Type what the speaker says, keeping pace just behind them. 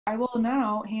I will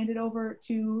now hand it over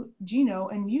to Gino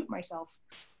and mute myself.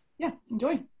 Yeah,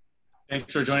 enjoy.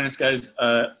 Thanks for joining us, guys.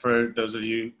 For those of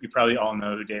you, you probably all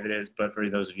know who David is, but for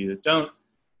those of you that don't,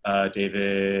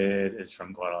 David is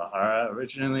from Guadalajara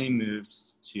originally, moved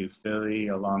to Philly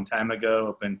a long time ago,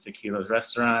 opened Tequila's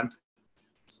restaurant,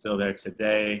 still there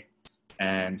today,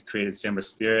 and created Siembra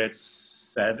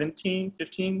Spirits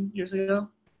 15 years ago.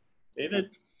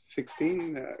 David?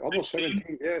 16, almost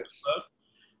 17, yes.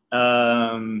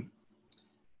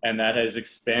 And that has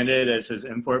expanded as his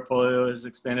import portfolio has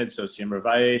expanded. So Siembra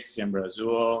Vice, Siembra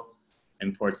Azul,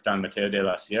 imports Don Mateo de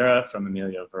la Sierra from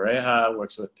Emilio Vareja,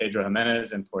 works with Pedro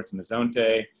Jimenez, imports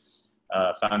Mizonte,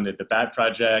 founded the Bat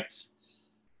Project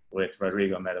with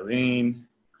Rodrigo Medellin.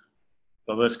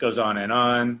 The list goes on and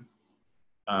on.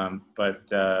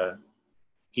 But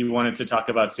he wanted to talk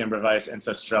about Siembra Vice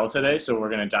Ancestral today, so we're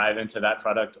going to dive into that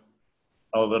product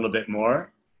a little bit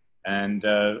more. And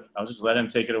I'll just let him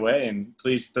take it away. And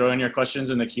please throw in your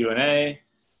questions in the Q&A.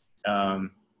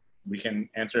 We can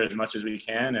answer as much as we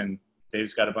can. And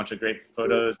Dave's got a bunch of great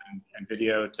photos and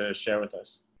video to share with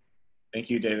us. Thank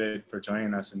you, David, for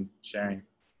joining us and sharing.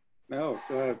 No,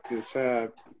 it's a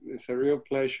real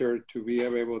pleasure to be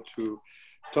able to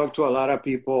talk to a lot of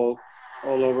people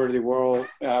all over the world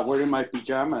wearing my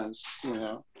pajamas, you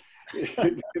know.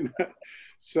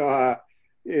 So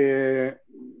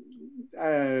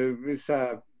I was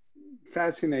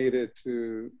fascinated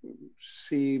to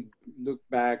look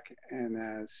back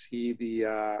and see the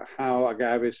how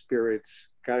agave spirits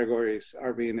categories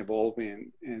are being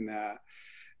evolving, and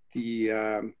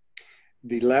the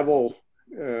level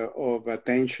of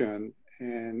attention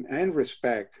and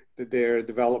respect that they're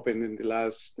developing in the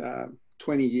last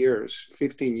 20 years,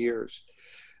 15 years.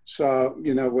 So,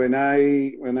 you know, when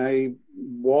I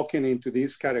walking into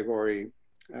this category,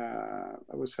 I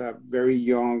was a very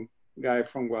young guy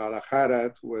from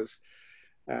Guadalajara who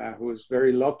was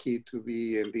very lucky to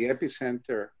be in the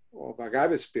epicenter of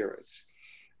agave spirits.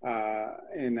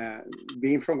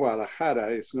 Being from Guadalajara,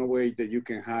 is no way that you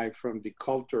can hide from the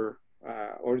culture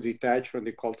or detach from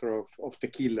the culture of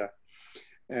tequila.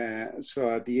 So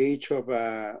at the age of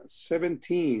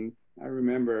 17, I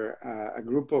remember a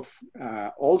group of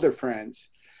older friends,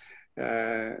 you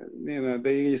know,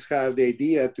 they just had the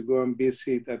idea to go and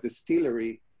visit a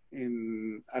distillery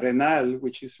in Arenal,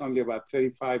 which is only about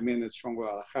 35 minutes from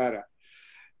Guadalajara,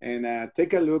 and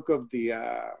take a look of the,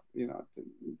 you know,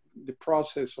 the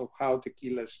process of how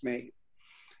tequila is made.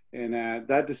 And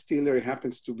that distillery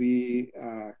happens to be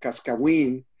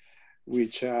Cascawin,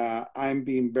 which I'm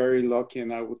being very lucky,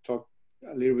 and I will talk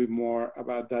a little bit more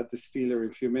about that distillery in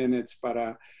a few minutes.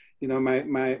 But you know,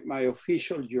 my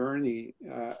official journey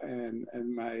and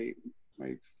my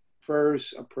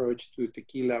first approach to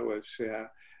tequila was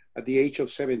at the age of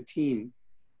 17.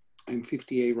 I'm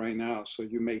 58 right now, so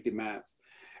you make the math.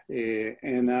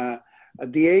 And at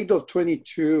the age of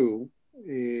 22,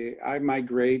 I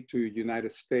migrate to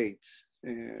United States,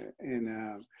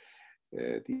 and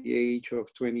at the age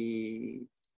of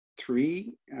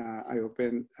 23, I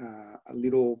opened a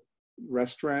little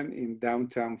restaurant in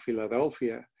downtown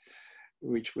Philadelphia,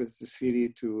 which was the city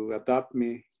to adopt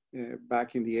me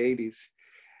back in the 80s.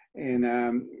 And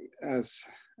as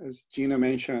Gina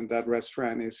mentioned, that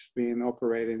restaurant has been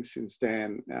operating since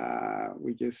then.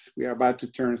 We are about to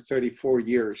turn 34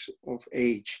 years of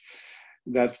age.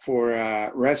 That for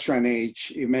restaurant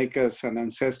age, it makes us an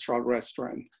ancestral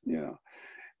restaurant, you know.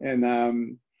 And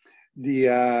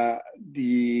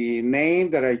the name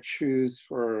that I choose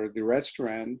for the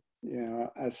restaurant, you know,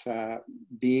 as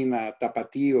being a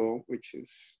tapatio, which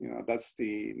is, you know, that's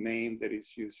the name that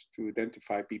is used to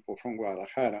identify people from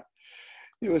Guadalajara.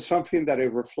 It was something that I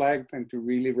reflect and to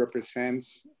really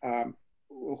represents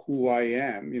who I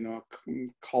am, you know,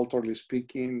 culturally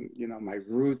speaking, you know, my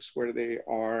roots, where they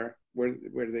are, where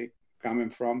they coming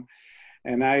from.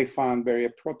 And I found very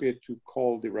appropriate to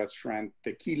call the restaurant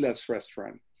Tequila's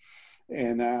Restaurant.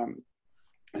 And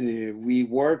we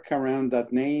work around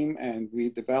that name, and we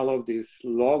developed this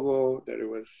logo that it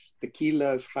was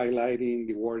tequilas, highlighting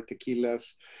the word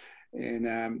tequilas.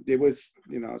 And it was,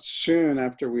 you know, soon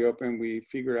after we opened, we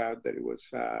figured out that it was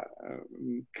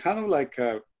kind of like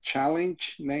a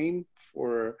challenge name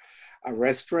for a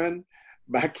restaurant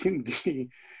back in the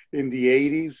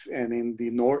 80s and in the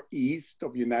Northeast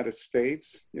of United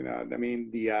States. You know, I mean,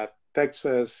 the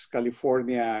Texas,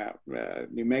 California,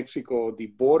 New Mexico, the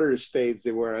border states,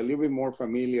 they were a little bit more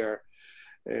familiar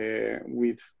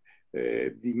with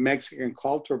the Mexican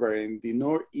culture, but in the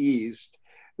Northeast,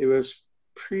 it was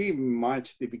pretty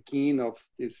much the beginning of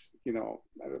this, you know,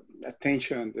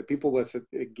 attention. The people was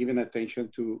giving attention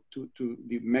to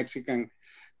the Mexican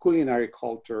culinary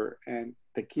culture and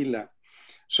tequila.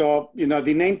 So, you know,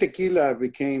 the name tequila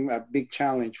became a big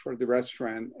challenge for the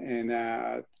restaurant.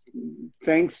 And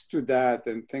thanks to that,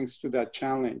 and thanks to that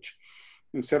challenge,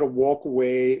 instead of walk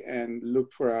away and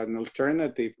look for an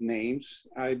alternative names,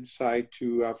 I decided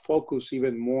to focus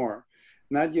even more,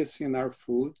 not just in our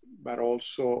food, but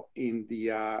also in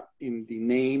the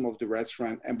name of the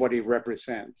restaurant and what it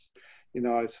represents. You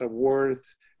know, it's a word,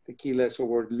 tequila is a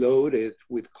word loaded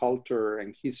with culture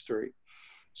and history.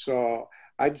 So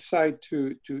I decided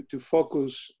to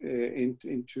focus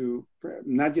into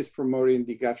not just promoting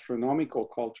the gastronomical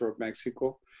culture of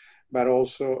Mexico, but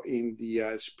also in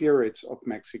the spirits of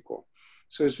Mexico.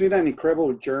 So it's been an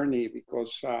incredible journey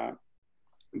because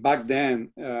back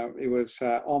then it was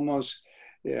almost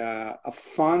a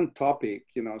fun topic,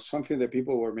 you know, something that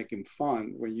people were making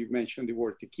fun when you mentioned the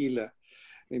word tequila.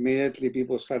 Immediately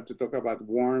people started to talk about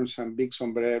worms and big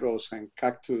sombreros and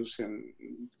cactus and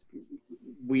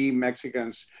we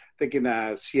Mexicans taking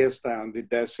a siesta on the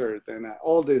desert and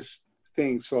all these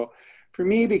things. So for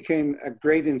me, it became a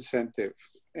great incentive.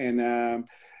 And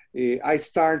I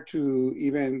start to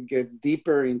even get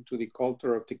deeper into the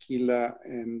culture of tequila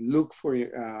and look for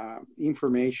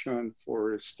information,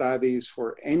 for studies,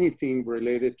 for anything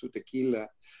related to tequila.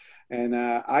 And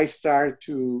I start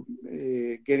to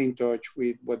get in touch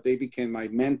with what they became my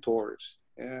mentors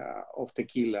of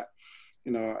tequila.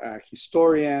 You know,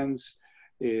 historians,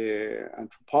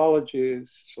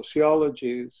 anthropologists,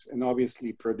 sociologists, and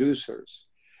obviously producers.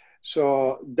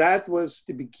 So that was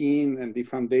the beginning and the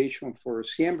foundation for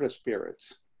Siembra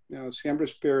Spirits. You know, Siembra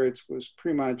Spirits was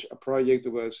pretty much a project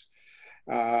that was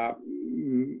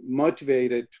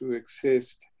motivated to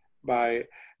exist by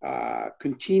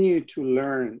continue to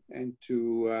learn and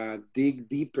to dig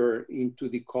deeper into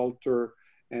the culture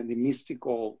and the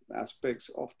mystical aspects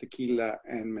of tequila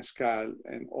and mezcal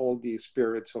and all the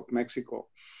spirits of Mexico.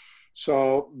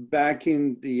 So back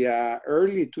in the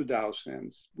early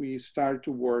 2000s, we started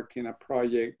to work in a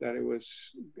project that it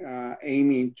was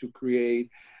aiming to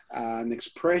create an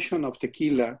expression of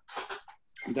tequila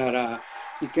that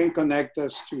it can connect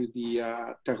us to the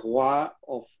terroir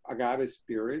of agave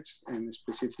spirits and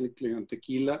specifically on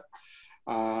tequila.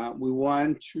 We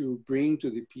want to bring to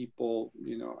the people,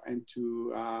 you know, and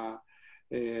to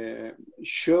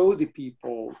show the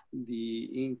people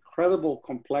the incredible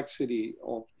complexity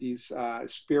of this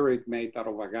spirit made out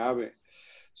of agave.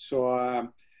 So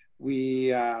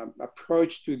we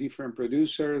approached two different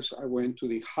producers. I went to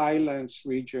the Highlands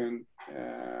region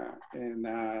and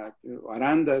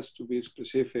Arandas to be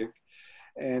specific.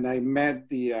 And I met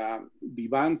the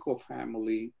Vivanco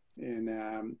family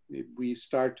and we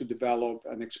start to develop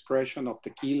an expression of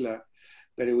tequila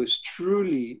that it was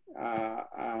truly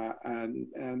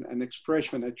an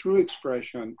expression, a true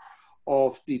expression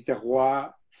of the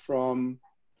terroir from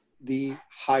the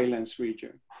Highlands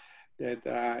region.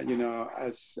 That, you know,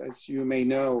 as you may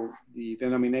know, the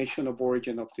denomination of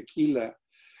origin of tequila,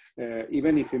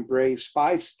 even if embrace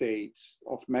 5 states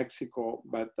of Mexico,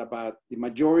 but about the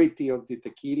majority of the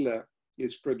tequila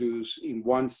is produced in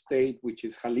one state, which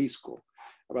is Jalisco.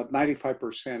 About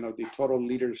 95% of the total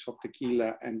liters of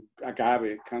tequila and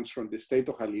agave comes from the state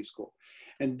of Jalisco.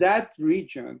 And that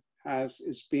region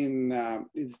is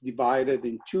divided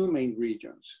in 2 main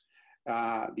regions,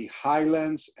 the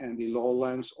highlands and the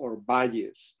lowlands or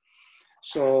valles.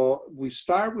 So we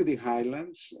start with the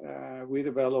highlands. We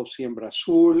develop Siembra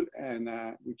Azul, and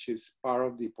which is part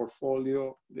of the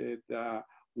portfolio that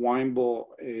Weinbo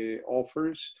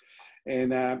offers.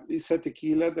 And it's a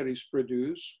tequila that is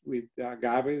produced with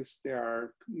agaves that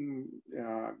are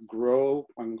grow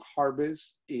and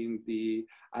harvest in the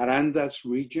Arandas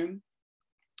region,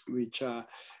 which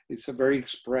is a very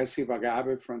expressive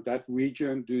agave from that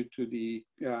region due to the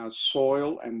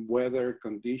soil and weather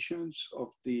conditions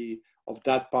of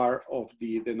that part of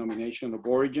the denomination of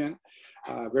origin.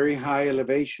 Very high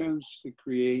elevations to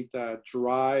create a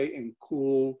dry and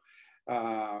cool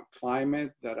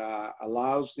climate that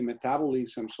allows the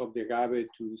metabolisms of the agave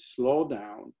to slow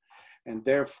down and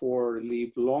therefore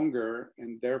live longer,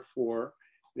 and therefore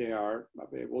they are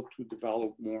able to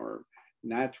develop more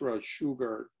natural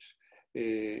sugar,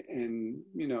 and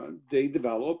you know they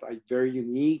develop a very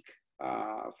unique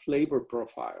flavor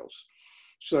profiles.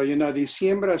 So you know the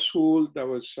Siembra Azul, that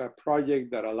was a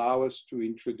project that allowed us to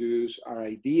introduce our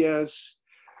ideas,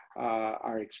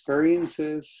 our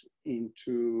experiences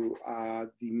into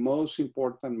the most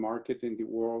important market in the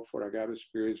world for agave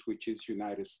spirits, which is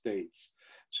United States.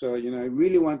 So you know I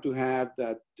really want to have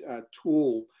that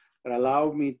tool that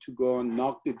allowed me to go and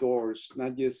knock the doors,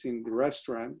 not just in the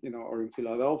restaurant, you know, or in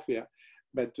Philadelphia,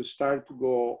 but to start to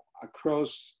go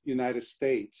across United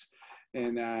States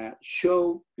and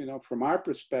show, from our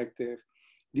perspective,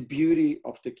 the beauty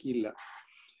of tequila.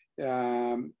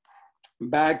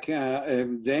 Back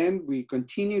then, we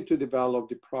continued to develop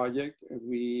the project.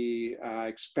 We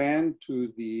expand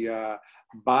to the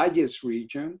Valles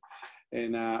region.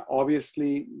 And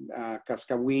obviously,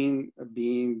 Cascaguin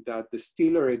being the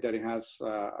distillery that it has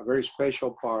a very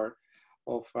special part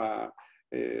of a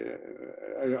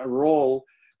role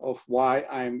of why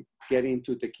I'm getting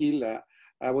to tequila.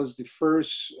 I was the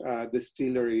first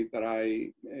distillery that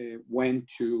I went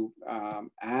to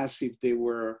ask if we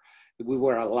were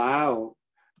allowed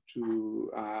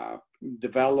to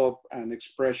develop an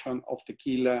expression of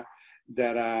tequila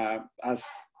that as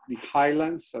the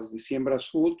highlands, as the Siembra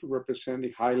Azul, to represent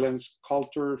the highlands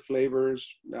culture,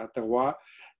 flavors, terroir.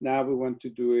 Now we want to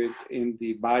do it in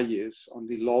the valles, on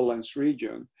the lowlands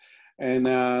region. And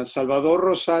Salvador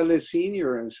Rosales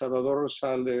Sr. and Salvador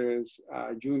Rosales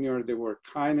Jr., they were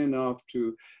kind enough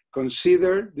to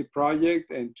consider the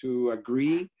project and to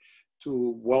agree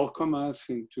to welcome us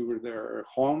into their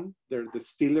home, their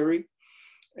distillery,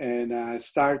 and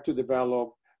start to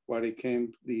develop what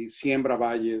became the Siembra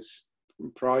Valles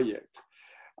project.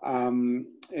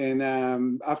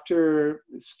 After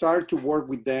start to work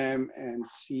with them and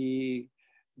see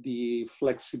the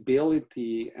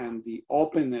flexibility and the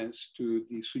openness to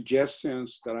the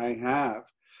suggestions that I have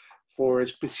for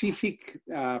specific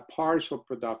parts of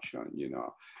production,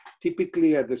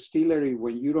 typically a distillery,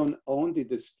 when you don't own the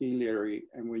distillery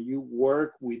and when you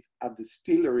work with a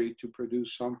distillery to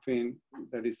produce something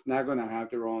that is not going to have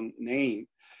their own name,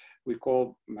 we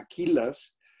call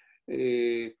maquilas.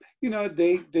 They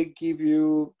give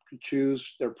you to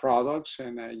choose their products,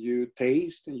 and you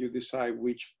taste and you decide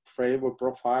which flavor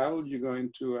profile you're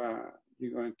going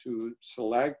to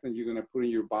select, and you're going to put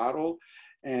in your bottle,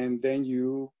 and then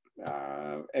you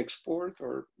export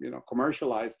or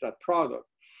commercialize that product.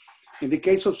 In the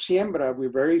case of Siembra, we're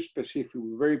very specific,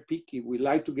 we're very picky. We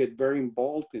like to get very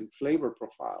involved in flavor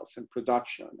profiles and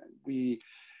production, and we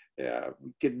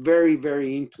get very,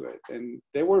 very into it. And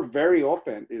they were very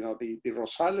open, the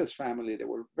Rosales family, they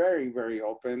were very, very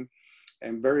open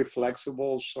and very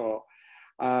flexible. So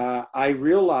I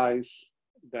realized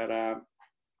that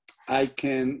I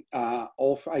can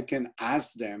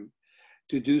ask them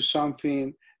to do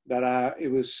something that it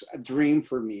was a dream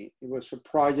for me. It was a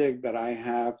project that I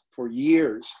have for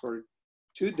years, for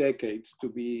 2 decades to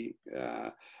be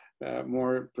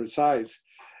more precise.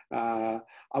 I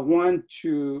want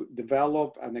to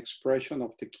develop an expression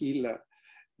of tequila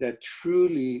that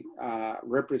truly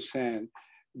represent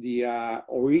the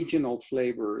original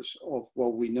flavors of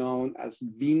what we know as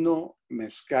vino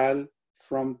mezcal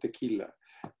from tequila,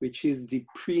 which is the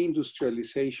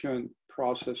pre-industrialization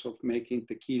process of making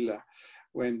tequila.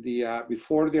 When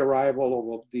before the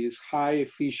arrival of this high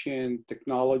efficient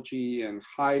technology and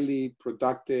highly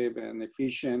productive and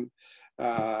efficient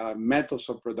methods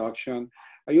of production,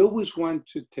 I always want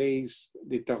to taste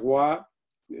the terroir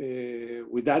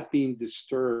without being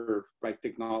disturbed by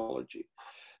technology.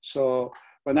 So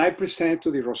when I present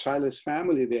to the Rosales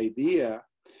family the idea,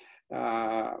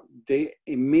 they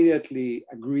immediately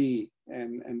agree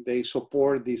and they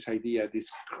support this idea, this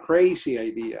crazy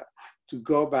idea to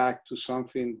go back to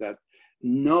something that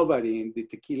nobody in the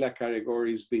tequila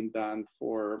category has been done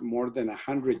for more than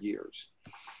 100 years.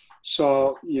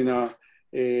 So,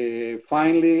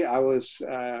 finally, I was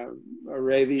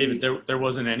already... David, there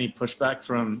wasn't any pushback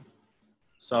from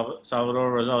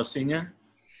Salvador Rosales Sr.?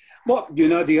 Well,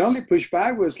 the only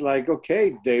pushback was like,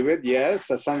 okay, David, yes,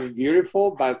 that sounds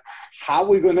beautiful, but how are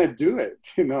we going to do it?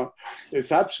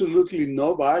 There's absolutely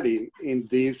nobody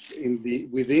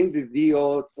within the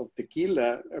DO of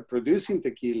tequila, producing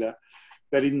tequila,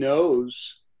 that it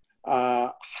knows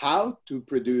how to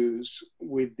produce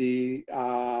with the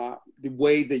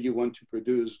way that you want to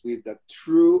produce, with the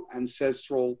true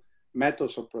ancestral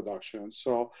methods of production.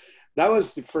 So that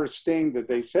was the first thing that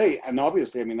they say. And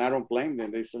obviously, I don't blame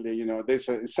them. They said,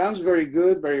 it sounds very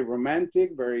good, very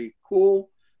romantic, very cool,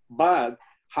 but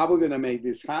how are we going to make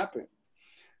this happen?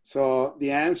 So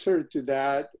the answer to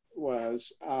that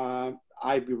was, I'll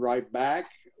be right back.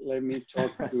 Let me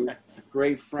talk to a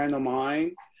great friend of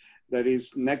mine that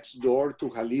is next door to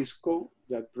Jalisco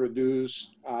that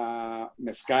produce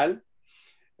mezcal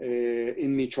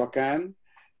in Michoacán.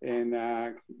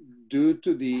 And due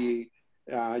to the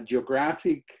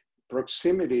geographic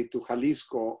proximity to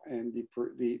Jalisco and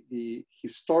the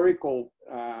historical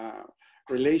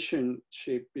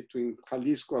relationship between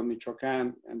Jalisco and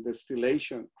Michoacán and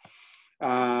distillation,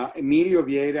 Emilio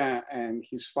Vieira and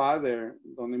his father,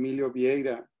 Don Emilio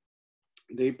Vieira,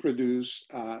 they produce,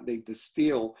 they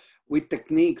distill with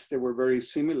techniques that were very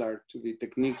similar to the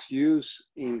techniques used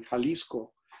in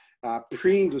Jalisco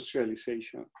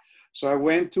pre-industrialization. So I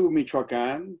went to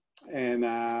Michoacan, and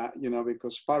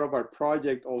because part of our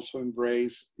project also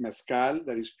embraced mezcal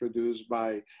that is produced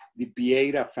by the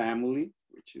Vieira family,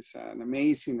 which is an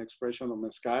amazing expression of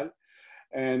mezcal.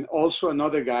 And also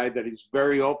another guy that is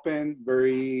very open,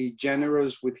 very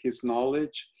generous with his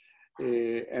knowledge.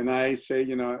 And I say,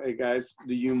 hey guys,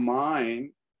 do you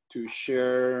mind to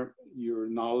share your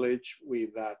knowledge with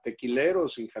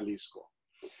tequileros in Jalisco?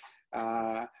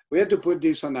 We had to put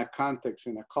this on a context,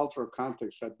 in a cultural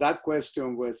context. That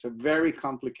question was a very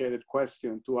complicated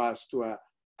question to ask to a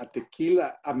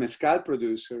mezcal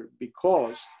producer,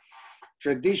 because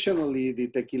traditionally the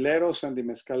tequileros and the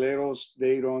mezcaleros,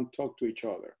 they don't talk to each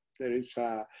other. There is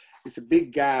it's a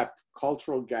big gap,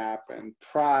 cultural gap, and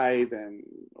pride, and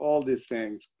all these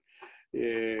things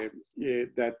that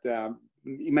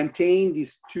maintain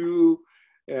these two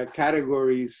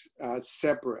categories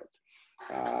separate.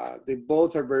 They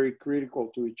both are very critical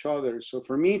to each other. So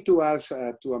for me to ask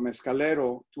to a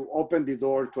mezcalero to open the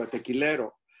door to a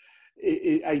tequilero,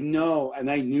 I know,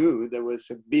 and I knew there was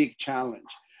a big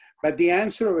challenge. But the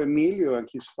answer of Emilio and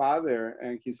his father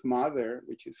and his mother,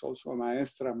 which is also a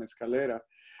maestra mezcalera,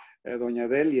 Doña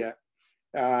Delia,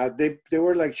 they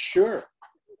were like, sure,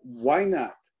 why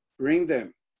not? Bring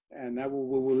them. And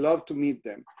we would love to meet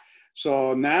them.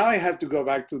 So now I have to go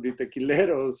back to the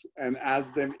tequileros and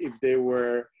ask them if they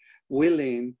were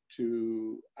willing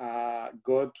to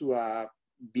go to a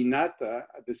vinata,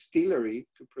 a distillery,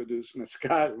 to produce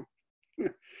mezcal,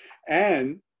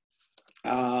 and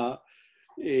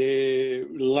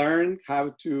learn how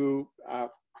to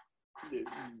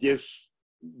just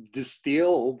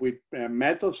distill with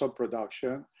methods of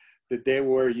production that they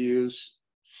were used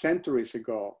centuries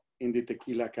ago in the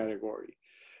tequila category.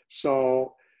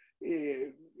 So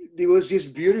it was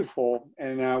just beautiful.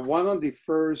 And one of the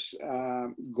first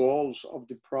goals of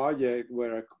the project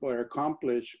were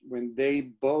accomplished when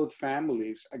both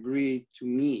families agreed to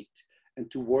meet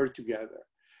and to work together.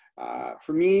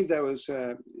 For me, that was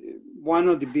one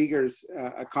of the biggest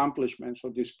accomplishments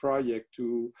of this project,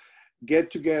 to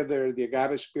get together the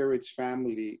Agave Spirits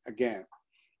family again.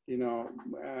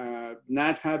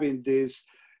 Not having these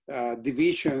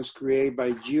divisions created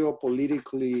by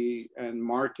geopolitically and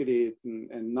marketed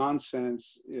and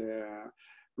nonsense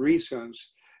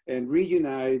reasons, and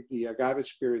reunite the Agave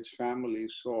Spirits family.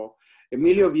 So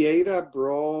Emilio Vieira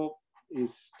brought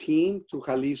his team to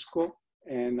Jalisco,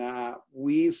 and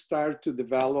we start to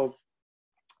develop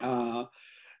probably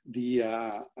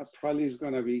is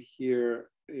going to be here.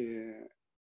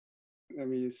 Let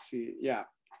me see. Yeah,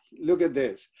 look at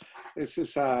this. This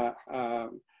is on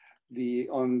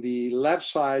the left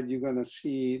side, you're going to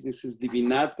see this is the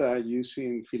vinata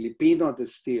using Filipino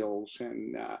distills,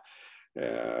 and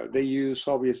they use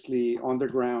obviously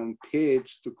underground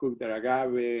pits to cook their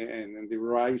agave. And on the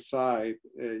right side,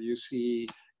 you see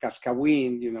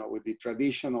Cascawin, with the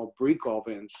traditional brick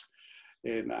ovens.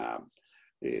 And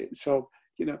so,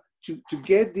 to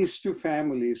get these two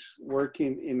families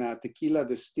working in a tequila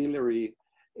distillery,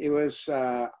 it was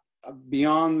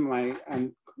beyond my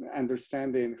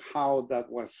understanding how that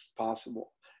was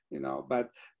possible, but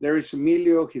there is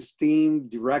Emilio, his team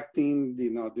directing,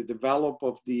 the develop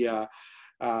of the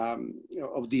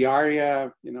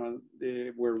area,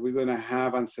 where we're going to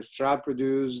have Ancestral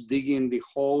produce, digging the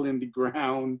hole in the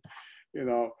ground.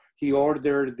 He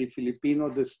ordered the Filipino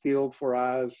distill for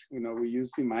us. We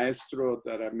use the maestro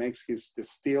that makes his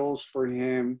distills for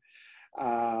him.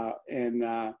 And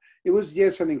it was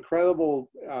just an incredible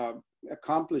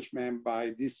accomplishment by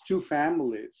these two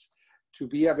families to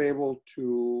be able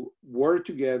to work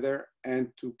together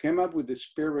and to come up with the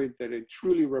spirit that it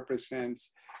truly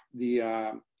represents the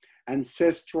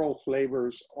ancestral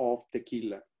flavors of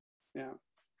tequila. Yeah.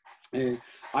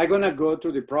 I'm gonna go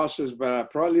through the process, but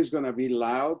probably it's gonna be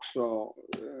loud, so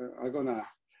I'm gonna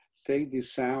take the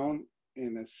sound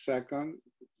in a second.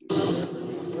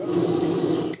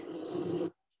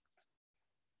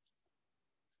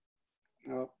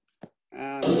 Oh,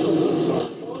 and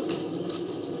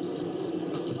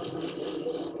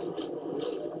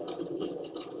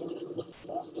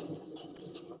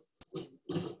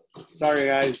sorry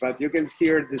guys, but you can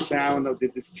hear the sound of the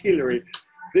distillery.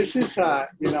 This is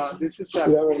this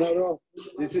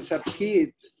is a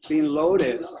pit being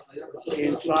loaded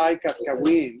inside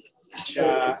Cascawin.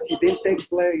 It didn't take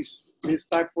place, this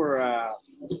type of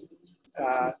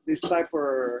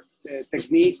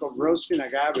technique of roasting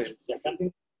agaves.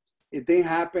 It didn't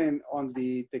happen on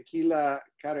the tequila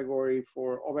category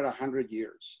for over 100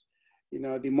 years. you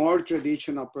know, the more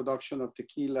traditional production of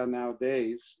tequila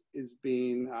nowadays is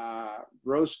being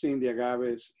roasting the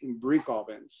agaves in brick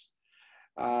ovens.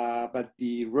 But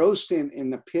the roasting in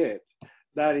the pit,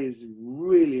 that is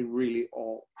really, really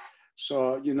old.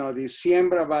 So, you know, the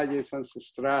Siembra Valles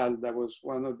Ancestral, that was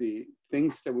one of the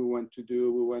things that we want to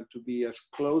do. We want to be as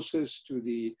closest to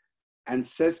the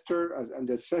ancestor, as an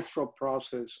ancestral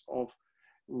process of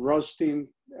roasting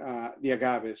the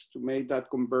agaves to make that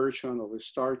conversion of the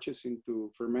starches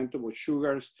into fermentable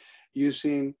sugars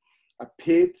using a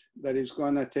pit that is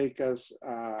going to take us,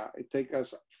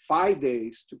 5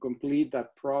 days to complete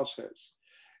that process.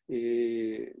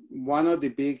 One of the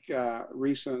big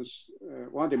reasons,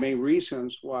 one of the main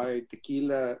reasons why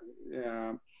tequila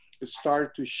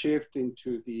start to shift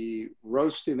into the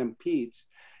roasting and pits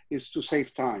is to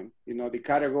save time. You know, the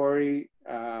category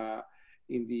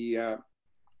in the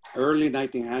early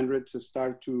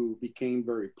 1900s became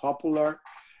very popular.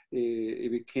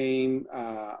 It became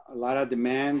a lot of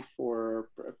demand for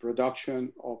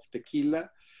production of tequila.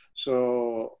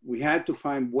 So we had to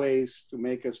find ways to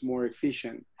make us more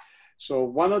efficient. So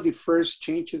one of the first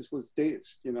changes was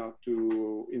this, you know,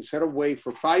 to, instead of wait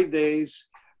for 5 days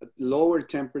at lower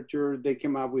temperature, they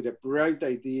came up with a bright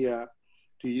idea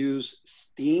to use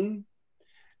steam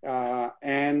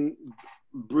and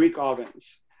brick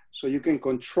ovens. So you can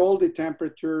control the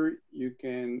temperature, you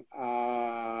can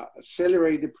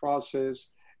accelerate the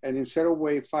process, and instead of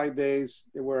wait 5 days,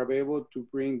 they were able to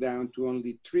bring down to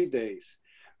only 3 days.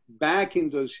 Back in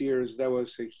those years, that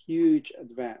was a huge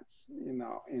advance, you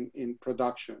know, in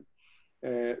production.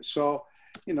 So,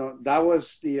 you know, that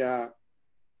was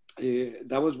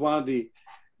one of the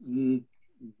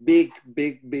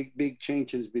big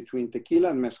changes between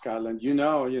tequila and mezcal. And you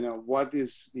know, what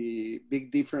is the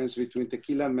big difference between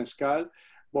tequila and mezcal?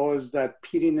 Was that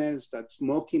pittiness, that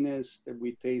smokiness that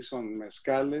we taste on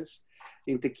mezcales.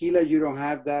 In tequila, you don't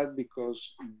have that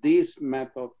because this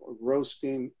method of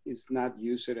roasting is not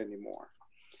used anymore.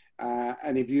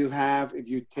 And if you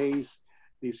taste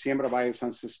the Siembra Valles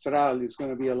Ancestral, it's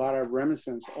going to be a lot of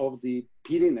reminiscence of the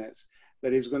pittiness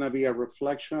that is going to be a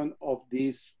reflection of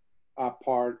this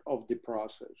part of the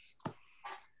process.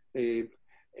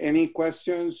 Any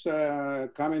questions,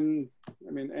 comment?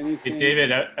 I mean, anything? Hey,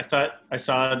 David, I thought I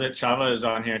saw that Chava is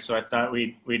on here, so I thought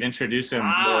we'd introduce him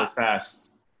really fast.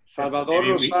 Salvador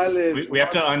Rosales. We have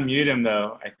to unmute him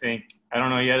though, I think. I don't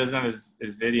know, he doesn't have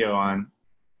his video on.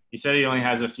 He said he only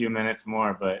has a few minutes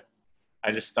more, but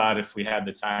I just thought if we had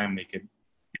the time, we could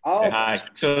say hi.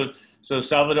 So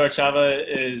Salvador Chava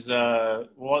is,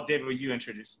 well, David, would you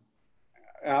introduce him?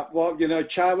 Well, you know,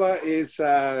 Chava is,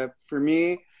 for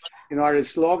me, you know, our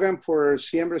slogan for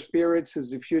Siembra Spirits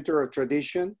is the future of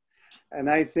tradition. And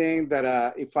I think that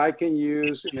if I can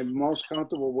use in the most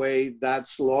comfortable way that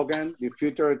slogan, the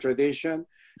future of tradition,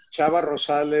 Chava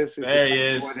Rosales is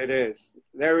exactly what it is.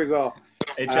 There we go.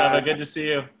 Hey, Chava, good to see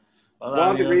you. Hola, one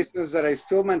of the reasons that I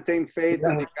still maintain faith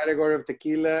in the category of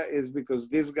tequila is because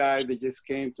this guy that just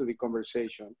came to the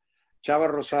conversation, Chava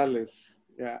Rosales.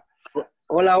 Yeah.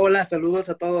 Hola, hola, saludos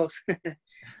a todos.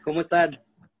 ¿Cómo están?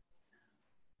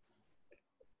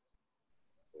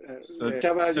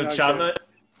 Chava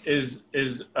is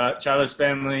Chava's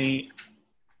family,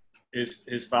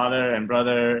 his father and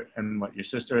brother and your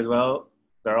sister as well.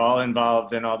 They're all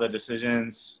involved in all the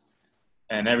decisions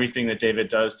and everything that David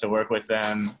does to work with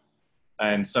them.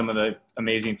 And some of the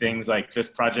amazing things, like this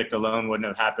project alone wouldn't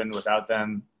have happened without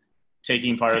them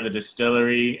taking part of the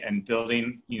distillery and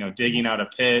building, you know, digging out a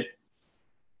pit,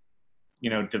 you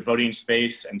know, devoting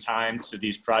space and time to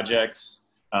these projects.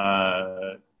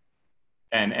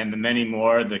 And the many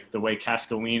more, the way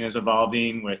Cascaween is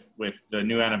evolving with the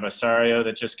new Anniversario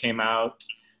that just came out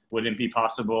wouldn't be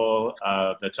possible.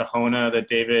 The Tahona that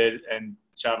David and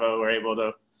Chava were able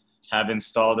to have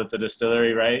installed at the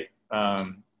distillery, right?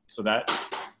 So that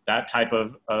type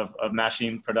of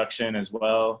mashing production as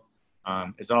well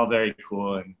is all very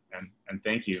cool. And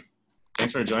thank you.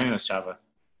 Thanks for joining us, Chava.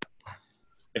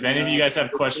 If any of you guys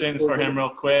have questions for him real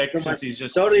quick, since he's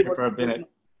just here for a minute.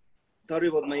 Sorry,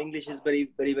 but my English is very,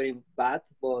 very, very bad.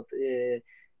 But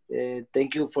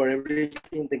thank you for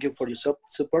everything. Thank you for your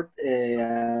support.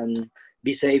 And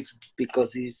be safe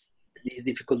because it's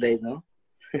difficult days, no?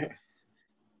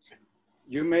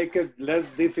 You make it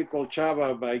less difficult,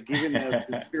 Chava, by giving us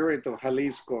the spirit of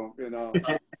Jalisco, you know.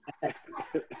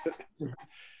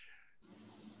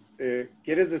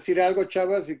 ¿Quieres decir algo,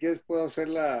 Chava? Si quieres, puedo hacer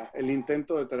el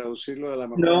intento de traducirlo de la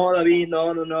mejor. No, David,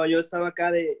 no. Yo estaba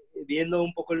acá viendo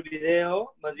un poco el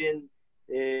video. Más bien,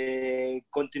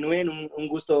 continúen. Un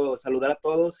gusto saludar a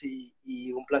todos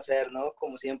y un placer, ¿no?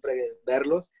 Como siempre,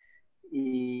 verlos.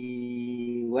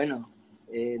 Y bueno,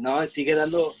 No, sigue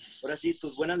dando, ahora sí,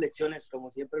 tus buenas lecciones, como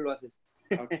siempre lo haces.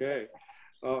 Okay.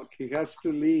 Well, he has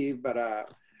to leave, but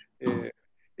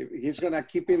he's going to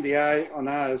keep in the eye on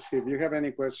us. If you have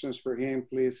any questions for him,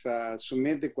 please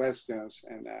submit the questions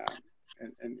and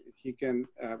he can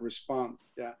respond.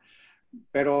 Yeah.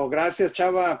 Pero gracias,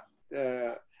 Chava.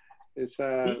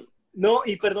 No,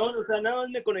 y perdón, o sea, nada más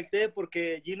me conecté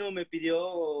porque Gino me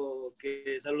pidió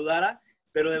que saludara,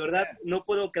 pero de verdad no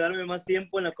puedo quedarme más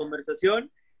tiempo en la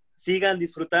conversación. Sigan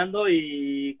disfrutando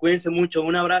y cuídense mucho.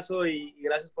 Un abrazo y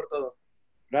gracias por todo.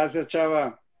 Gracias,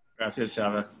 Chava. Gracias,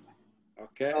 Chava.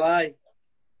 Okay. Bye.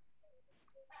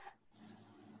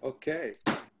 Okay.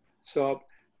 So,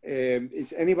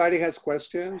 is anybody has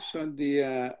questions on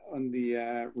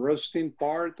the roasting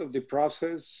part of the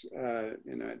process?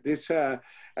 You know, this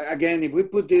again, if we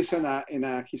put this in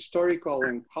a historical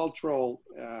and cultural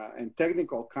and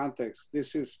technical context,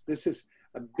 this is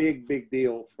a big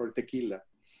deal for tequila.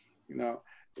 You know,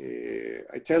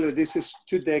 I tell you, this is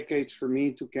 2 decades for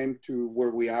me to come to where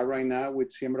we are right now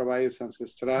with Siembra Valles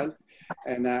Ancestral.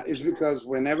 And it's because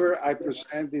whenever I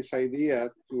present this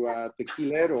idea to a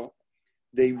tequilero,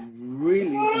 they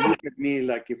really look at me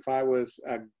like if I was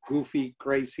a goofy,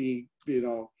 crazy, you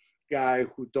know, guy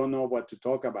who don't know what to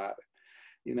talk about it.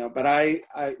 You know, but I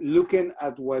looking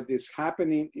at what is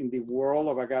happening in the world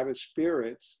of agave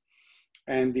spirits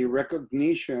and the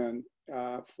recognition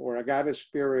for agave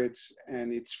spirits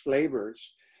and its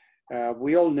flavors.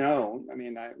 We all know, I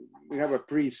mean, we have a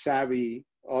pretty savvy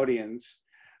audience.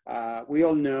 We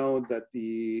all know that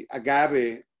the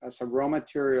agave as a raw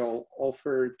material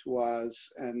offered to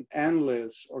us an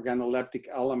endless organoleptic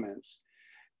elements.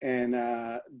 And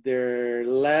they're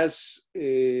less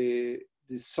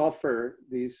suffer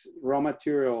this raw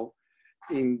material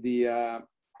in the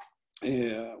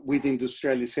with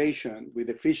industrialization, with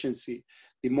efficiency,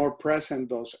 the more present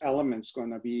those elements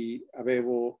going to be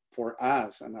available for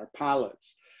us and our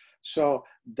palates. So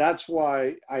that's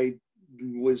why I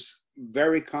was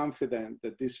very confident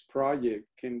that this project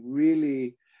can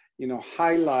really, you know,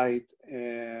 highlight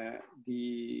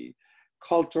the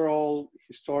cultural,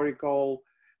 historical,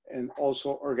 and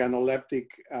also organoleptic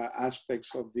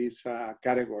aspects of this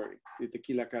category, the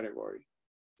tequila category.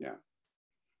 Yeah.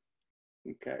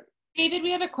 Okay. David,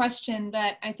 we have a question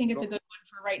that I think is a good one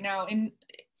for right now. And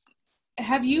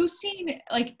have you seen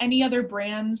like any other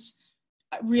brands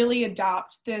really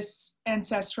adopt this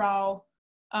ancestral,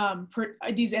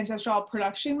 these ancestral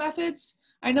production methods?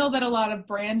 I know that a lot of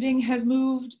branding has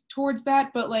moved towards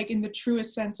that, but like in the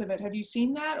truest sense of it, have you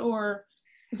seen that, or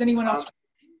has anyone else?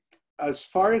 As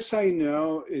far as I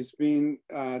know, it's been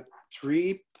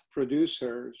 3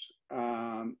 producers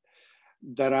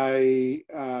that I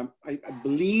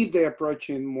believe they approach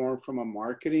it more from a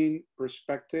marketing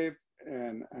perspective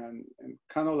and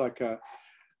kind of like a,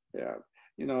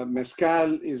 you know,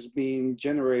 mezcal is being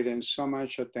generating so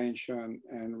much attention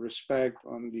and respect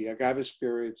on the agave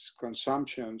spirits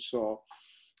consumption. So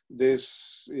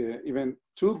this even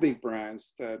 2 big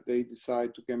brands that they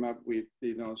decide to come up with,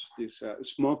 you know, this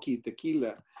smoky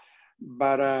tequila,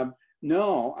 but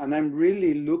no, and I'm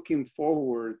really looking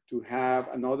forward to have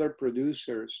another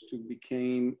producers to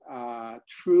become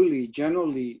truly,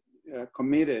 genuinely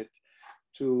committed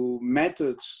to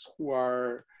methods who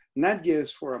are not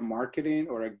just for a marketing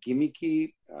or a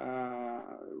gimmicky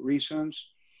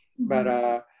reasons,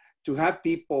 but to have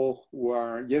people who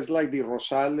are just like the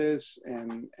Rosales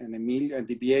and Emilio and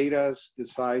the Vieiras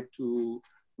decide to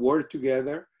work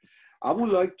together. I would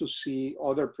like to see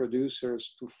other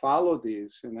producers to follow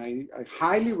this, and I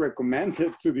highly recommend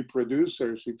it to the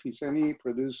producers, if it's any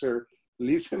producer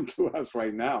listen to us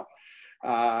right now.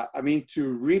 I mean,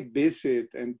 to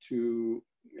revisit and to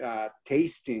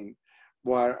tasting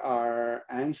what our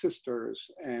ancestors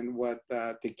and what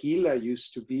tequila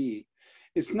used to be.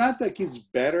 It's not like it's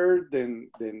better than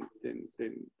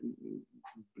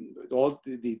all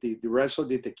the rest of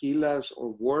the tequilas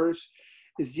or worse.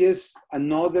 It's just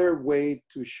another way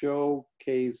to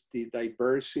showcase the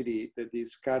diversity that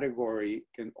this category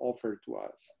can offer to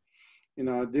us. You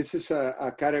know, this is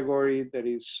a category that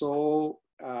is so,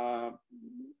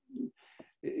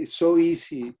 it's so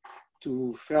easy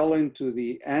to fall into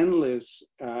the endless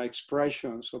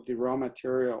expressions of the raw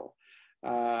material.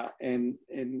 And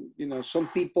you know, some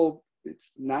people,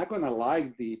 it's not gonna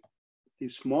like the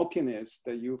smokiness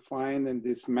that you find in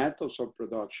these methods of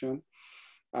production.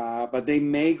 But they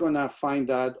may gonna find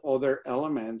out other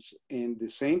elements in the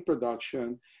same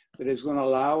production that is gonna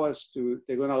allow us to,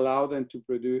 they're gonna allow them to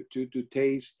produce, to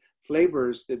taste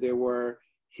flavors that they were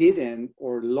hidden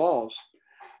or lost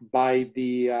by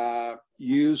the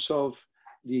use of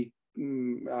the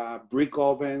brick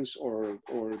ovens or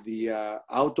the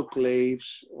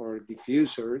autoclaves or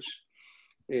diffusers.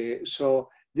 So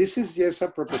this is just a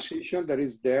proposition that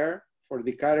is there for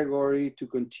the category to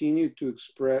continue to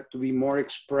express, to be more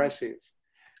expressive,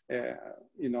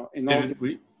 you know, in all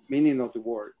the meaning of the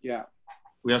word. Yeah.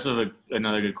 We also have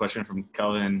another good question from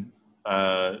Kelvin.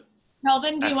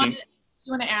 Kelvin, do you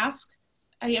want to ask?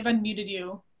 I have unmuted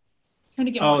you. I'm trying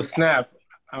to get more. Snap!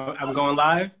 I'm going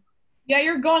live. Yeah,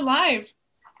 you're going live.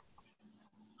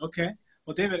 Okay.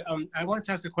 Well, David, I wanted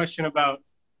to ask a question about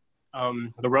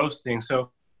the roasting.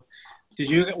 So, did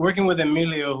you, working with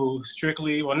Emilio, who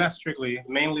strictly, well, not strictly,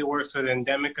 mainly works with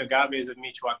endemic agaves of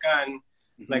Michoacan,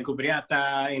 like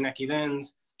Cubriata,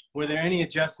 Inaquidens, were there any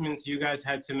adjustments you guys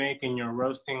had to make in your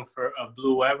roasting for a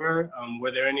Blue Weber?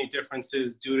 Were there any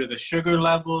differences due to the sugar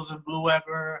levels of Blue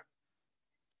Weber?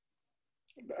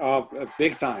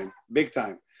 Big time, big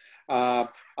time. I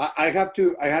have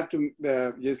to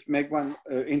just make one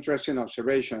interesting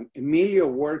observation. Emilio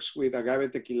works with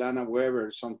agave tequilana Weber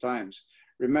sometimes.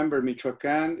 Remember,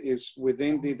 Michoacan is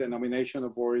within the denomination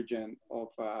of origin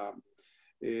of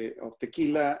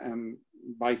tequila and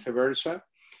vice versa.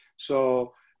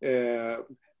 So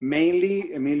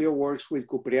mainly Emilio works with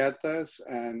cupriatas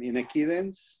and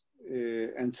inequidens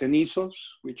and cenizos,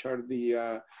 which are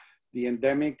the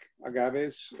endemic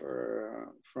agaves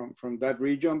from that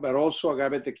region, but also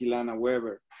agave tequilana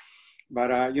Weber.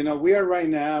 But you know, we are right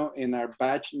now in our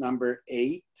batch number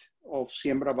 8 of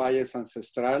Siembra Valles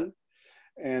Ancestral.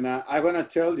 And I'm gonna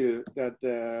tell you that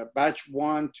batch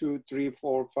 1, 2, 3,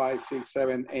 4, 5, 6,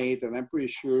 7, 8, and I'm pretty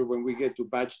sure when we get to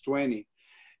batch 20,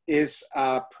 is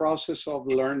a process of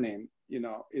learning. You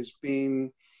know, it's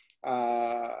been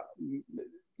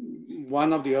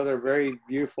one of the other very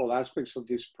beautiful aspects of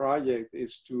this project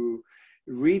is to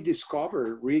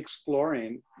rediscover,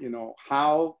 re-exploring, you know,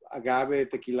 how agave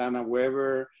tequilana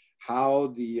Weber,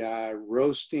 how the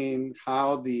roasting,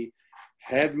 how the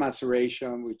head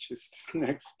maceration, which is the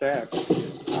next step.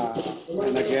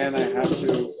 And again, I have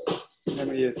to, let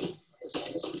me just,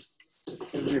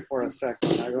 excuse me for a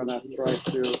second. I'm gonna try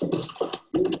to.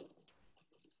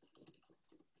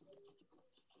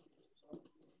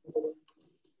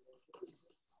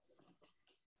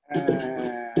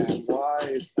 And why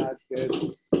is that get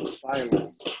silent?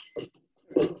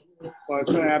 Well,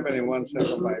 it's gonna happen in 1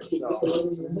 second by itself.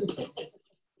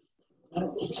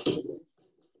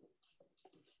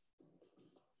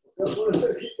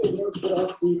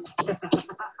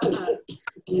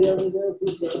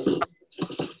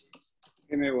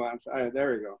 Give me one.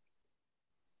 There we go.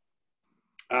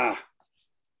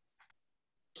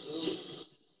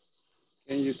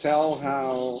 Can you tell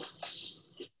how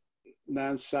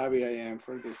non-savvy I am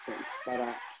for these things?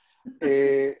 But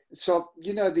so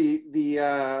you know,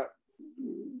 the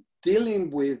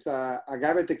dealing with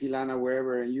agave tequilana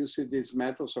Weber and using these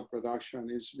methods of production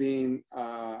is being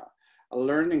a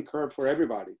learning curve for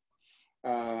everybody.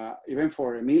 Even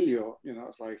for Emilio, you know,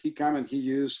 it's like he came and he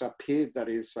used a pit that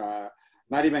is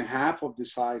not even half of the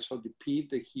size of the pit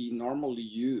that he normally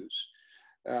used.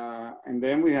 And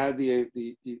then we had the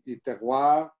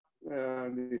terroir,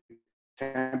 the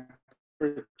temperatures,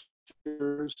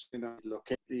 you know,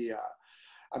 locate the.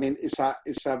 I mean, it's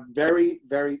a very,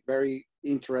 very, very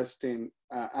interesting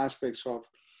aspects of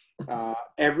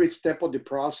every step of the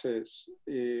process.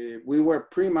 We were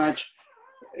pretty much,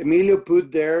 Emilio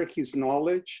put there his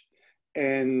knowledge,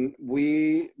 and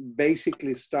we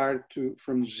basically start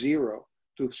from zero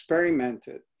to experiment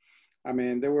it. I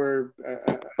mean, there were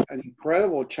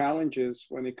incredible challenges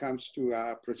when it comes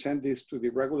to present this to the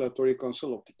Regulatory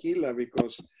Council of Tequila,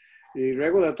 because the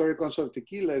Regulatory Council of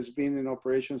Tequila has been in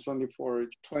operations only for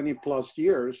 20 plus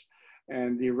years.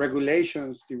 And the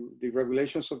regulations, the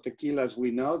regulations of tequila as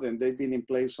we know them, they've been in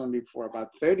place only for about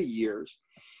 30 years.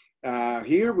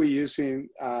 Here we're using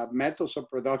methods of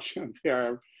production that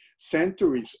are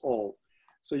centuries old.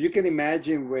 So you can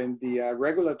imagine when the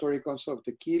Regulatory Council of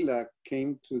Tequila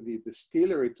came to the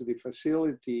distillery, to the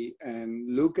facility,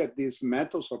 and look at these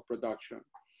methods of production.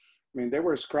 I mean, they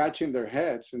were scratching their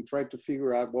heads and tried to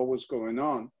figure out what was going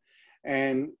on.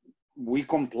 And we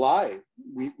comply.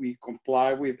 We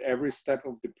comply with every step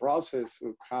of the process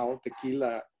of how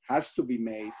tequila has to be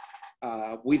made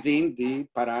within the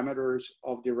parameters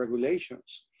of the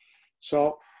regulations.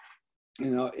 So,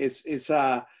 you know,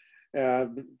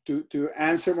 to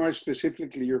answer more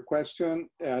specifically your question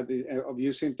of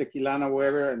using tequilana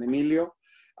Weber and Emilio,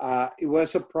 it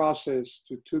was a process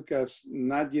that took us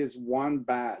not just one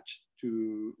batch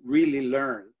to really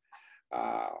learn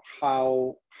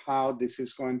how this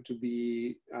is going to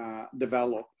be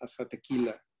developed as a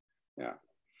tequila. Yeah.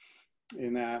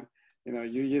 And You know,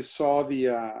 you just saw the,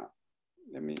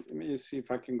 let me just see if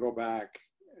I can go back.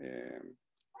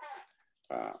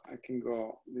 I can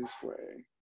go this way.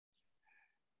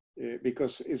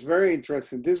 Because it's very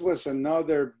interesting. This was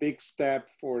another big step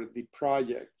for the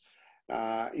project.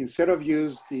 Instead of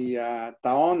use the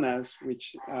taonas,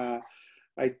 which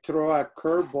I throw a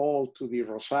curveball to the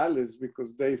Rosales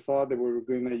because they thought that we were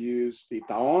going to use the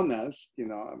taonas. You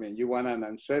know, I mean, you want an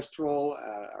ancestral,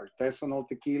 artisanal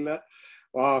tequila.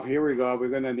 Well, here we go. We're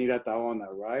going to need a taona,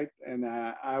 right? And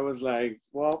I was like,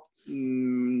 well,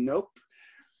 nope.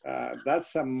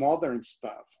 That's some modern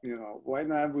stuff, you know. Why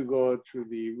not we go to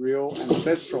the real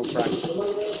ancestral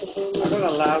practice? I'm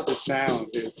not allowed the sound.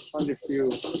 It's only few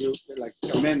like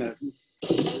a minute.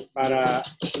 But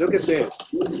look at this.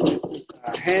 This is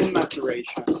hand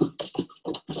maceration.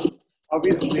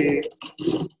 Obviously,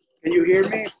 can you hear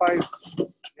me?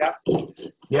 Yeah.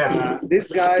 Yes.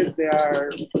 These guys, they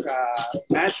are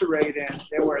macerating.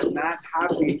 They were not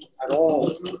happy at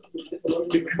all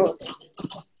because,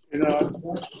 you know,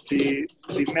 the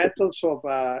methods of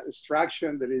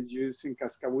extraction that is used in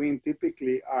Cascahuín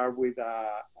typically are with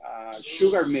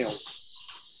sugar mills.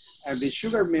 And the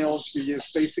sugar mills, you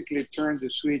just basically turn the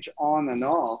switch on and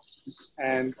off,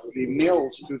 and the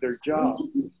mills do their job.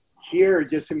 Here,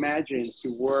 just imagine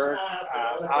to work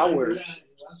hours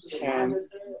and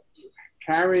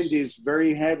carrying these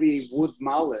very heavy wood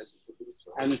mallets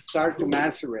and start to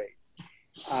macerate.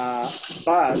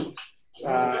 But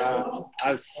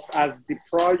as the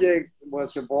project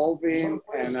was evolving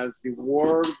and as the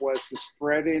word was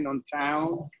spreading on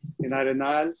town in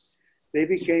Arenal, they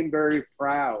became very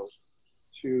proud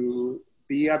to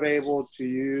be able to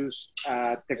use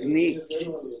techniques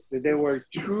that they were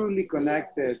truly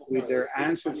connected with their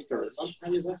ancestors,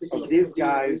 of these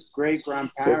guys'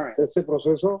 great-grandparents.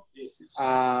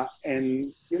 And,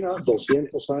 you know,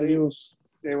 200 años.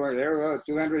 They were there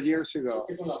 200 years ago.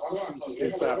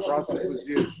 This process was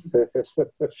used.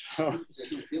 So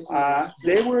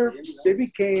they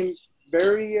became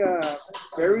very,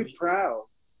 very proud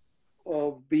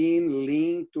of being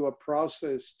linked to a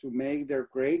process to make their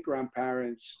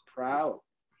great-grandparents proud.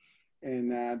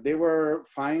 And they were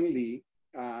finally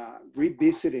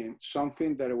revisiting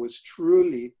something that was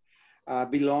truly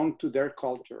belonged to their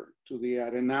culture, to the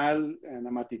Arenal and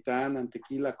Amatitan and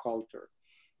tequila culture.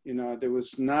 You know, there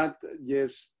was not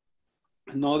just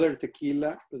another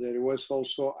tequila, but there was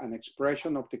also an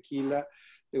expression of tequila.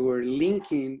 They were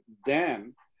linking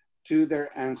them to their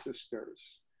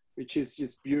ancestors, which is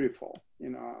just beautiful.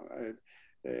 You know,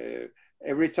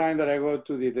 every time that I go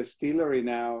to the distillery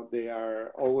now, they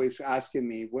are always asking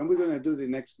me, when we're going to do the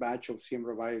next batch of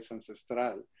Siembra Valles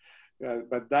Ancestral.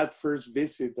 But that first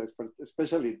visit,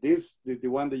 especially the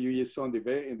one that you just saw in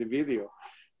the video,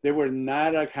 they were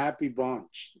not a happy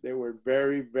bunch. They were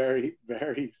very, very,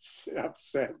 very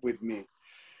upset with me.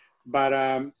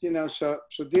 But, you know, so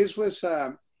this was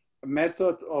a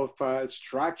method of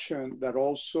extraction that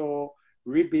also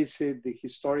revisit the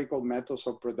historical methods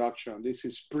of production. This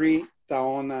is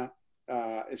pre-Taona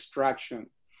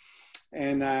extraction.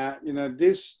 And, you know,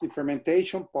 the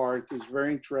fermentation part is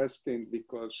very interesting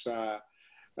because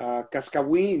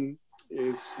Cascahuín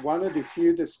is one of the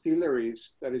few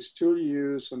distilleries that is still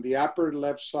used. On the upper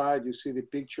left side, you see the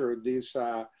picture of these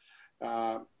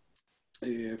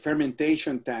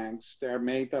fermentation tanks. They're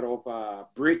made out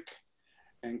of brick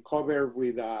and covered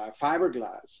with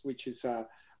fiberglass, which is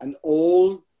an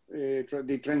old,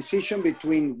 the transition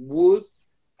between wood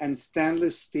and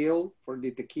stainless steel for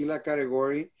the tequila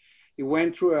category. It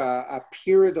went through a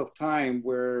period of time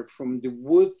where from the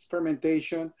wood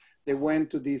fermentation, they went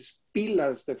to these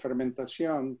pilas de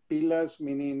fermentación, pilas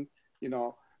meaning, you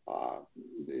know,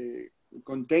 the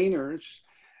containers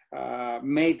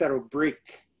made out of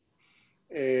brick.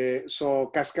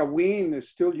 So Cascahuín is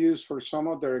still used for some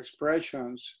of their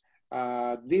expressions,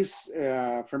 this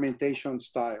fermentation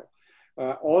style.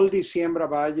 All the Siembra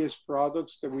Valles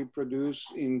products that we produce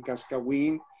in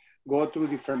Cascahuín go through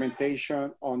the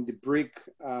fermentation on the brick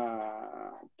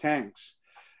tanks.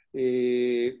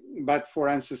 But for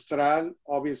Ancestral,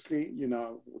 obviously, you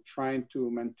know, trying to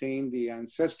maintain the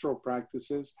ancestral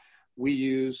practices, we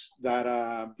use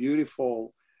that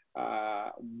beautiful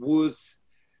wood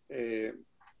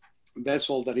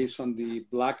vessel that is on the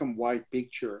black and white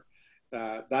picture.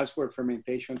 That's where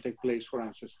fermentation takes place for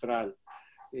Ancestral.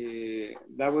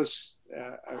 That was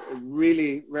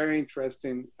really very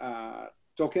interesting,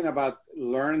 talking about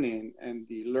learning and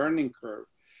the learning curve.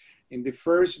 In the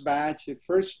first batch, the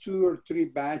first 2 or 3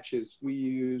 batches,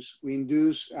 we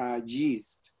induce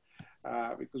yeast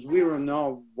because we don't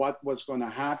know what was going to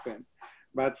happen.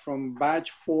 but from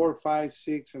batch 4, 5,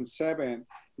 6, and 7,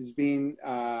 it's been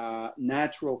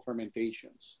natural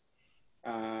fermentations.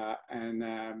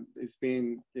 It's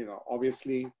been,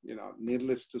 obviously,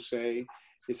 needless to say,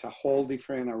 it's a whole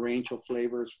different range of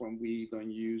flavors when we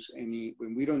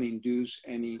don't induce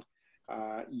any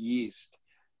yeast.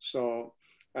 So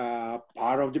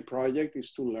part of the project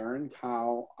is to learn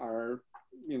how our,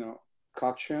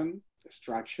 coction,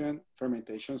 extraction,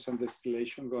 fermentations, and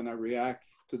distillation gonna react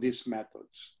to these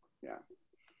methods. Yeah.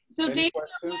 So Any Dave,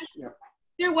 questions? Yeah.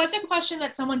 there was a question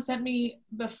that someone sent me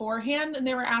beforehand, and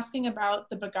they were asking about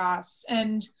the bagasse,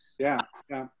 and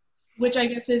which I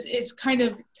guess is kind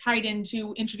of tied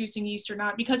into introducing yeast or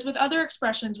not, because with other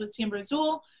expressions, with Siembra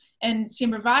Azul and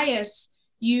Siembra Valles,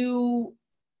 you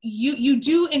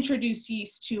do introduce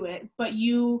yeast to it, but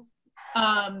you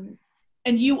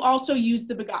also use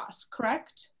the bagasse,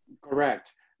 correct?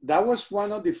 Correct. That was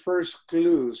one of the first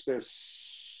clues, the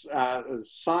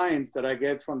signs that I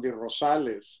get from the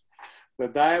Rosales,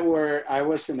 that I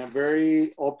was in a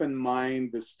very open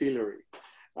mind distillery,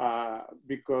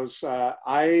 because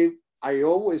I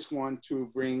always want to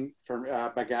bring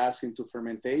bagasse into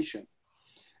fermentation.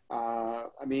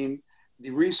 I mean,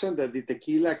 the reason that the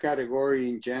tequila category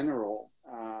in general,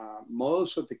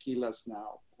 most of tequilas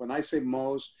now, when I say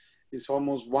most, it's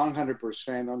almost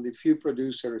 100%, only few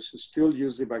producers still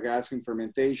use the bagasse in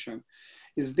fermentation,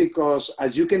 is because,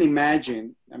 as you can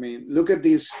imagine, I mean, look at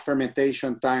these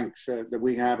fermentation tanks that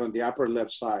we have on the upper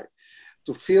left side.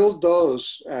 To fill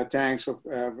those tanks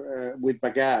with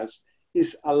bagasse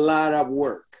is a lot of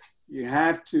work. You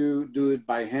have to do it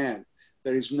by hand.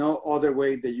 There is no other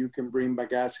way that you can bring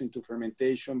bagasse into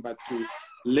fermentation but to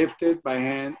lift it by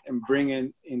hand and bring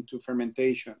it into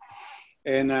fermentation.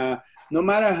 And no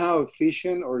matter how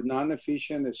efficient or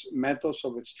non-efficient methods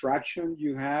of extraction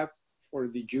you have for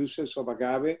the juices of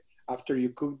agave after you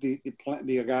cook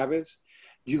the agaves,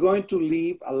 you're going to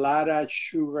leave a lot of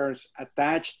sugars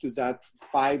attached to that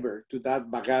fiber, to that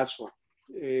bagazo.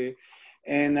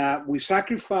 And we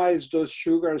sacrifice those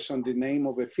sugars on the name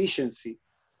of efficiency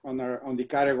on the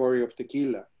category of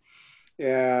tequila.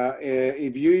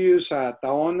 If you use a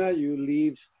Tahona, you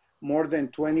leave more than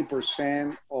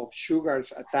 20% of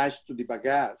sugars attached to the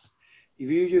bagasse. If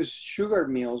you use sugar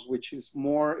mills, which is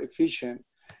more efficient,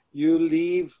 you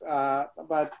leave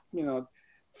about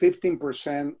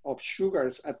 15% of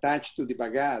sugars attached to the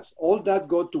bagasse. All that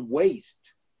go to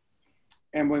waste.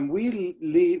 And when we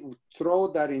throw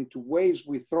that into waste,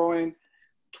 we throw in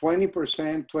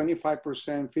 20%,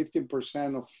 25%,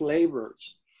 15% of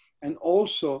flavors. And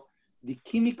also the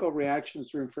chemical reactions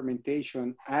during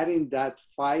fermentation, adding that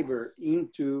fiber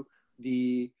into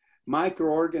the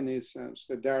microorganisms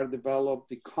that are developed,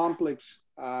 the complex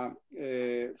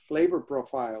flavor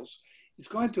profiles, is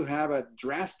going to have a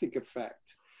drastic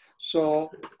effect.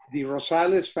 So the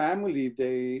Rosales family,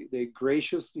 they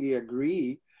graciously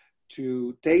agree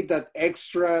to take that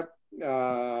extra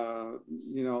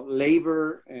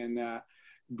labor and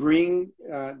bring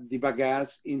the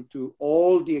bagasse into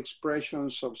all the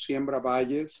expressions of Siembra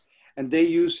Valles, and they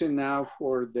use it now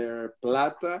for their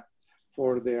plata,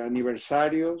 for their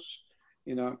aniversarios.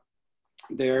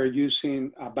 They're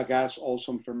using bagasse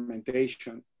also in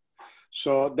fermentation.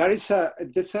 So that is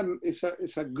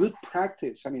a good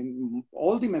practice. I mean,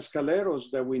 all the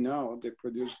mezcaleros that we know, they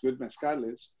produce good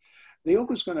mezcales, they're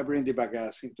always going to bring the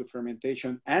bagasse into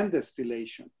fermentation and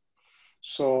distillation.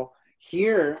 So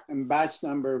here in batch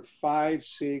number 5,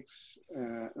 6,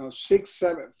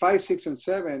 5, 6, and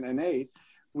 7, and 8,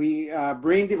 we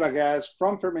bring the bagasse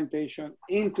from fermentation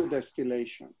into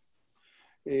distillation.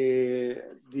 The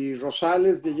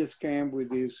Rosales, they just came with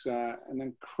this an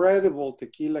incredible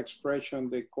tequila expression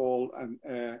they call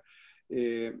the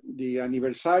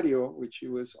Aniversario, which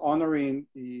was honoring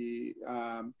the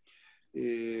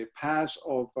pass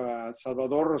of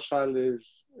Salvador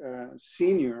Rosales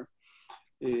Sr.,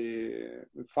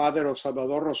 father of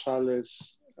Salvador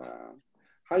Rosales.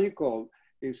 How you call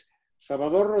it? Is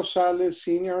Salvador Rosales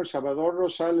Sr., Salvador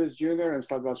Rosales Jr., and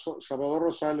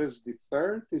Salvador Rosales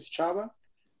III is Chava?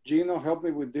 Gino, help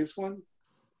me with this one.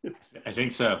 I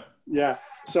think so. Yeah.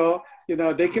 So,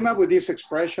 they came up with this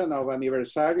expression of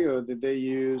aniversario that they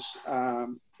use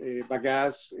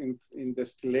bagasse in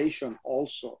distillation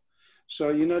also.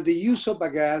 So, the use of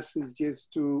bagasse is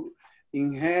just to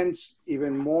enhance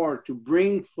even more, to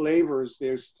bring flavors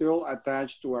they're still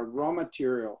attached to a raw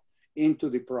material into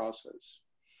the process.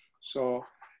 So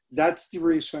that's the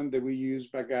reason that we use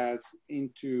bagasse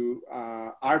into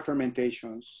our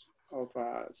fermentations of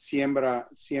Siembra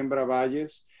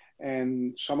Valles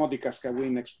and some of the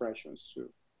Cascaguin expressions too.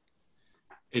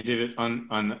 Hey David,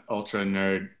 on ultra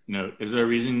nerd note, is there a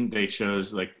reason they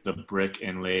chose like the brick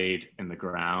inlaid in the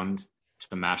ground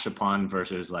to mash upon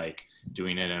versus like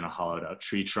doing it in a hollowed out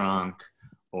tree trunk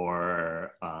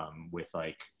or with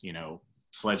like, you know,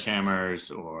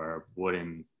 sledgehammers or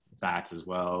wooden bats as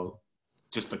well?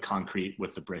 Just the concrete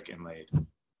with the brick inlaid.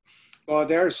 Well,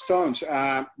 there are stones.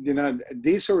 You know,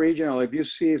 this original, if you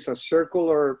see, it's a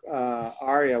circular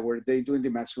area where they do the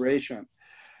maceration.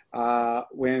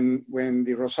 When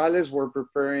the Rosales were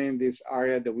preparing this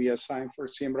area that we assigned for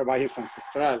Siembra Valles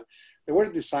Ancestral, they were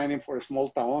designing for a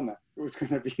small taona. It was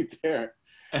going to be there.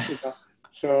 You know?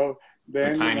 So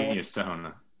then, the tiniest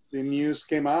taona. The news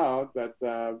came out that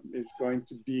it's going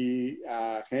to be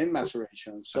hand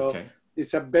maceration. So okay.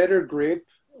 It's a better grip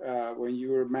when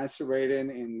you're macerating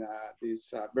in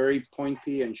these very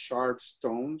pointy and sharp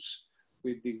stones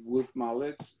with the wood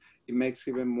mallets. It makes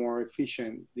even more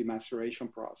efficient the maceration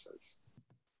process.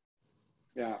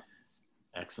 Yeah.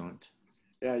 Excellent.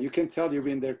 Yeah, you can tell you've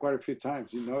been there quite a few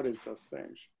times. You notice those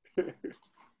things.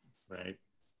 Right.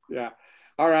 Yeah.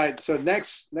 All right. So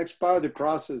next part of the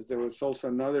process, there was also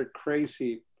another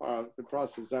crazy part of the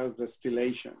process. That was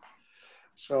distillation.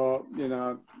 So, you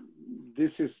know,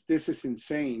 this is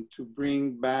insane to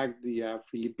bring back the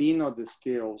Filipino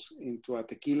distills into a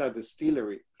tequila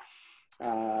distillery.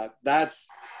 That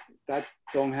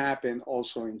don't happen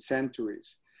also in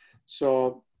centuries.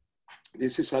 So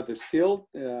this is a distilled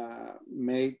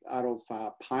made out of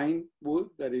pine wood.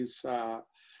 That is,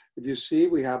 if you see,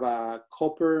 we have a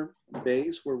copper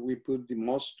base where we put the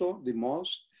moss,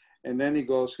 and then it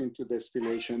goes into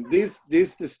distillation. This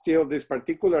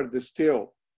particular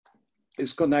distill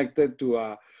is connected to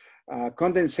a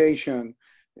condensation.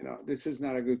 You know, this is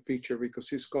not a good picture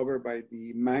because it's covered by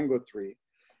the mango tree.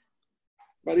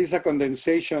 But it's a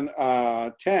condensation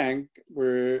tank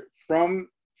where from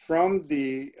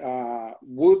the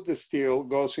wood distill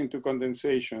goes into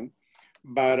condensation.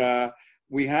 But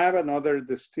we have another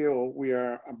distill. We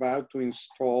are about to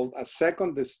install a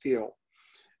second distill,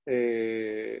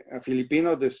 a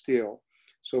Filipino distill.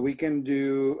 So we can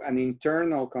do an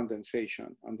internal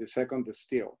condensation on the second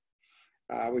distill,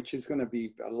 which is going to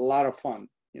be a lot of fun,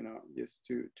 you know, just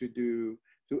to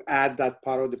add that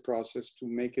part of the process to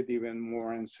make it even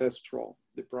more ancestral,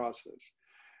 the process.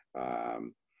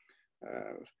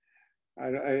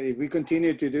 If we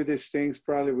continue to do these things,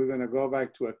 probably we're going to go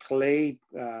back to a clay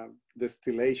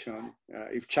distillation.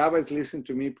 If Chavez listened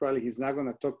to me, probably he's not going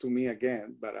to talk to me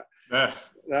again, but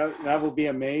that would be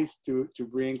amazing to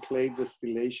bring clay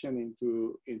distillation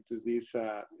into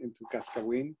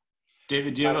Cascawin.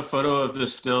 David, do you have a photo of the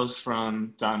stills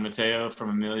from Don Mateo, from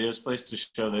Emilio's place, to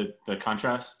show the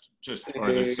contrast,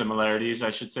 or the similarities, I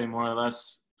should say, more or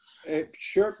less?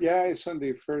 Sure, yeah, it's on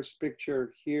the first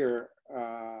picture here.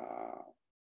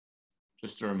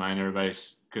 Just to remind everybody,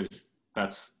 because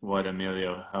that's what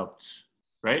Emilio helped,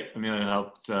 right? Emilio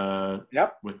helped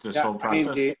with this whole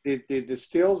process. I mean, the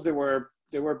stills they were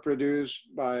produced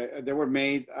they were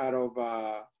made out of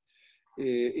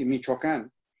in Michoacán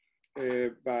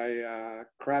by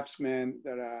craftsmen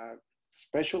that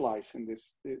specialize in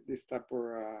this type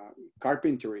of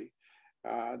carpentry.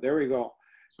 There we go.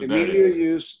 So Emilio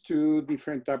used two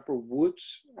different type of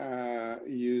woods.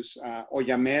 Used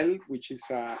oyamel, which is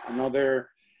another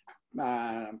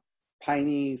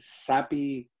piney,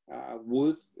 sappy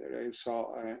wood that is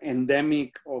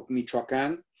endemic of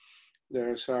Michoacán.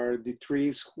 Those are the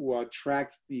trees who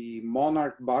attracts the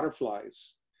monarch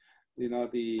butterflies. You know,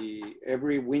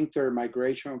 every winter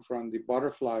migration from the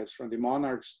butterflies, from the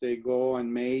monarchs, they go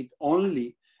and mate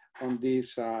only on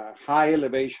these high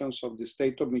elevations of the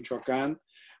state of Michoacán,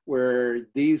 where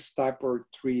these type of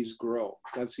trees grow.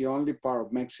 That's the only part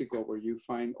of Mexico where you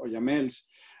find oyamels.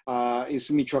 It's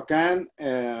Michoacán,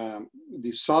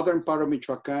 the southern part of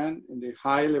Michoacán, in the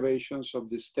high elevations of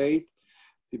the state,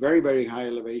 the very, very high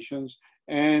elevations,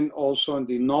 and also in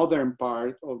the northern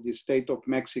part of the state of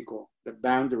Mexico, the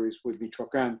boundaries with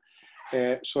Michoacán.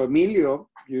 So Emilio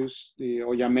used the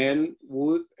oyamel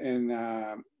wood and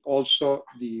also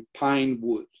the pine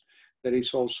wood that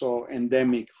is also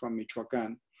endemic from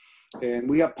Michoacán. And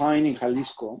we have pine in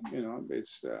Jalisco, you know,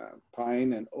 it's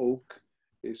pine and oak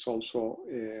is also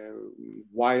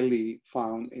widely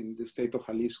found in the state of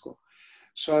Jalisco.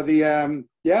 So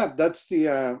that's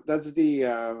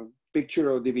the picture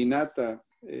of the Vinata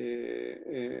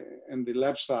on the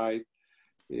left side.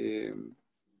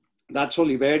 That's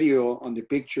Oliverio on the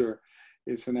picture.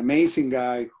 It's an amazing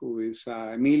guy who is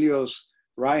Emilio's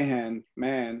right-hand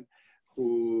man,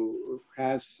 who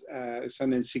has is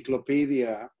an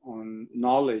encyclopedia on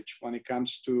knowledge when it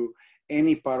comes to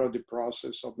any part of the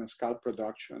process of mezcal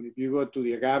production. If you go to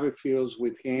the agave fields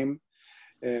with him,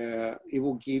 it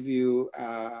will give you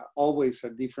always a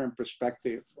different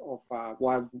perspective of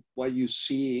what you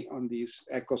see on these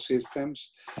ecosystems.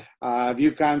 If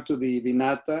you come to the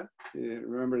vinata,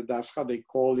 remember that's how they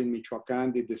call in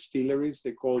Michoacan the distilleries,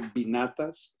 they call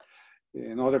vinatas.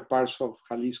 In other parts of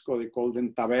Jalisco, they call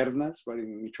them tabernas, but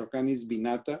in Michoacan is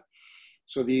vinata.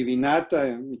 So the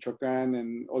vinata in Michoacan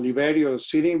and Oliverio,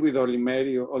 sitting with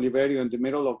Oliverio in the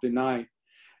middle of the night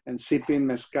and sipping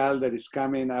mezcal that is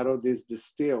coming out of these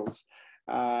distills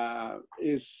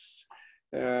is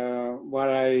what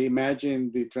I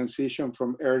imagine the transition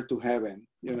from earth to heaven,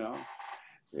 you know.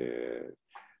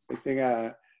 I think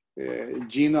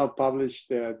Gino published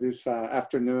this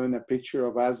afternoon a picture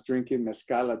of us drinking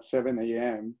mezcal at 7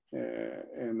 a.m.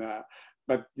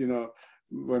 But, you know,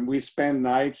 when we spend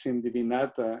nights in the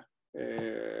vinata,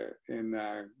 and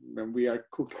when we are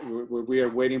when we are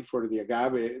waiting for the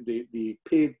agave, the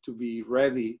pit to be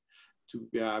ready to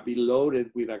be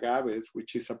loaded with agaves,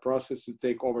 which is a process to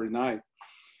take overnight.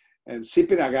 And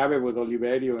sipping agave with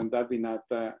Oliverio and that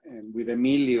vinata and with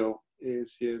Emilio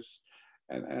is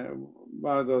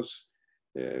one of those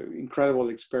incredible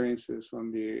experiences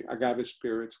on the agave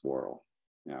spirits world.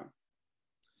 Yeah.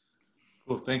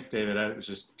 Cool. Thanks, David. I was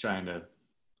just trying to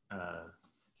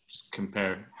just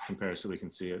compare so we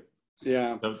can see it.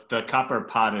 Yeah. The copper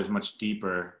pot is much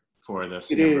deeper for the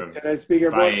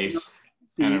Siembra Valles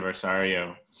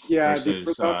Aniversario. Yeah,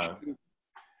 versus,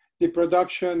 the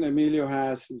production Emilio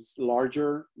has is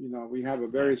larger. You know, we have a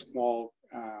very small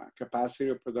capacity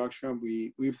of production.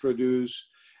 We produce,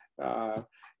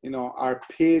 you know, our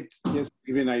pit, just to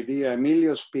give you an idea,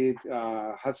 Emilio's pit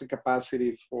has a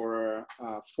capacity for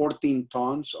 14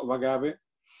 tons of agave.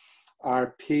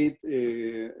 Our pit,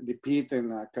 the pit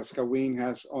in Cascawin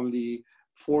has only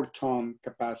 4-ton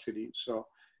capacity. So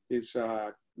it's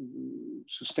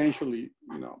substantially,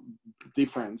 you know,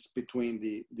 difference between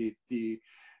the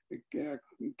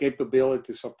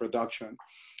capabilities of production.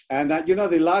 And you know,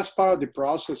 the last part of the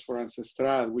process for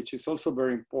Ancestral, which is also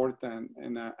very important,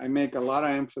 and I make a lot of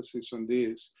emphasis on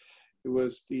this, it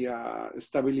was the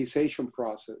stabilization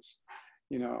process.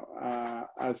 You know,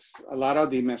 as a lot of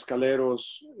the mezcaleros,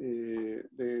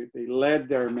 they let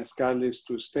their mezcales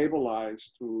to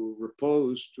stabilize, to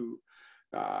repose, to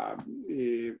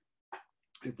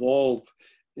evolve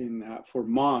for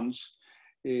months.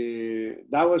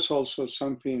 That was also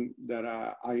something that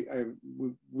I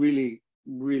really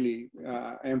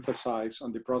emphasize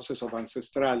on the process of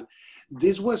Ancestral.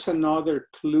 This was another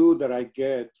clue that I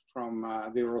get from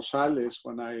the Rosales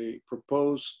when I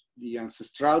proposed the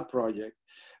Ancestral project,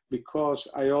 because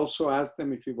I also asked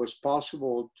them if it was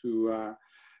possible to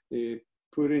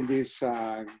put in these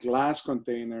glass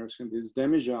containers, in these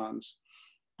demijohns,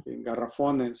 in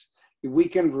garrafones, if we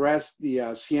can rest the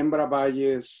Siembra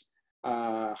Valles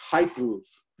high proof.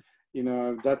 You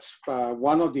know, that's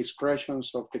one of the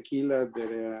expressions of tequila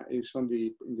that is in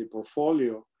the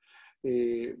portfolio.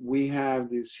 We have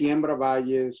the Siembra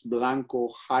Valles Blanco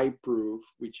high proof,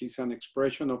 which is an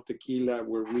expression of tequila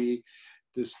where we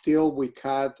distill, we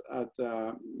cut at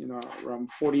you know, around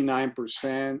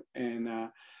 49%, and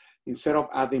instead of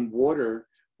adding water,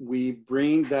 we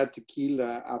bring that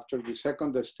tequila after the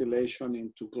second distillation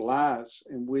into glass,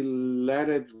 and we let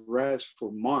it rest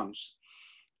for months.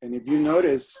 And if you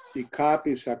notice, the cup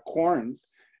is a corn,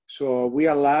 so we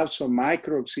allow some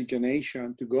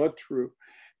micro-oxygenation to go through.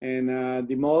 And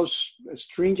the most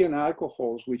stringent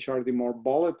alcohols, which are the more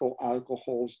volatile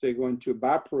alcohols, they're going to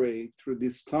evaporate through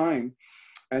this time.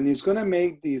 And it's going to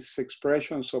make these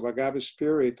expressions of agave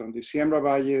spirit on the Siembra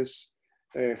Valles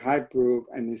high proof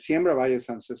and the Siembra Valles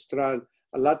Ancestral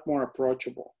a lot more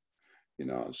approachable, you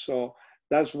know. So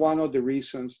that's one of the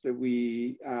reasons that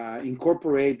we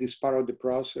incorporate this part of the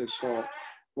process. So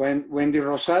when the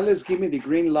Rosales give me the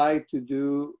green light to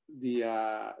do the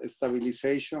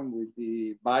stabilization with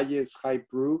the Valles high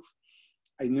proof,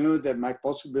 I knew that my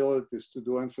possibilities to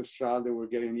do Ancestral, they were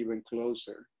getting even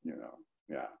closer, you know.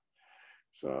 Yeah.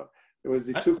 So it was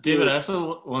the two. David, I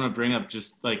also want to bring up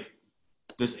just like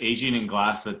this aging in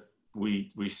glass that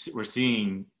we're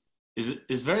seeing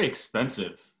is very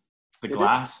expensive. The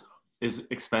glass is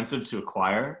expensive to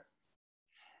acquire.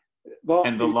 Well,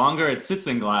 and the longer it sits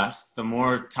in glass, the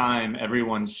more time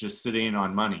everyone's just sitting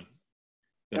on money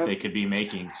that they could be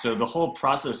making. So the whole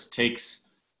process takes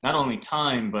not only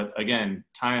time, but again,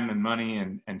 time and money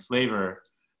and flavor.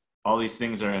 All these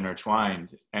things are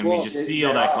intertwined, and we just see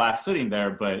all that glass sitting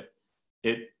there, but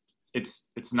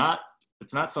it's not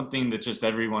something that just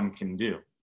everyone can do.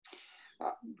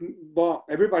 Well,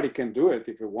 everybody can do it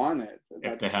if you want it.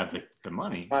 If they have the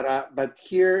money. But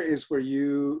here is where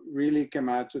you really come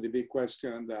out to the big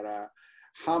question that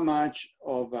how much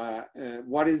of,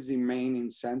 what is the main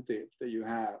incentive that you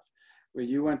have when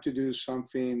you want to do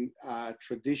something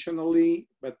traditionally,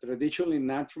 but traditionally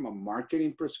not from a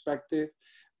marketing perspective,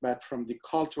 but from the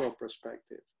cultural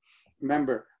perspective.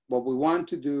 Remember, what we want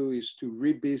to do is to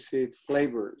revisit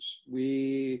flavors.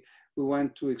 We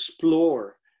want to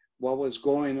explore what was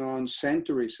going on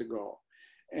centuries ago.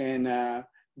 And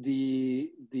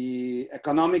the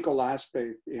economical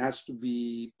aspect, it has to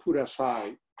be put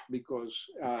aside because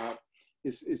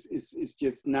it's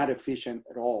just not efficient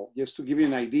at all. Just to give you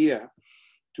an idea,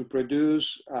 to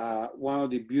produce one of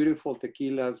the beautiful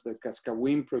tequilas that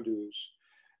Cascawin produce,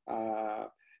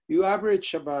 you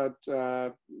average about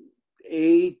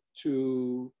 8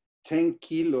 to 10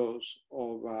 kilos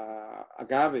of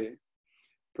agave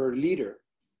per liter.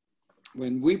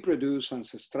 When we produce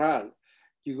Ancestral,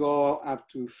 you go up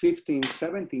to 15,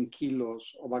 17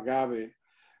 kilos of agave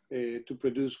to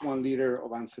produce 1 liter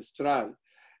of Ancestral.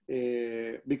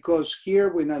 Because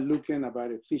here we're not looking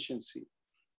about efficiency.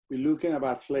 We're looking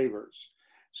about flavors.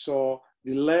 So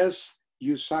the less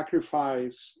you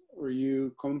sacrifice or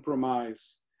you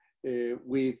compromise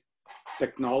with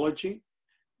technology,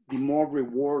 the more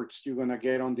rewards you're gonna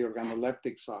get on the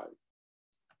organoleptic side.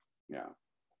 Yeah.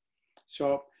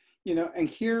 So, you know, and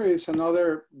here is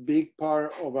another big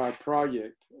part of our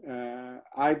project.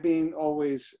 I've been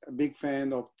always a big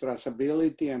fan of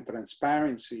traceability and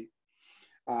transparency.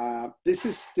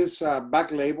 This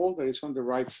back label that is on the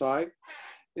right side.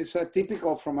 It's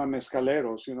typical from a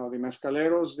mezcaleros. You know, the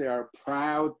mezcaleros, they are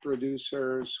proud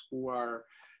producers who are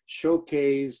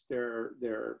showcase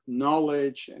their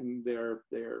knowledge and their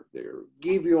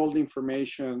give you all the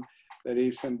information that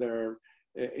is in their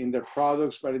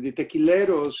products. But the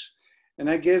tequileros, and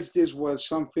I guess this was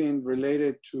something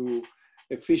related to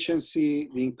efficiency,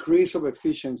 the increase of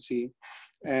efficiency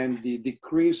and the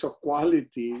decrease of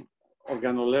quality,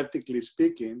 organoleptically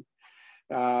speaking,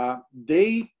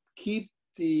 they keep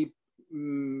the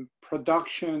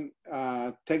production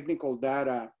technical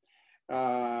data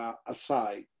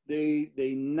aside.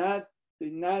 They not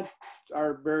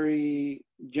are very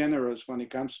generous when it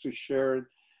comes to shared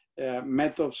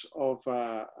methods of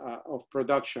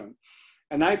production.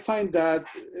 And I find that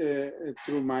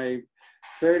through my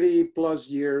 30 plus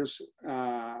years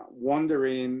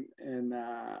wandering in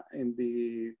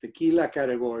the tequila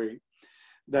category,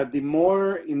 that the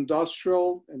more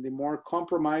industrial and the more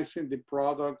compromising the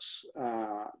products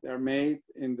they're made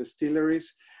in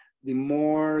distilleries, the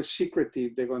more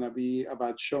secretive they're going to be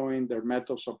about showing their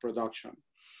methods of production.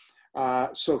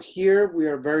 So here we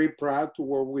are very proud to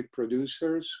work with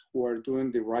producers who are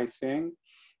doing the right thing.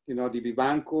 You know, the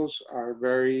Vivancos are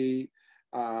very,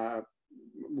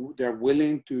 they're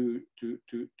willing to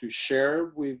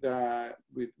share with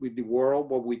the world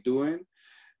what we're doing.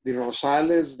 The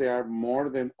Rosales, they are more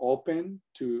than open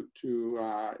to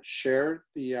share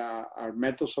our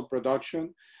methods of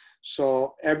production.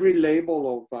 So every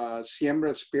label of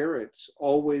Siembra spirits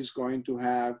always going to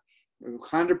have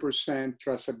 100%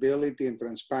 traceability and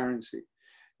transparency.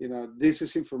 You know, this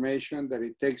is information that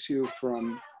it takes you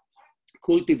from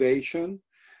cultivation,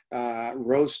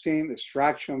 roasting,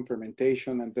 extraction,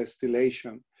 fermentation, and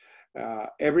distillation.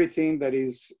 Everything that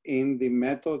is in the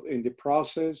method, in the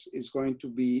process, is going to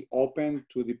be open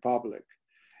to the public.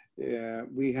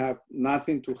 We have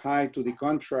nothing to hide. To the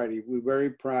contrary, we're very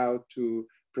proud to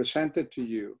present it to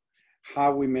you,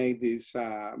 how we made this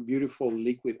beautiful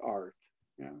liquid art.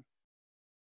 Yeah.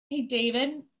 Hey,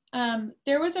 David,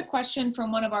 there was a question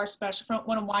from one of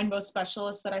Winebow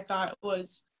specialists that I thought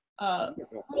was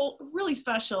really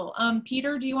special.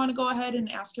 Peter, do you want to go ahead and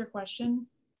ask your question?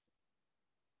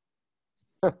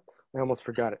 I almost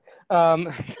forgot it.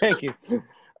 Thank you.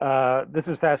 This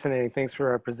is fascinating. Thanks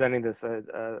for presenting this.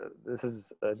 This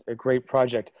is a great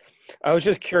project. I was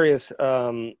just curious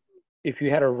if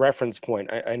you had a reference point.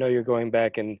 I know you're going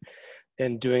back and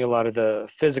doing a lot of the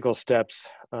physical steps,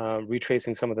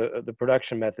 retracing some of the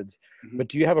production methods. Mm-hmm. But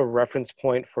do you have a reference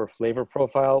point for flavor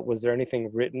profile? Was there anything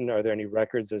written? Are there any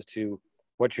records as to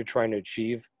what you're trying to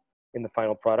achieve in the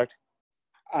final product?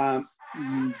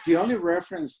 The only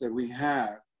reference that we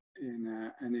have,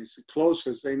 and it's the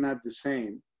closest, they're not the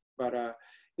same, but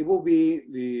it will be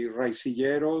the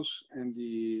raicilleros and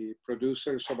the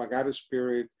producers of agave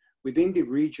spirit within the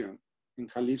region in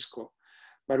Jalisco.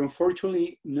 But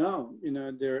unfortunately, no. You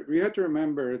know, we have to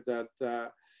remember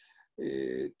that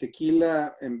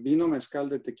tequila and vino mezcal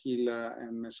de tequila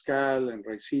and mezcal and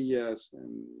raicillas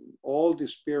and all the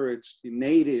spirits, the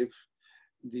native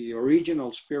the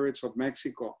original spirits of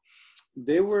Mexico,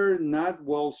 they were not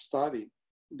well studied.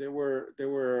 There were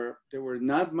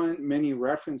not many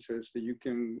references that you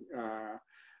can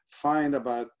find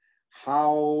about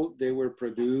how they were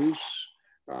produced,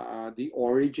 the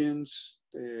origins,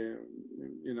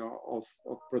 you know,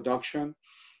 of production.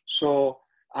 So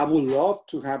I would love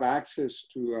to have access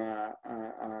to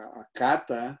a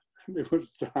cata that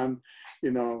was done,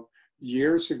 you know,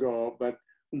 years ago, but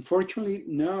unfortunately,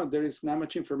 no, there is not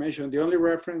much information. The only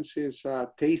reference is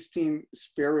tasting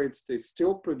spirits they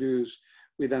still produce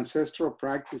with ancestral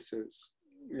practices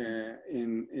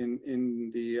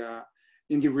in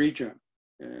the region.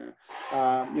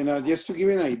 You know, just to give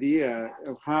you an idea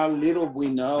of how little we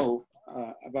know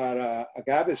about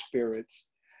agave spirits,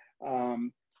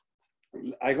 I'm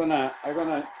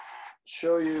gonna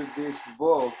show you this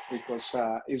book because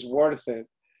it's worth it.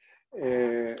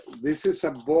 This is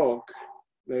a book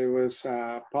that was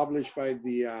published by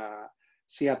the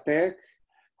CIATEC.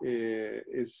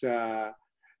 It's a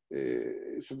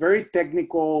very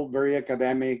technical, very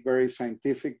academic, very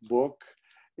scientific book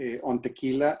on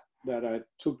tequila that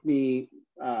took me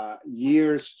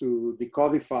years to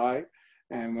decodify.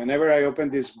 And whenever I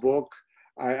opened this book,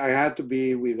 I had to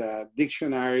be with a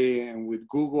dictionary and with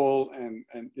Google and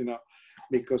you know,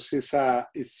 because it's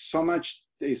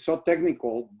so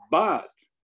technical, but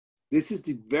this is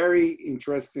the very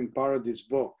interesting part of this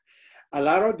book. A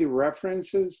lot of the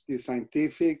references, the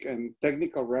scientific and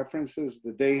technical references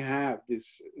that they have,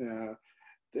 these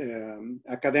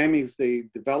academics, they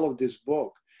developed this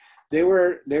book. They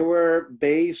were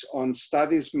based on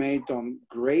studies made on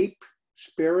grape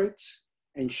spirits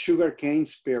and sugarcane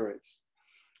spirits.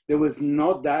 There was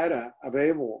no data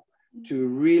available to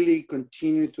really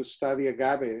continue to study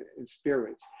agave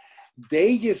spirits.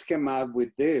 They just came out with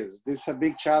this. This is a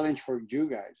big challenge for you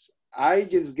guys. I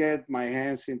just get my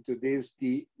hands into this,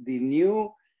 the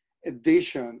new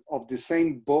edition of the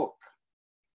same book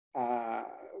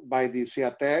by the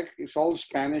CIATEC. It's all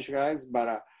Spanish, guys,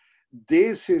 but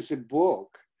this is a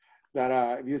book that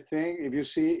if you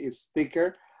see, it's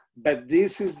thicker, but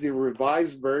this is the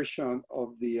revised version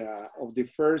of the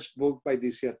first book by the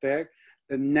CIATEC.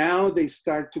 And now they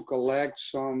start to collect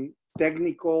some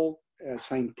technical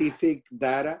scientific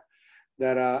data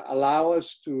that allow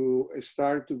us to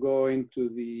start to go into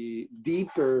the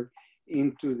deeper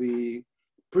into the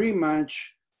pretty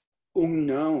much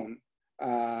unknown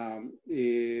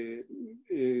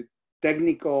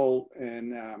technical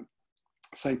and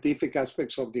scientific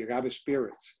aspects of the agave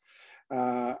spirits.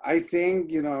 I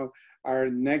think, you know, our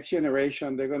next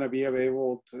generation, they're going to be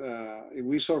able to, if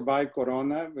we survive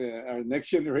Corona, our next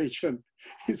generation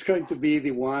is going to be the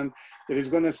one that is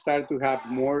going to start to have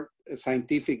more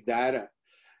scientific data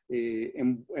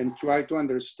and try to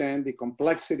understand the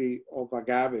complexity of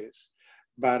agaves.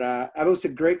 But that was a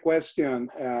great question,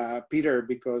 Peter,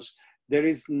 because there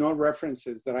is no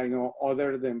references that I know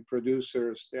other than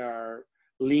producers that are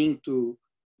linked to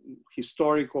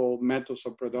historical methods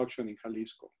of production in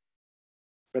Jalisco.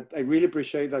 But I really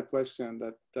appreciate that question.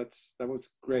 That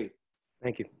was great.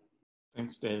 Thank you.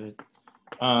 Thanks, David.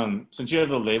 Since you have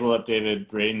the label up, David,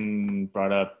 Brayden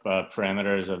brought up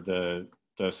parameters of the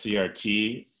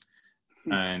CRT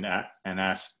and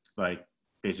asked, like,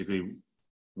 basically,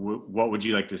 what would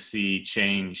you like to see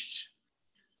changed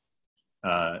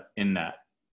in that?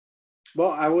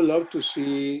 Well, I would love to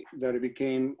see that it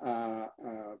became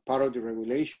part of the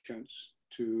regulations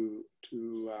to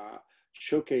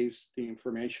showcase the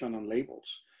information on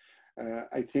labels.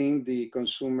 I think the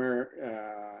consumer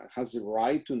has the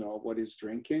right to know what he's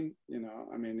drinking. You know,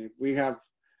 I mean, if we have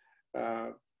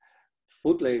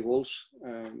food labels,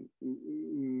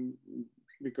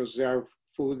 because their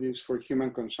food is for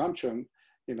human consumption,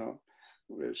 you know,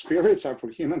 spirits are for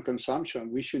human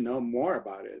consumption. We should know more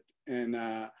about it. And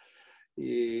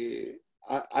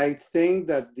I think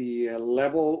that the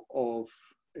level of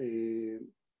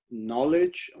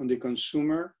knowledge on the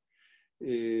consumer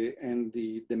and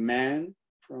the demand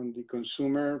from the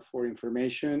consumer for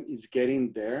information is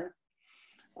getting there.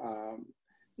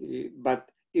 But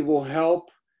it will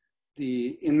help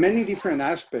in many different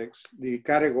aspects, the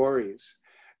categories,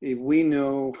 if we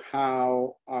know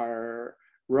how our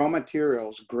raw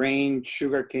materials, grain,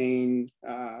 sugarcane,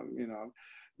 you know,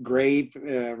 grape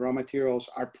raw materials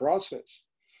are processed.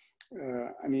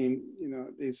 I mean, you know,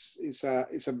 it's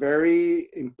a very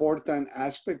important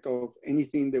aspect of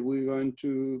anything that we're going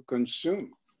to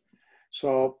consume.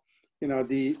 So, you know,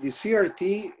 the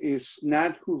CRT is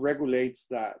not who regulates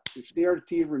that. The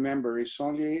CRT, remember, is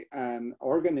only an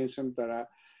organism that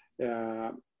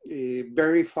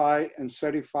verify and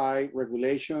certify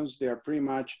regulations. They are pretty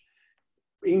much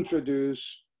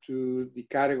introduced to the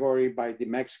category by the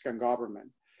Mexican government.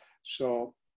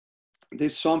 So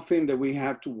this is something that we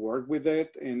have to work with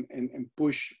it and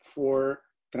push for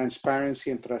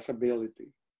transparency and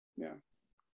traceability. Yeah.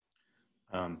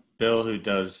 Bill, who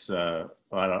does a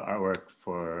lot of artwork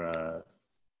for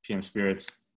PM Spirits,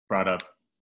 brought up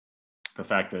the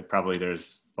fact that probably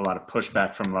there's a lot of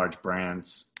pushback from large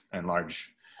brands and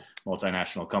large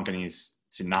multinational companies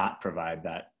to not provide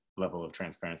that level of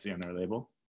transparency on their label.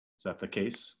 Is that the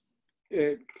case?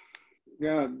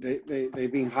 Yeah,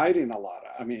 they've been hiding a lot.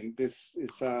 I mean, this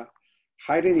is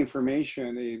hiding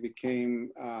information. It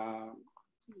became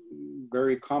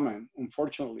very common,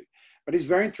 unfortunately. But it's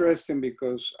very interesting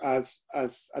because as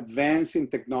advance in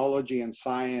technology and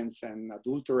science and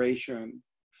adulteration,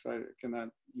 so I cannot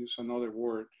use another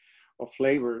word, of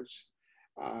flavors,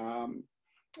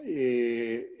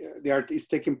 the art is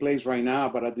taking place right now,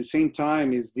 but at the same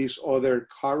time is this other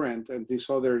current and this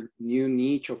other new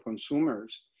niche of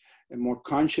consumers and more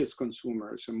conscious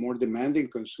consumers and more demanding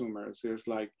consumers. There's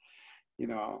like, you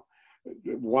know,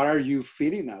 what are you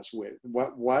feeding us with?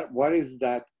 What is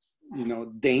that, you know,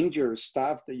 dangerous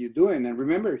stuff that you're doing? And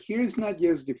remember, here is not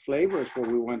just the flavors, but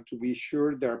we want to be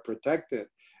sure they're protected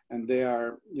and they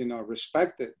are, you know,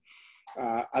 respected.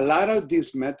 A lot of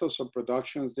these methods of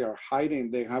productions they are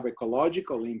hiding, they have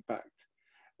ecological impact,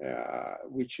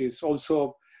 which is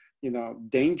also, you know,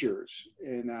 dangerous.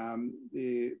 And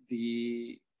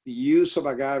the use of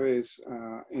agaves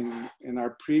in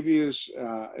our previous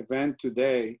event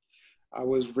today, I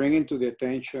was bringing to the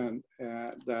attention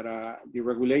that the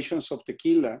regulations of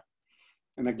tequila,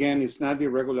 and again, it's not the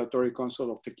Regulatory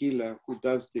Council of Tequila who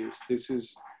does this. This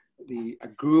is a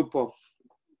group of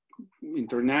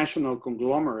international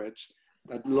conglomerates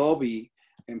that lobby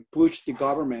and push the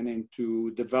government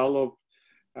into develop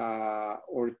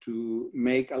or to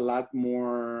make a lot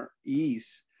more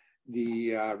ease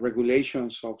the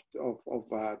regulations of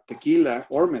tequila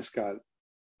or mezcal.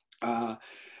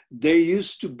 There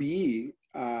used to be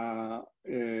part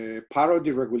of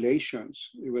the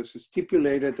regulations. It was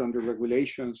stipulated under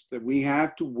regulations that we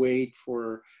had to wait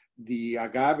for the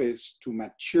agaves to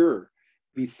mature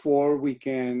before we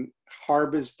can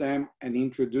harvest them and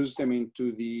introduce them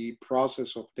into the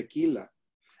process of tequila.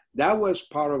 That was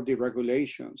part of the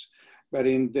regulations. But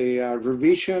in the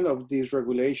revision of these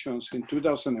regulations in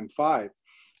 2005,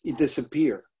 it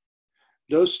disappeared.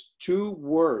 Those two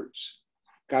words,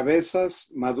 cabezas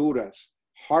maduras,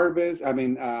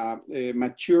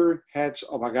 mature heads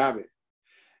of agave.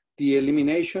 The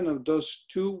elimination of those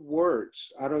two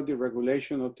words out of the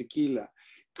regulation of tequila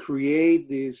create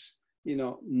this, you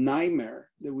know, nightmare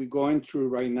that we're going through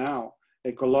right now,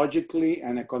 ecologically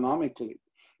and economically,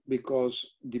 because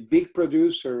the big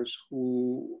producers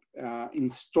who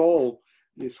install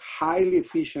these highly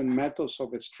efficient methods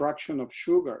of extraction of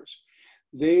sugars,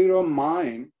 they don't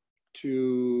mind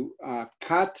to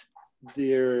cut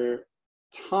their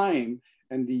time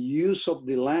and the use of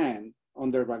the land on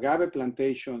their agave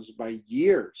plantations by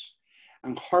years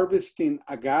and harvesting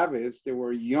agaves. They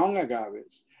were young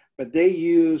agaves, but they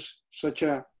use such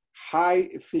a high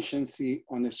efficiency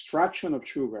on extraction of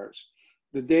sugars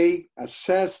that they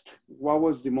assessed what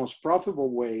was the most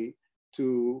profitable way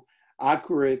to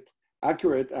accurate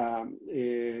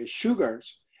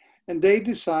sugars. And they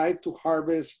decide to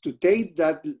harvest, to take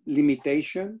that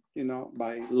limitation, you know,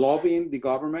 by lobbying the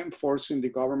government, forcing the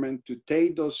government to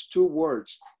take those two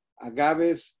words,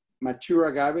 agaves, mature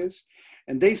agaves,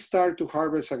 and they start to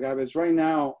harvest agaves. Right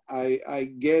now,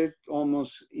 I get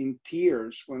almost in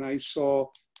tears when I saw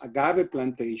agave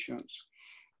plantations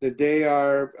that they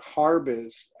are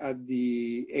harvested at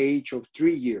the age of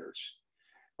 3 years.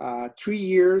 3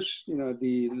 years, you know,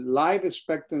 the life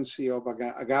expectancy of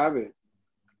agave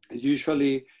is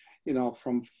usually, you know,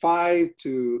 from 5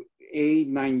 to 8,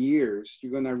 9 years,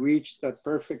 you're gonna reach that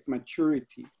perfect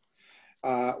maturity.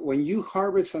 When you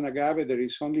harvest an agave that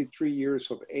is only 3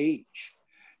 years of age,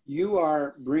 you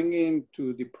are bringing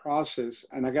to the process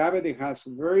an agave that has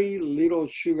very little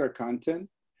sugar content,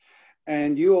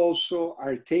 and you also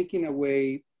are taking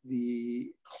away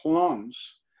the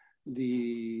clones,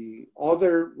 the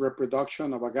other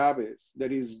reproduction of agaves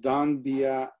that is done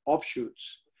via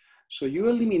offshoots. So you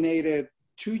eliminated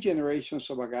 2 generations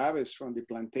of agaves from the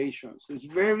plantations. It's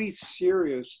very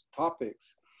serious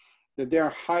topics that they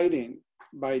are hiding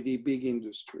by the big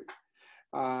industry.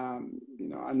 You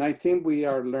know, and I think we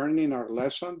are learning our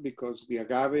lesson because the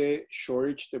agave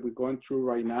shortage that we're going through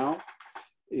right now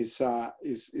is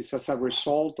as a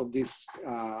result of this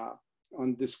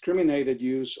undiscriminated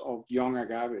use of young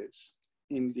agaves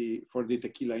for the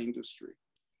tequila industry.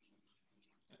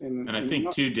 And I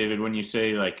think too, David, when you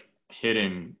say like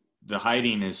hidden. The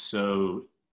hiding is so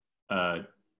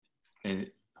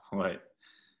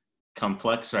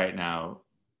complex right now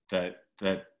that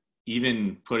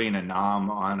even putting a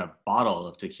nom on a bottle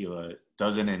of tequila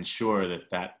doesn't ensure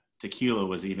that tequila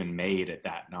was even made at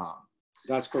that nom.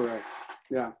 That's correct.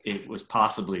 Yeah. It was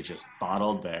possibly just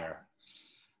bottled there,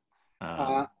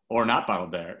 or not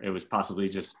bottled there. It was possibly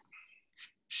just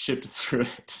shipped through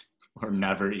it, or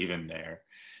never even there.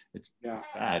 It's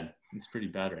bad. It's pretty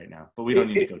bad right now. But we don't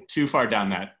need to go too far down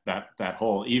that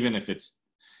hole. Even if it's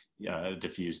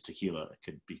diffused tequila, it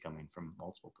could be coming from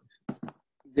multiple places.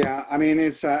 Yeah, I mean,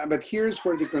 it's but here's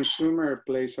where the consumer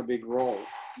plays a big role,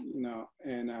 you know.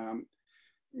 And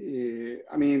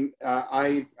I mean,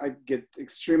 I get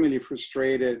extremely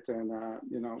frustrated, and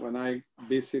you know, when I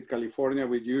visit California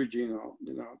with you, Gino,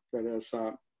 you know, that is,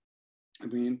 I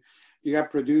mean, you have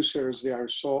producers that are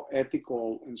so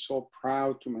ethical and so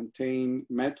proud to maintain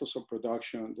methods of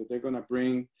production that they're going to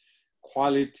bring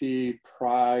quality,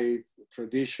 pride,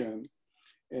 tradition.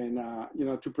 And, you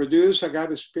know, to produce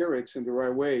agave spirits in the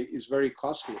right way is very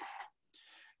costly.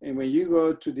 And when you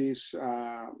go to these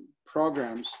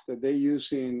programs that they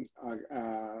use in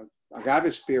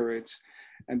agave spirits,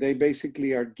 and they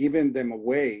basically are giving them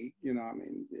away, you know, I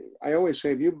mean, I always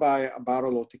say, if you buy a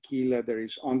bottle of tequila that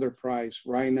is underpriced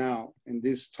right now in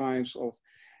these times of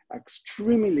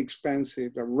extremely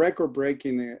expensive, a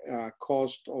record-breaking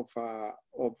cost of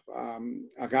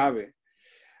agave,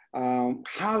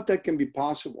 how that can be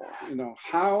possible? You know,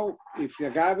 how, if the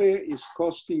agave is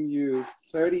costing you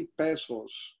 30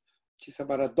 pesos, which is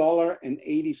about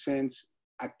 $1.80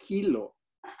 a kilo,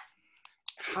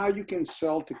 how you can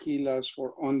sell tequilas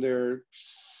for under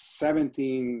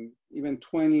 17, even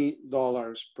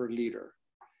 $20 per liter?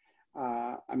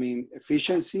 I mean,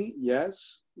 efficiency,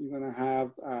 yes. You're going to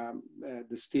have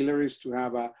distilleries to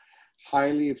have a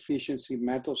highly efficiency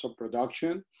methods of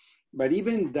production. But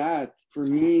even that, for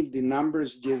me, the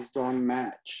numbers just don't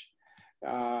match.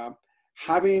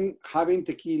 Having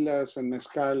tequilas and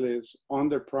mezcales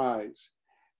underpriced,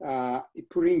 it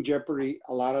put in jeopardy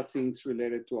a lot of things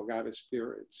related to agave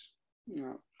spirits. You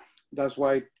know, that's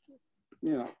why,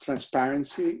 you know,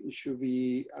 transparency should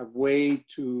be a way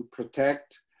to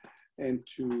protect and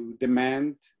to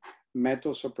demand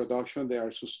methods of production that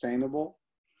are sustainable,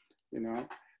 you know,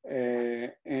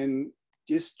 and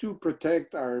just to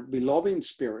protect our beloved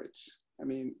spirits. I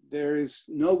mean, there is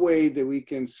no way that we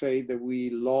can say that we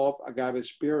love agave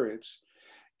spirits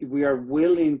if we are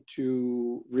willing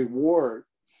to reward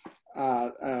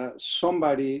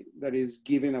somebody that is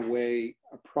giving away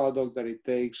a product that it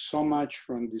takes so much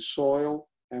from the soil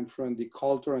and from the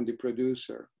culture and the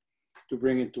producer to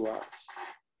bring it to us.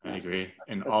 I agree.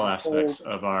 In all aspects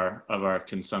of our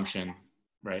consumption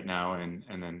right now, and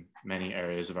then many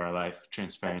areas of our life,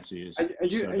 transparency is so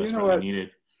desperately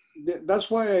needed. That's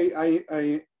why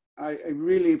I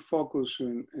really focus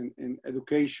in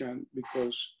education,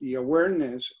 because the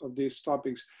awareness of these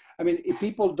topics. I mean, if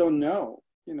people don't know,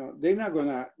 you know, they're not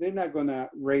gonna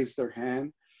raise their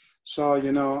hand. So,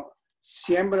 you know,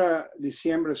 the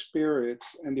Siembra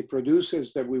spirits and the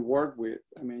producers that we work with.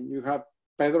 I mean, you have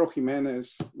Pedro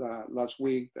Jimenez last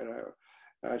week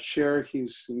that shared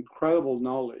his incredible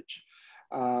knowledge.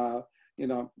 You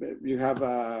know, you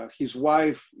have his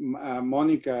wife,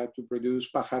 Monica, to produce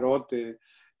Pajarote,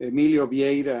 Emilio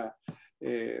Vieira,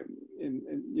 and,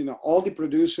 you know, all the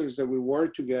producers that we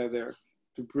work together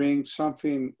to bring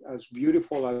something as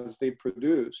beautiful as they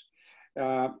produce.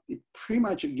 It pretty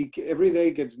much every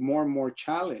day gets more and more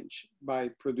challenged by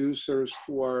producers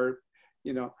who are,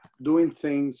 you know, doing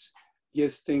things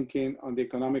just thinking on the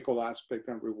economical aspect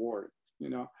and reward, you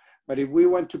know. But if we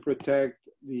want to protect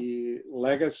the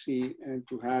legacy and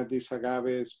to have these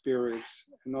agave spirits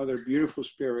and other beautiful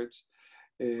spirits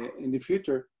in the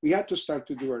future, we have to start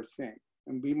to do our thing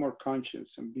and be more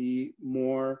conscious and be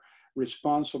more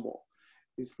responsible.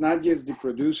 It's not just the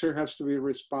producer has to be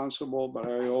responsible, but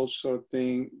I also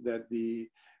think that the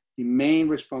main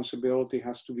responsibility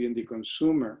has to be in the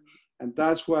consumer. And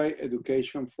that's why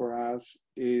education for us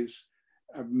is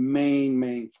a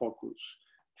main focus.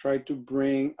 Try to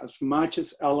bring as much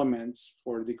as elements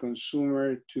for the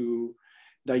consumer to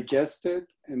digest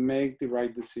it and make the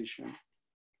right decision.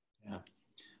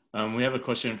 Yeah. We have a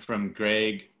question from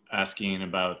Greg asking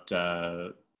about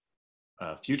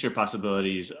future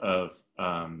possibilities of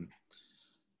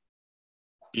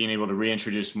being able to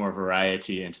reintroduce more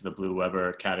variety into the Blue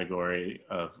Weber category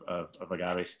of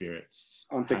agave spirits.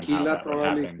 On tequila,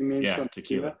 probably. Yeah,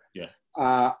 tequila. Yeah.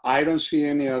 I don't see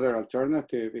any other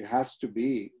alternative. It has to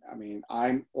be. I mean,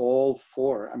 I'm all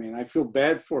for. I mean, I feel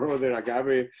bad for other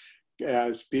agave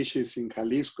species in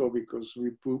Jalisco because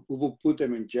we will put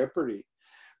them in jeopardy.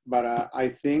 But I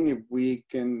think if we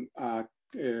can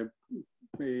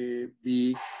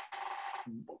be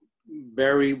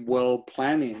very well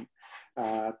planning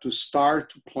to start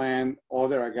to plant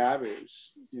other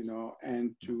agaves, you know,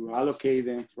 and to allocate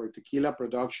them for tequila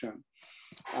production,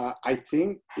 I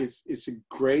think it's a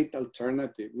great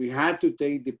alternative. We had to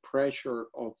take the pressure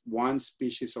of one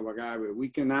species of agave. We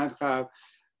cannot have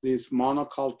this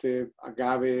monocultive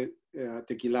agave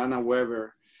Tequilana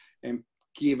Weber and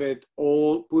put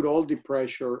all the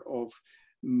pressure of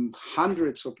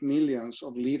hundreds of millions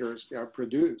of liters that are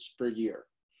produced per year.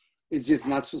 It's just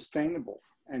not sustainable.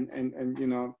 And you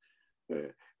know,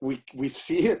 we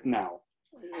see it now.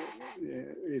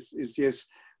 It's just,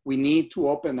 we need to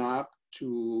open up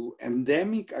to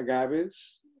endemic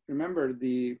agaves. Remember,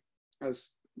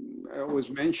 as I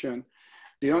always mention,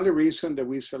 the only reason that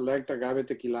we select agave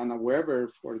Tequilana Weber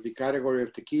for the category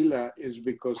of tequila is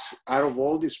because out of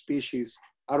all the species,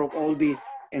 out of all the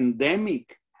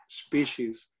endemic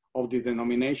species of the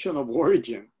denomination of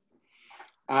origin,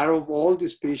 out of all the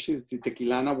species, the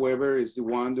Tequilana Weber is the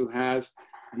one who has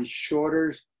the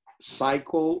shorter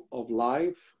cycle of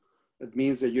life. That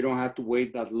means that you don't have to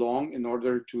wait that long in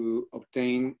order to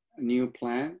obtain a new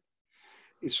plant.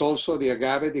 It's also the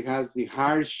agave that has the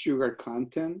higher sugar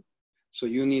content, so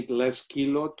you need less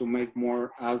kilo to make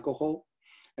more alcohol.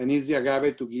 And it's the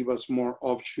agave to give us more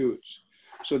offshoots.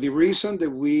 So the reason that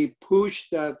we push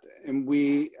that and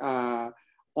we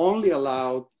only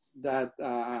allowed that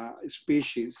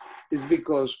species is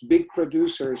because big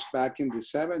producers back in the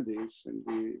 70s and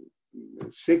the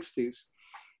 60s,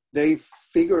 they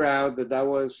figure out that that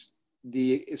was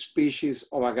the species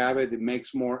of agave that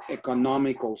makes more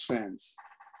economical sense,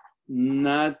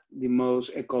 not the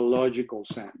most ecological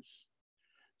sense.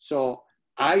 So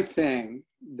I think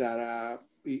that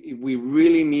if we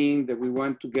really mean that we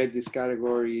want to get this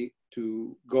category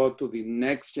to go to the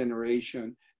next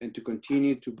generation and to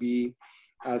continue to be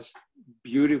as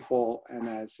beautiful and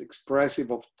as expressive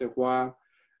of terroir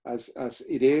as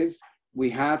it is, we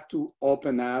have to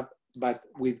open up, but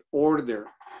with order,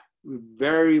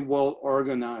 very well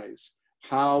organized,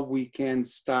 how we can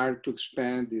start to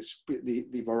expand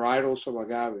the varietals of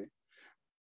agave.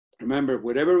 Remember,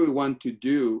 whatever we want to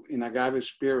do in agave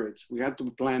spirits, we have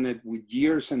to plan it with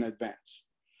years in advance.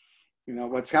 You know,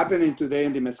 what's happening today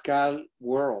in the mezcal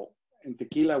world and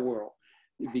tequila world,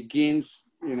 it begins,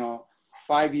 you know,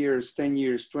 5 years, 10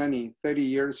 years, 20, 30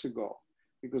 years ago,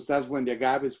 because that's when the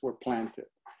agaves were planted.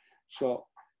 So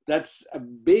that's a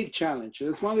big challenge.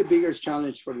 That's one of the biggest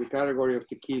challenges for the category of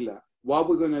tequila. What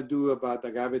we're going to do about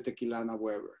agave Tequilana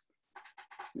Weber,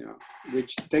 you know,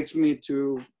 which takes me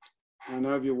to, I don't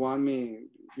know if you want me,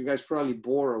 you guys probably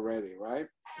bored already, right?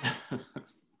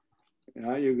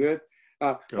 Yeah, you good?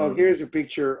 Oh, here's a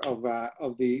picture of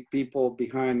the people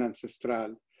behind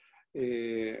Ancestral.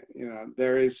 You know,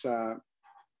 there is Don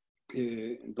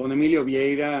Emilio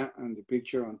Vieira and the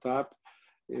picture on top.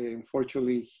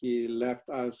 Unfortunately, he left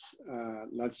us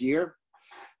last year.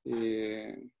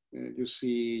 You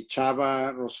see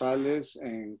Chava Rosales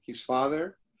and his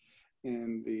father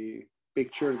in the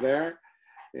picture there.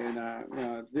 And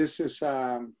this is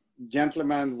a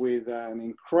gentleman with an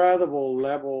incredible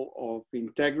level of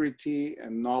integrity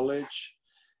and knowledge.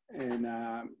 And,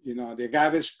 you know, the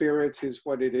agave spirits is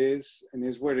what it is and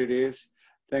is what it is,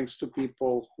 thanks to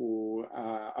people who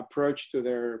approach to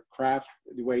their craft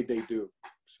the way they do.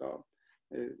 So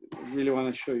I really want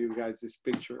to show you guys this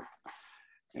picture.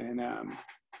 And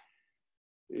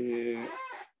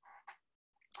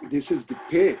this is the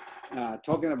pit,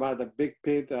 talking about the big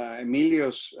pit,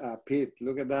 Emilio's pit.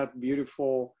 Look at that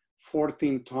beautiful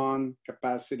 14-ton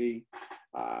capacity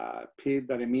pit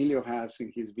that Emilio has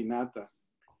in his Vinata.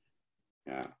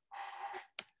 Yeah.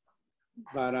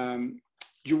 But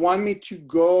you want me to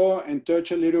go and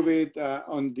touch a little bit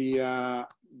on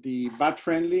the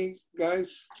bat-friendly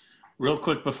guys? Real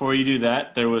quick before you do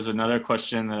that, there was another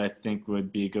question that I think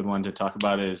would be a good one to talk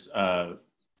about is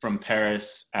from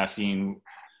Paris asking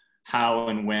how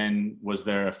and when was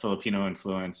there a Filipino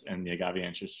influence in the agave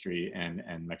industry and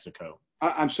Mexico?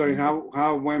 I'm sorry,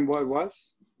 how, when, what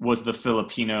was? Was the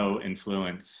Filipino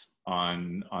influence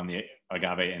on the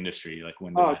agave industry, like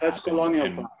when? Oh, that's colonial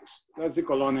times. That's the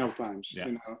colonial times, yeah.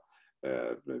 You know,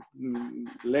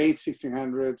 late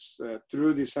 1600s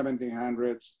through the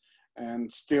 1700s,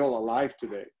 and still alive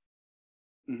today.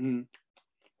 Mm-hmm.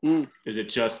 Mm. Is it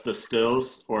just the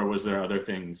stills, or was there other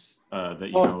things that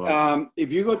you know of?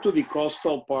 If you go to the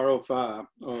coastal part of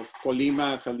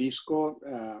Colima, Jalisco,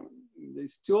 they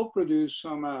still produce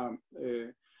some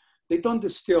they don't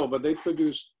distill, but they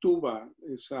produce tuba.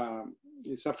 It's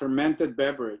a fermented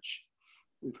beverage.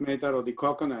 It's made out of the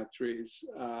coconut trees.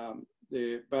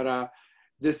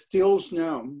 Distills,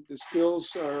 no.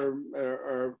 Distills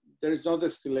are there is no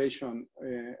distillation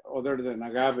other than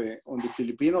agave on the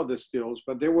Filipino distills,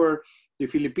 but the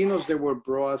Filipinos, they were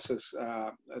brought as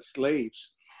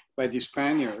slaves by the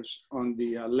Spaniards on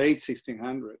the late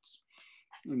 1600s.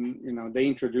 And, you know, they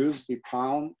introduced the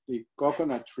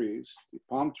coconut trees, the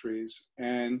palm trees,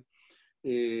 and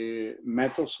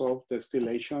methods of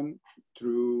distillation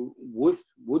through wood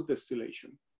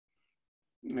distillation.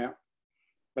 Yeah,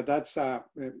 but that's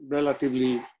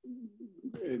relatively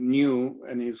new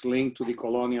and is linked to the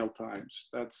colonial times.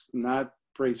 That's not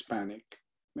pre-Hispanic.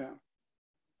 Yeah,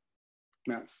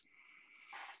 yeah.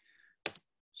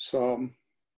 So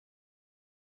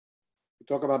we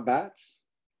talk about bats.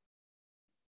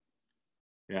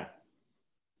 Yeah.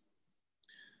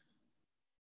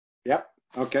 Yep.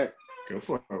 Okay. Go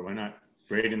for it. Why not?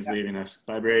 Braden's leaving us.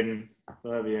 Bye, Braden.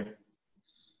 Love you.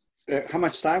 How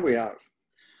much time we have?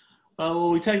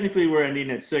 Well, we technically were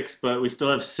ending at 6, but we still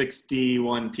have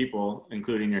 61 people,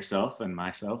 including yourself and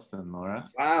myself and Laura.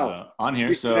 Wow. On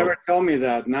here. You never tell me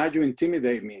that. Now you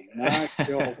intimidate me. Now I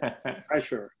feel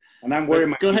pressure. And I'm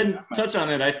worried. Go ahead and touch on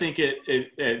it. I think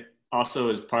it also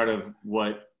is part of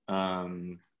what,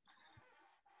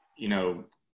 you know,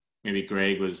 maybe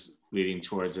Greg was leading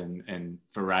towards and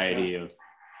variety of,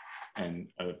 and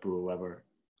Weber.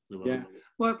 Yeah.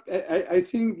 Well, I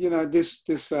think, you know, this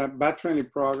bat-friendly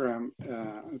program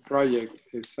project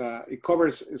is it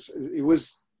covers it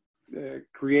was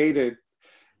created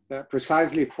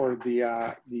precisely for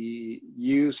the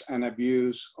use and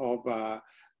abuse of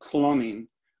cloning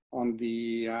on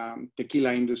the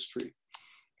tequila industry.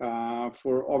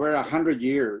 For over 100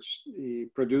 years, the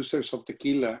producers of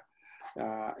tequila,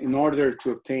 in order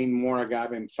to obtain more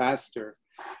agave and faster,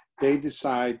 they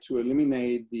decide to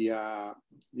eliminate the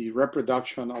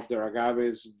reproduction of their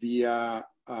agaves via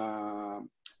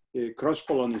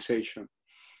cross-pollination,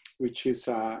 which is,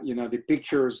 you know, the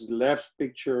pictures, the left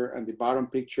picture and the bottom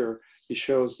picture, it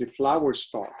shows the flower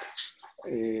stalk.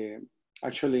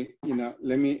 Actually, you know,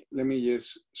 let me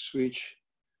just switch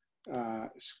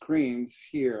screens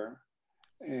here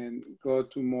and go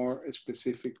to more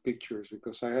specific pictures,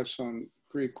 because I have some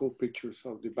pretty cool pictures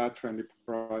of the bat-friendly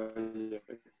project.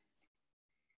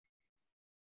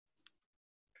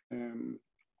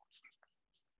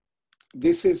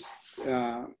 This is,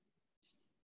 let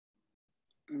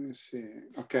me see,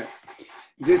 okay.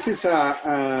 This is,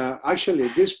 actually,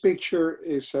 this picture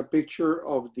is a picture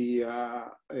of the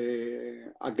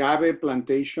agave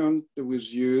plantation that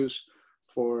was used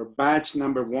for batch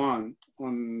number 1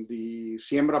 on the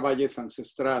Siembra Valles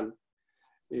Ancestral.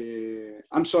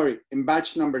 I'm sorry, in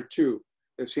batch number 2,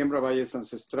 the Siembra Valles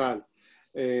Ancestral.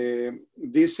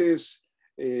 This is,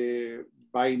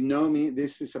 by no means,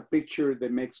 this is a picture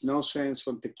that makes no sense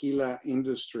on tequila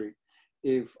industry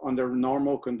if under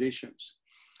normal conditions.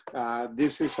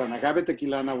 This is an agave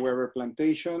tequilana Weber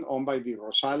plantation owned by the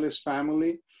Rosales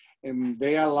family, and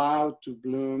they allowed to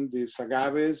bloom these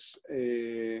agaves,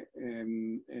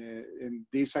 and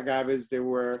these agaves, they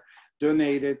were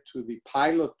donated to the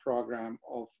pilot program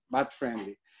of Bat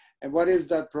Friendly. And what is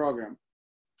that program?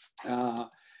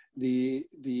 About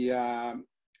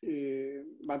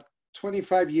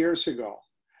 25 years ago,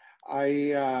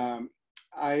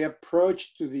 I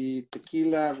approached to the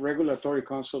Tequila Regulatory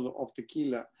Council of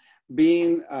Tequila,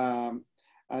 being a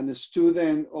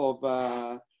student of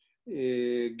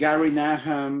Gary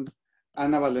Nahum,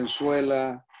 Ana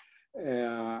Valenzuela,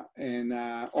 and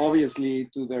obviously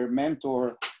to their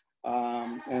mentor,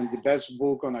 and the best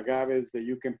book on agaves that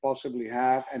you can possibly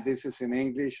have. And this is in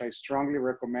English. I strongly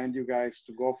recommend you guys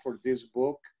to go for this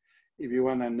book if you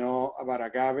want to know about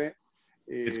agave.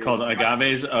 It's called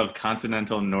Agaves of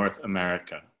Continental North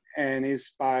America. And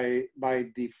it's by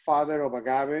the father of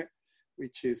agave,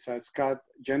 which is Scott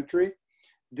Gentry.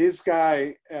 This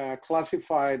guy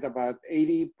classified about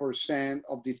 80%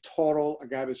 of the total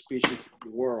agave species in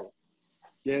the world.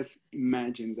 Just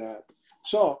imagine that.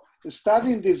 So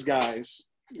studying these guys,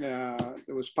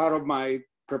 it was part of my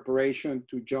preparation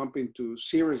to jump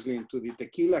seriously into the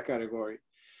tequila category.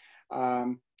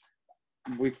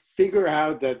 We figured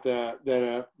out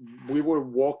that we were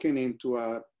walking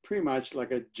into pretty much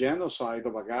like a genocide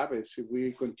of agaves if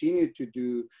we continue to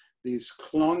do this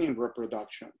cloning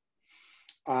reproduction.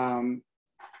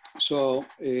 So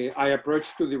I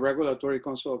approached to the Regulatory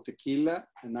Council of Tequila,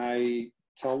 and I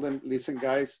told them, listen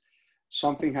guys,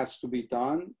 something has to be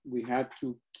done. We had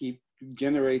to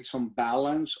generate some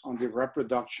balance on the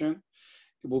reproduction.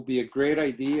 it will be a great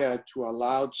idea to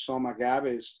allow some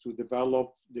agaves to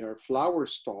develop their flower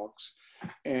stalks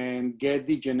and get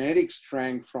the genetic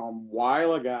strength from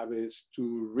wild agaves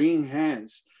to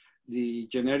re-enhance the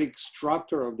genetic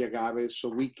structure of the agaves so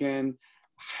we can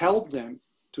help them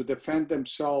to defend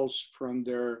themselves from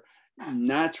their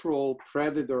natural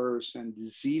predators and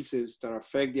diseases that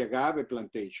affect the agave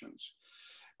plantations.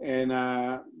 And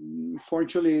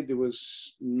fortunately, there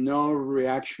was no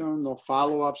reaction, no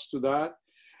follow-ups to that.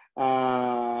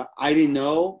 I didn't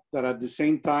know that at the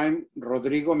same time,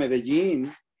 Rodrigo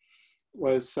Medellin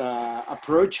was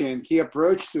approaching. He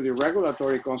approached to the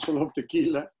Regulatory Council of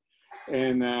Tequila,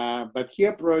 and but he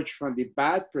approached from the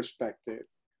bat perspective.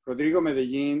 Rodrigo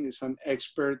Medellin is an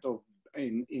expert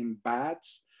in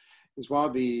bats. He's one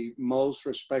of the most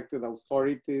respected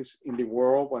authorities in the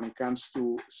world when it comes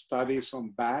to studies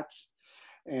on bats.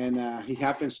 And he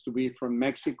happens to be from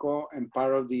Mexico and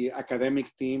part of the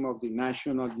academic team of the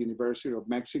National University of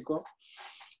Mexico.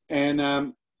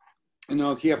 And you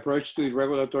know, he approached to the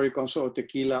Regulatory Council of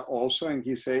Tequila also, and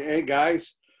he said, "Hey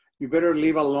guys, you better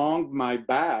leave alone my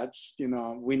bats. You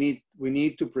know, we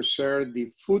need to preserve the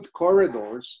food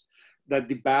corridors that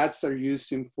the bats are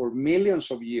using for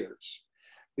millions of years."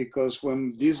 Because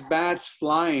when these bats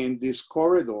fly in this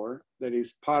corridor that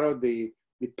is part of the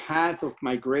path of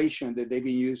migration that they've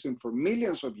been using for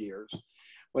millions of years,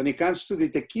 when it comes to the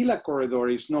tequila corridor,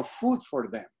 it's no food for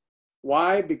them.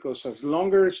 Why? Because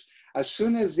as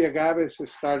soon as the agaves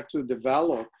start to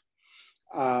develop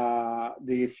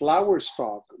the flower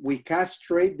stalk, we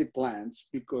castrate the plants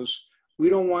because we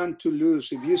don't want to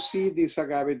lose. If you see this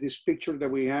agave, this picture that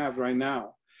we have right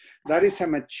now, that is a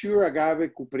mature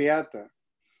agave cupreata.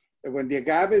 When the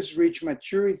agaves reach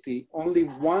maturity, only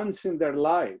once in their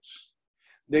lives,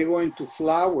 they're going to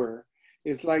flower.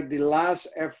 It's like the last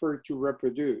effort to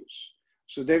reproduce.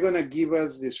 So they're going to give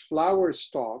us this flower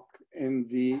stalk,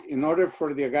 and in order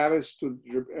for the agaves to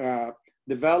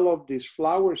develop this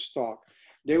flower stalk,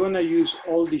 they're going to use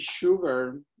all the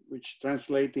sugar, which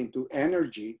translates into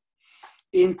energy,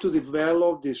 to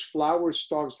develop these flower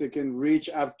stalks that can reach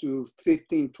up to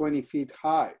 15, 20 feet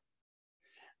high.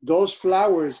 Those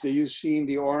flowers that you see in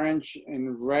the orange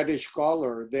and reddish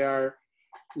color, they are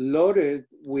loaded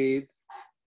with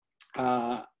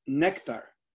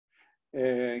nectar.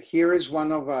 Here is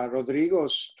one of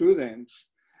Rodrigo's students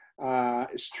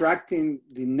extracting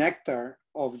the nectar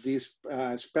of this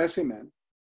specimen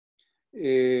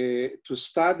to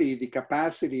study the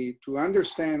capacity to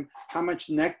understand how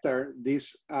much nectar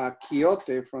this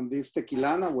quiote from this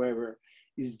Tequilana Weber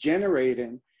is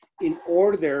generating, in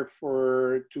order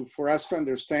for us to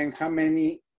understand how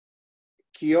many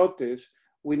quiotes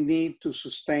we need to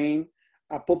sustain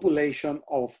a population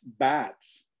of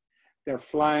bats. They're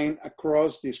flying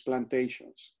across these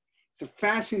plantations. It's a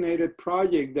fascinating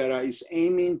project that is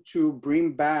aiming to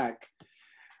bring back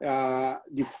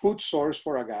the food source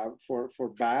for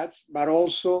bats, but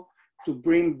also to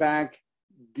bring back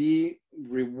the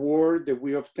reward that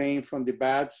we obtain from the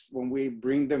bats. When we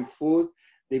bring them food,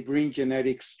 they bring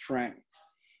genetic strength.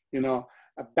 You know,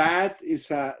 a bat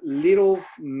is a little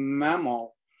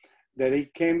mammal that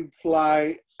it can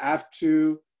fly up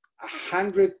to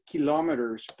 100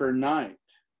 kilometers per night,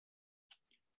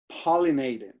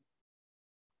 pollinating.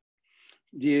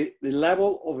 The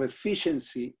level of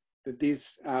efficiency that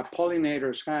these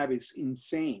pollinators have is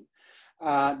insane.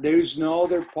 There is no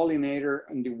other pollinator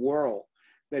in the world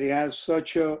that has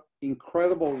such an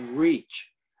incredible reach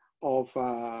of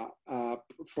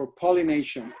for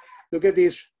pollination. Look at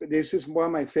this. This is one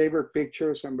of my favorite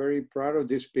pictures. I'm very proud of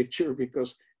this picture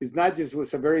because it's not just, it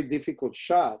was a very difficult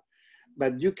shot,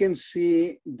 but you can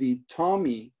see the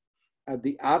tummy,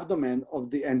 the abdomen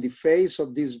of and the face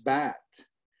of this bat,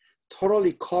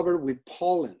 totally covered with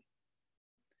pollen.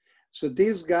 So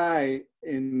this guy,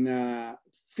 in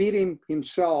feeding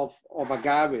himself of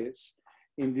agaves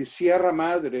in the Sierra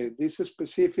Madre, this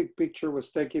specific picture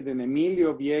was taken in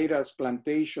Emilio Vieira's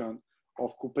plantation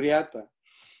of Cupriata.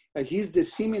 He's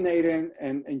disseminating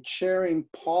and sharing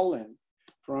pollen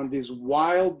from these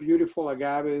wild, beautiful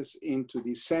agaves into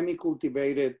the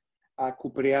semi-cultivated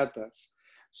Cupriatas.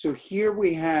 So here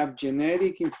we have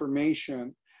genetic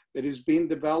information that is being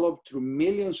developed through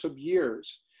millions of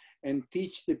years, and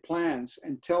teach the plants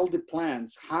and tell the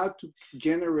plants how to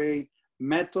generate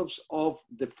methods of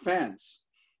defense,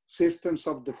 systems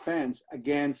of defense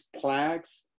against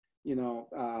plagues, you know,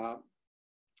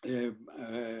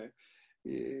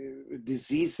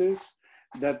 diseases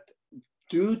that,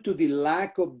 due to the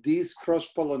lack of this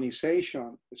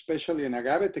cross-pollination, especially in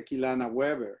Agave Tequilana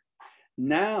Weber,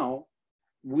 now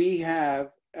we have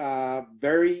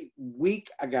very weak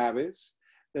agaves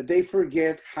that they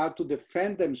forget how to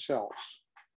defend themselves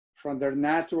from their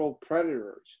natural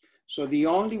predators. So the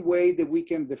only way that we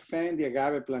can defend the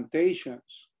agave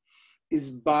plantations is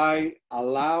by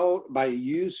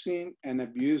using and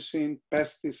abusing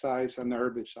pesticides and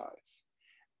herbicides.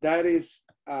 That is,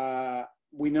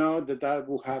 we know that that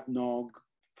will have no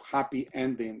happy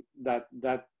ending, that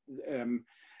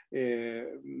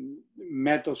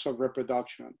methods of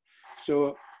reproduction.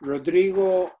 So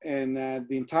Rodrigo and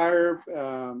the entire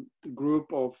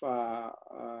group of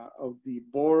the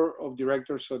board of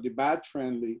directors of the Bat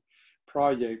Friendly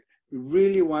project, we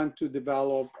really want to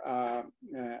develop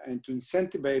and to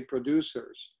incentivize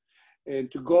producers and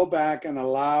to go back and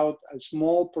allow a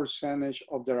small percentage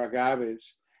of their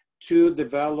agaves to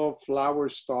develop flower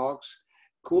stalks,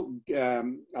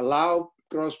 allow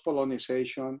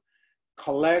cross-pollination,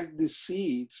 collect the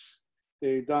seeds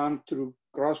they done through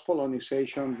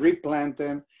cross-pollination, replant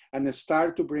them, and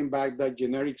start to bring back that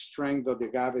genetic strength that the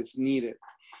agave is needed.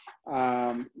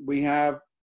 We have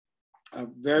a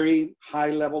very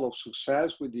high level of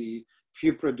success with the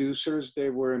few producers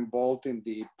that were involved in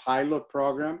the pilot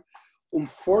program.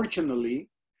 Unfortunately,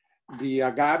 the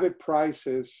agave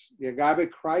crisis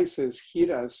hit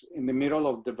us in the middle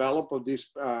of development of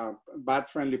this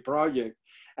bat-friendly project,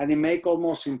 and it make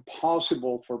almost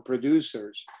impossible for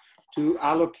producers to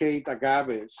allocate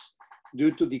agaves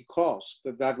due to the cost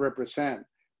that represent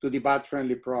to the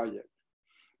bat-friendly project.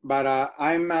 But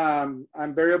I'm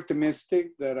very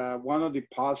optimistic that one of the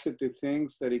positive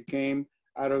things that it came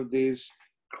out of this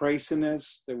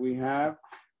craziness that we have,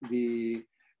 the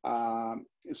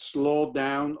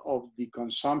slowdown of the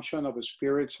consumption of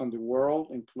spirits on the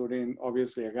world, including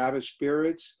obviously agave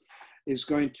spirits, is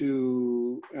going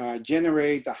to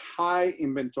generate a high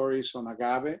inventories on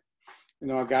agave. You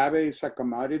know, agave is a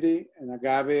commodity, and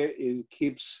agave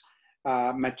keeps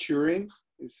maturing.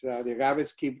 The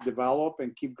agaves keep develop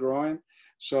and keep growing.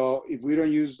 So if we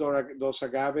don't use those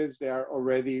agaves, they are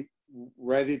already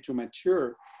ready to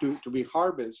mature, to be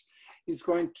harvested. It's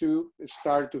going to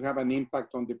start to have an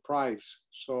impact on the price.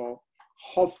 So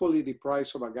hopefully the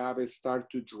price of agave start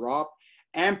to drop,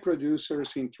 and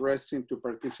producers interested to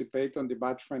participate on the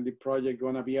bat-friendly project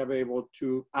gonna be able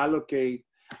to allocate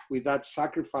without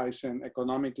sacrificing,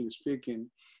 economically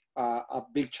speaking, a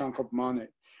big chunk of money.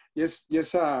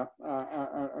 Just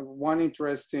one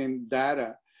interesting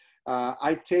data.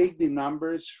 I take the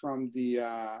numbers from the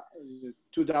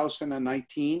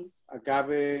 2019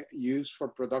 agave used for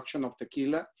production of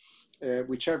tequila,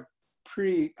 which are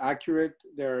pretty accurate.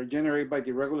 They're generated by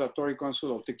the Regulatory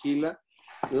Council of Tequila.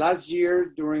 Last year,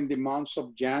 during the months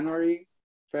of January,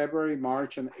 February,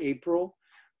 March, and April,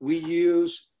 we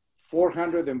used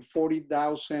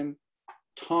 440,000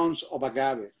 tons of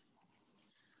agave.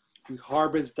 We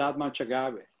harvest that much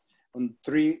agave on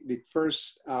the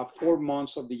first 4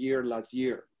 months of the year last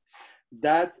year.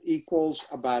 That equals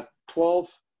about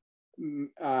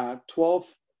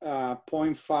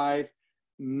 12.5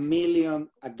 million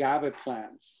agave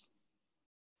plants.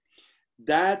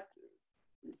 That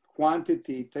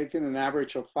quantity, taken an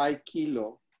average of 5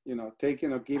 kilo, you know,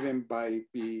 taken or given by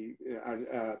the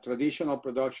traditional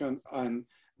production and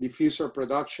diffuser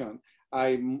production,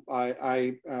 I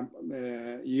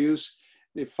use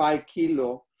the 5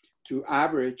 kilo to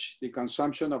average the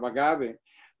consumption of agave,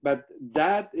 but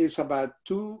that is about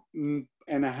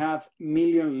 2.5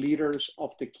 million liters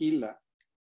of tequila.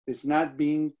 It's not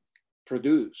being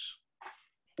produced,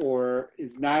 or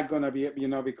it's not going to be, you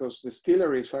know, because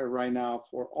distilleries are right now,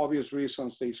 for obvious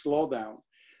reasons, they slow down.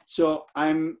 So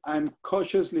I'm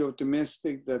cautiously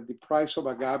optimistic that the price of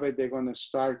agave, they're going to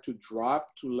start to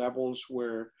drop to levels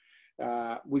where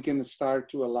we can start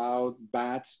to allow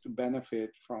bats to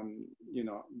benefit from, you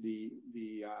know, the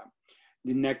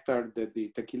nectar that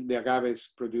the agaves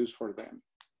produce for them.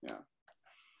 Yeah.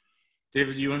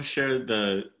 David, do you want to share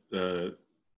the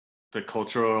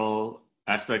cultural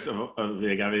aspects of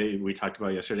the agave we talked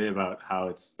about yesterday, about how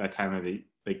it's that time of the,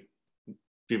 like,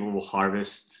 people will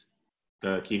harvest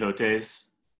the Quixotes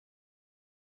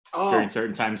during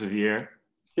certain times of year?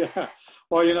 Yeah.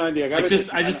 Well, you know, the agave.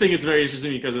 I just think it's very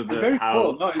interesting because of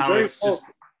how agave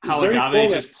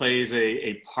just plays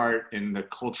a part in the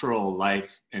cultural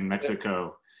life in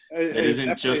Mexico. It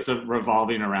isn't just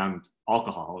revolving around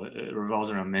alcohol. It revolves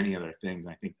around many other things.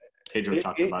 I think Pedro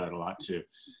talks about it a lot too.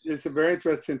 It's a very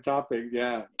interesting topic.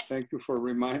 Yeah, thank you for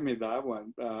reminding me that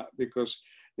one, because,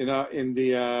 you know, in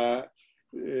the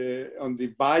on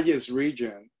the Valles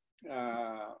region,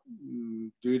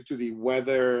 due to the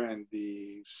weather and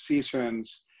the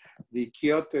seasons, the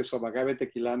quiotes of Agave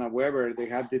Tequilana Weber, they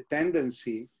have the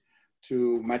tendency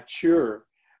to mature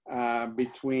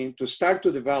to start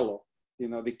to develop,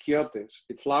 the quiotes.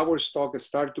 The flower stalks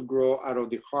start to grow out of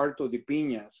the heart of the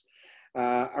piñas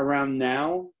around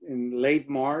now in late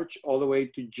March all the way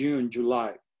to June,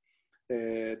 July.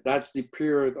 That's the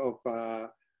period of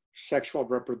sexual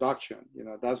reproduction.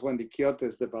 That's when the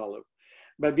quiotes develop.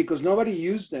 But because nobody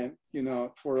used them,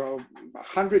 for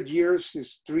 100 years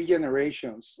is 3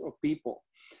 generations of people.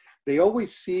 They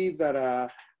always see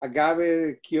that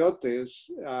agave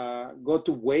quiotes go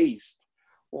to waste,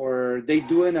 or they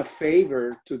doing a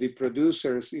favor to the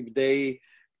producers if they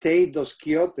take those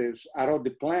quiotes out of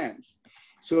the plants.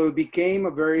 So it became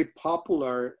a very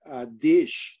popular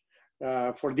dish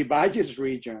for the Valles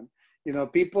region.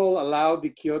 People allow the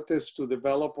quiotes to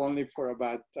develop only for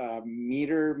about a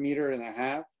meter and a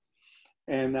half,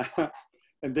 and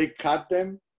they cut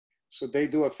them. So they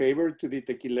do a favor to the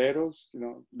tequileros.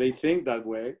 They think that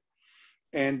way,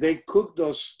 and they cook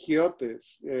those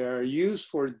quiotes. They are used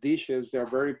for dishes. They are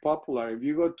very popular. If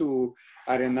you go to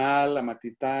Arenal,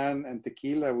 Amatitan, and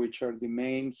Tequila, which are the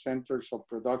main centers of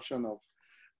production of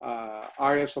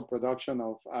areas of production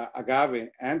of agave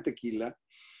and tequila,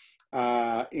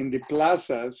 in the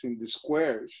plazas, in the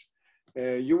squares,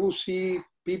 you will see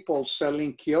people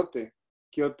selling cooked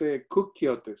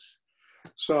quiotes.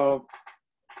 So,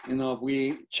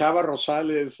 Chava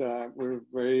Rosales, we're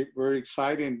very, very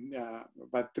excited.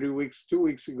 About 2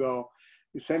 weeks ago,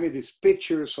 he sent me these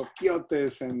pictures of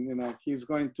quiotes, and he's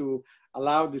going to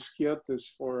allow these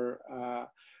quiotes for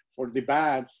the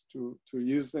bats to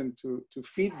use them to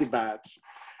feed the bats.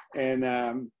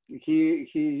 And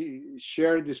he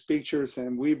shared these pictures,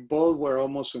 and we both were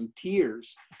almost in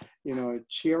tears,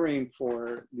 cheering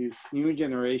for this new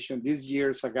generation, this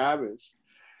year's agaves,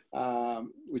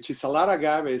 which is a lot of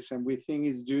agaves, and we think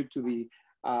is due to the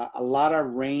a lot of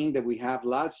rain that we have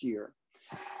last year.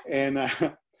 And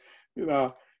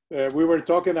we were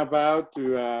talking about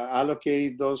to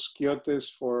allocate those quiotes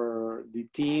for the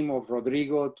team of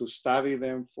Rodrigo to study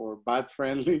them for bat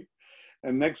friendly.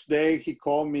 And next day he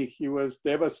called me. He was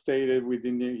devastated.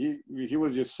 He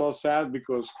was just so sad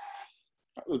because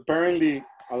apparently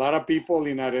a lot of people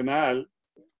in Arenal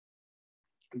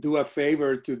do a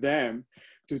favor to them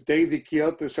to take the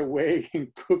quiotes away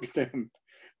and cook them,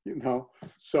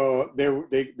 So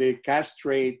they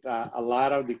castrate a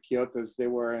lot of the quiotes. They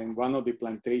were in one of the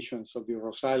plantations of the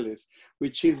Rosales,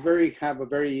 which is have a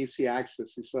very easy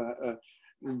access. It's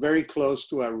very close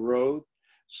to a road.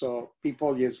 So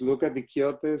people just look at the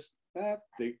quiotes,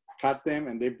 they cut them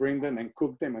and they bring them and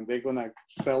cook them, and they're gonna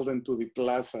sell them to the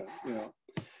plaza,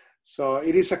 So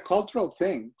it is a cultural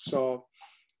thing. So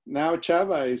now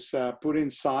Chava is putting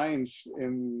signs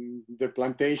in the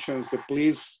plantations that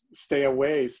please stay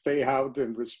away, stay out,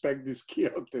 and respect these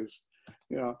quiotes,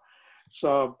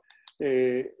 So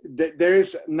there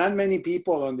is not many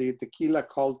people on the tequila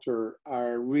culture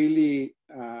are really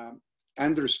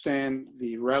understand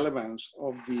the relevance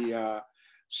of the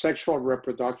sexual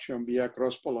reproduction via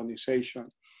cross-pollination.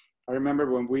 I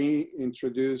remember when we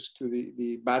introduced to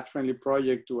the bat-friendly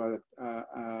project to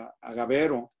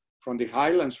Agavero from the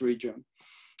Highlands region,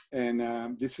 and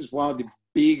this is one of the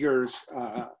bigger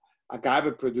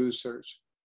agave producers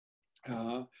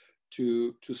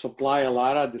to supply a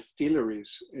lot of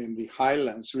distilleries in the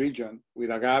Highlands region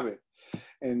with agave.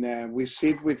 And we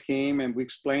sit with him and we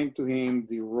explain to him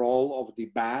the role of the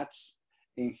bats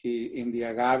in the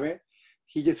agave.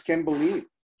 He just can't believe.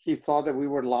 He thought that we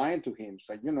were lying to him. It's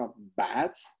like,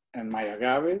 bats and my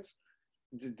agaves.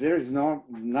 There is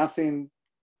nothing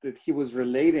that he was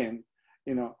relating,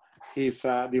 his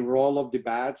the role of the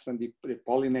bats and the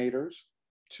pollinators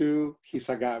to his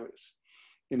agaves.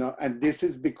 And this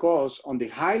is because on the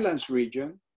Highlands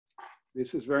region,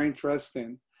 this is very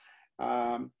interesting.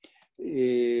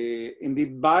 In the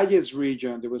Valles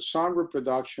region, there was some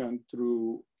reproduction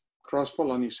through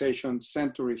cross-pollination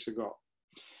centuries ago.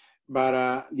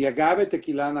 But the agave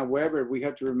tequilana Weber, we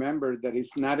have to remember that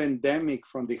it's not endemic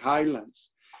from the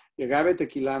Highlands. The agave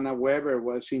tequilana Weber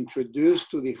was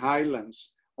introduced to the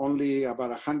Highlands only about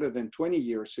 120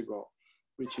 years ago,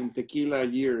 which in tequila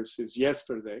years is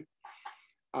yesterday.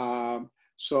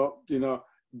 So,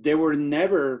 they were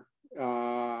never,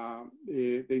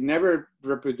 they never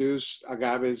reproduced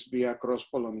agaves via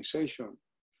cross-pollination.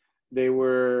 They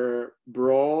were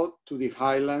brought to the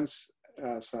Highlands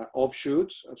as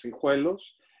offshoots, as hijuelos,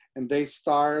 and they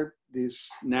start this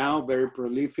now very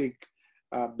prolific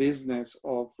business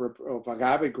of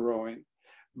agave growing,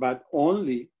 but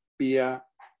only via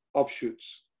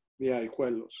offshoots, via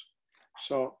hijuelos.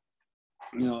 So,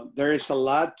 there is a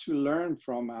lot to learn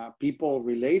from people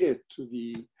related to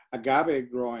the agave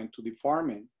growing, to the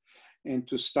farming, and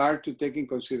to start to take in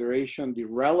consideration the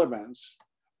relevance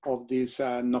of these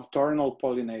nocturnal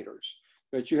pollinators.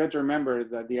 But you have to remember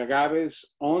that the agaves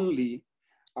only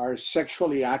are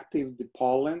sexually active, the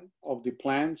pollen of the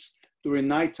plants, during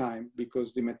nighttime,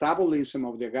 because the metabolism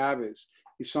of the agaves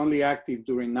is only active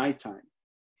during nighttime.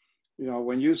 You know,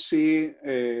 when you see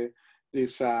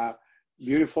these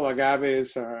beautiful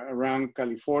agaves around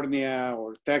California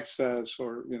or Texas,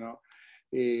 or, you know,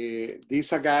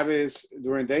 these agaves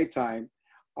during daytime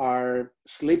are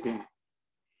sleeping.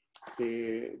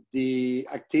 The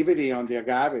activity on the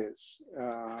agaves,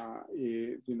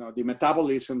 you know, the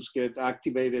metabolisms get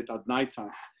activated at nighttime.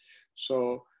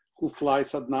 So who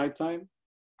flies at nighttime?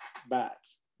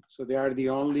 Bats. So they are the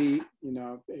only, you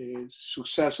know,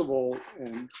 successful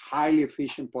and highly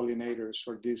efficient pollinators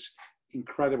for these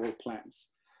incredible plants.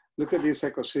 Look at this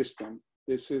ecosystem.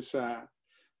 This is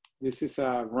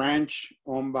a ranch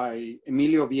owned by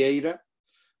Emilio Vieira,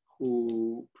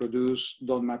 who produced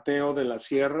Don Mateo de la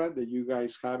Sierra that you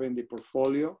guys have in the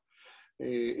portfolio.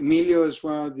 Emilio is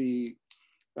one of the,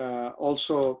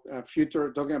 also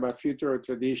future, talking about future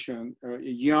tradition, a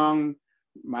young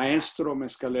maestro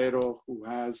mezcalero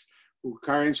who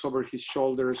carries over his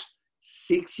shoulders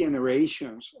 6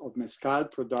 generations of mezcal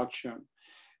production.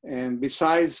 And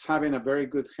besides having a very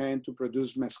good hand to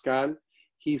produce mezcal,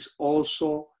 he's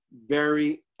also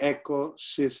very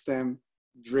ecosystem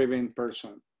driven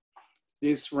person.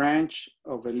 This ranch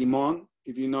of El Limon,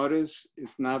 if you notice,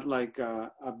 is not like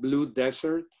a blue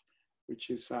desert, which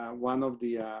is one of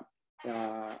the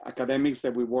academics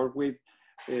that we work with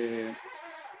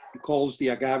calls the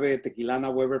agave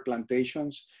tequilana Weber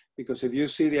plantations, because if you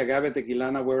see the agave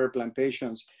tequilana Weber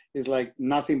plantations, it's like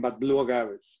nothing but blue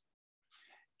agaves.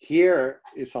 Here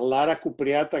is a lot of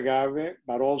cupriata agave,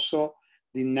 but also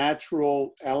the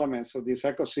natural elements of this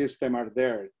ecosystem are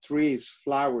there. Trees,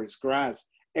 flowers, grass,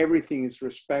 everything is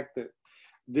respected.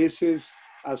 This is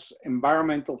as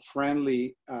environmental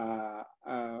friendly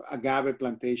agave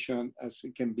plantation as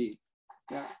it can be.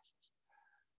 Yeah.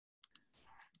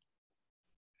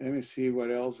 Let me see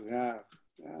what else we have.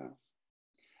 Yeah.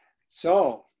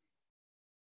 So,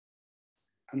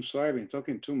 I'm sorry, I've been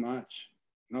talking too much.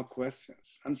 No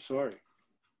questions. I'm sorry.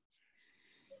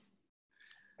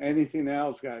 Anything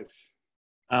else, guys?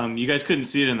 You guys couldn't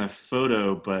see it in the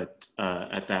photo, but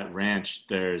at that ranch,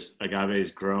 there's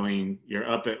agaves growing. You're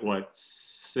up at what,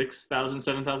 6,000,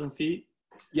 7,000 feet?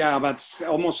 Yeah, about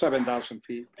almost 7,000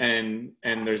 feet. And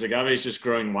there's agaves just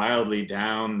growing wildly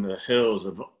down the hills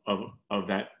of all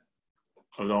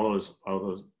those.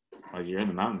 You're in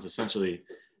the mountains essentially,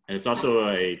 and it's also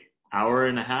a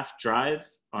hour-and-a-half drive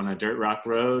on a dirt rock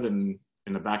road and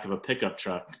in the back of a pickup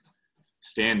truck,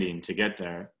 standing to get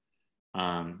there.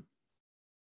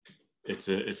 It's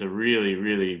a really,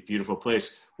 really beautiful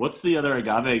place. What's the other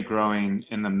agave growing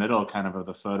in the middle kind of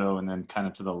the photo, and then kind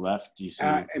of to the left? Do you see?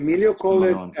 Emilio called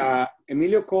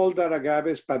that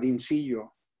agave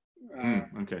Padincillo.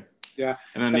 Okay. Yeah.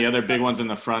 And then the other big ones in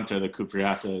the front are the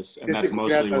cupriatas, and that's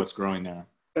mostly what's growing there.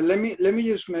 But let me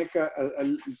just make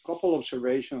a couple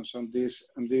observations on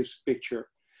this picture.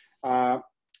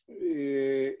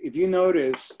 If you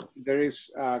notice, there is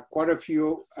quite a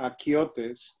few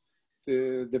quiotes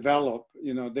to develop.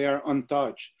 You know, they are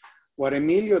untouched. What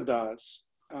Emilio does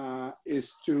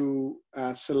is to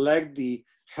select the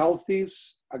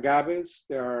healthiest agaves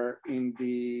that are in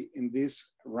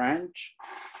this ranch,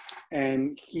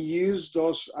 and he used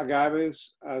those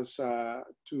agaves as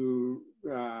to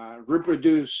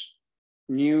reproduce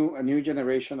a new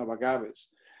generation of agaves.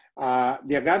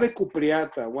 The agave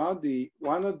cupriata,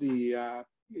 one of the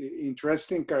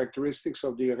interesting characteristics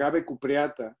of the agave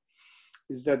cupriata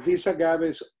is that these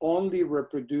agaves only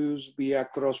reproduce via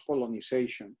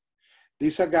cross-pollination.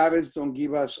 These agaves don't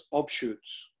give us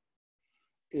offshoots.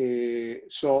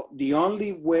 So the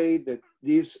only way that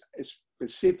this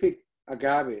specific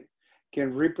agave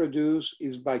can reproduce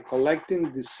is by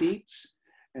collecting the seeds,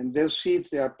 and those seeds,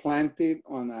 they are planted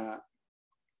on a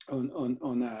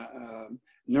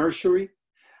nursery,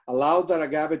 allow that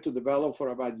agave to develop for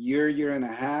about year and a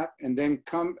half, and then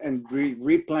come and be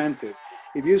replanted.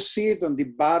 If you see it on the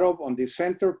bottom, on the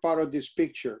center part of this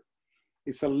picture,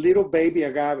 it's a little baby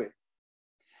agave.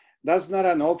 That's not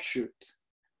an offshoot.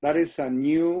 That is a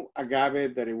new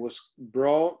agave that it was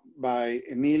brought by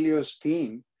Emilio's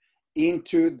team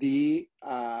into the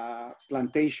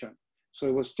plantation. So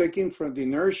it was taken from the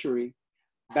nursery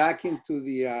back into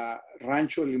the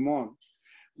Rancho Limon.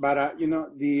 But you know,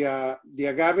 the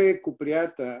agave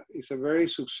cupriata is a very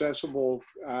successful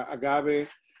agave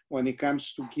when it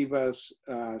comes to give us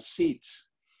seeds.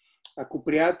 A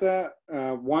cupriata,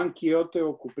 one quiote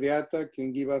of cupriata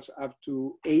can give us up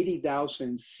to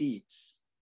 80,000 seeds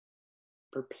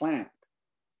per plant.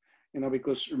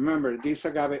 because remember, this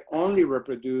agave only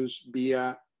reproduce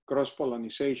via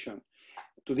cross-pollination.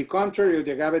 To the contrary of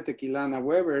the agave tequilana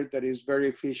Weber, that is very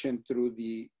efficient through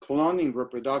the cloning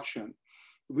reproduction,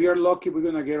 we are lucky we're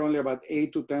going to get only about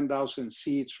 8 to 10,000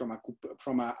 seeds from a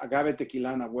agave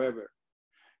tequilana Weber.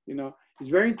 It's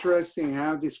very interesting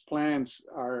how these plants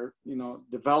are,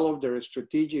 develop their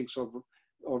strategies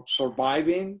of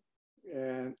surviving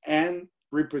and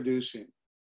reproducing.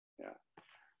 Yeah.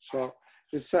 So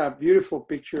it's a beautiful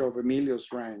picture of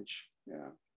Emilio's ranch. Yeah.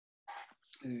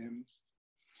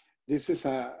 This is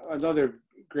another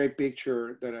great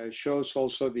picture that shows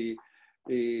also the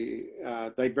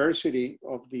diversity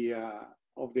of the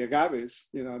agaves,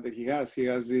 that he has. He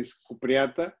has this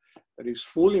cupreata that is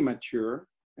fully mature,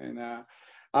 and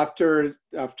after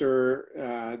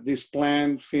this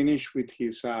plant finished with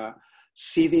his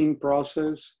seeding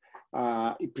process,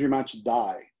 it pretty much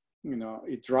die.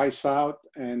 It dries out,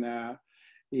 and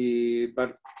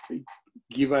but it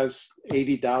give us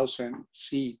 80,000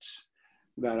 seeds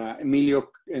that Emilio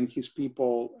and his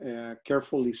people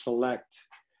carefully select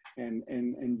and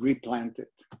replant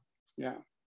it. Yeah.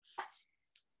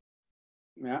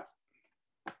 Yeah.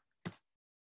 I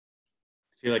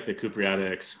feel like the cupreata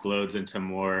explodes into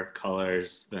more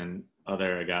colors than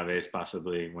other agaves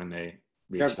possibly when they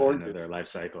reach the end of their life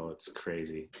cycle. It's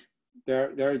crazy.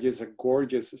 They're just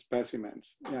gorgeous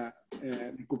specimens. Yeah.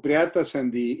 The cupreatas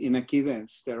and the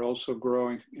inaquidens, they're also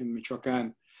growing in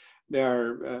Michoacan. They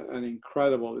are an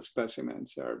incredible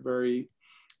specimens. They are very,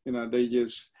 they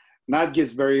just, not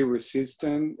just very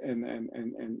resistant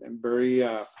and very,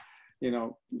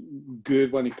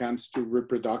 good when it comes to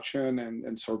reproduction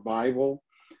and survival,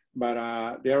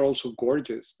 but they're also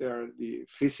gorgeous. They're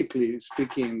physically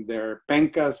speaking, they're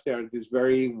pencas. They are these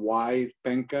very wide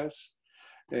pencas.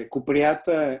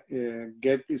 Cupreata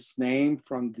get its name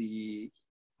from the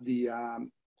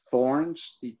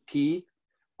thorns, the teeth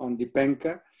on the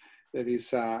penca. There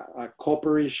is a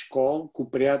copperish call,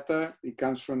 cupreata. It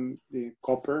comes from the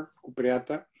copper,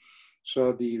 cupreata.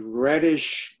 So the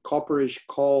reddish copperish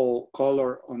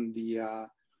color on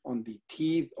the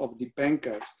teeth of the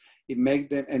pencas, it make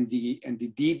them, and the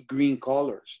deep green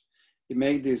colors, it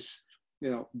make this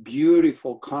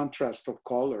beautiful contrast of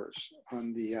colors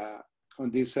on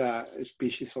this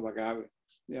species of agave.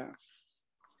 Yeah.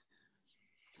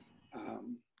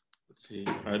 Let's see.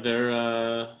 Are there?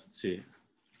 Let's see.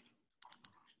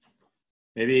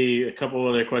 Maybe a couple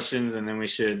other questions, and then we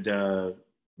should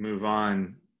move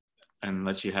on and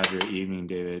let you have your evening,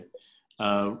 David.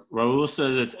 Raul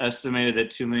says it's estimated that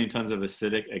 2 million tons of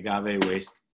acidic agave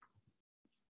waste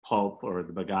pulp, or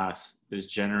the bagasse, is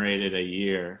generated a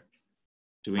year.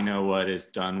 Do we know what is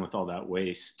done with all that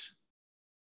waste?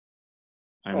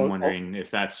 I'm wondering if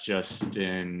that's just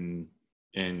in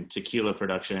tequila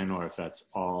production, or if that's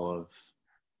all of.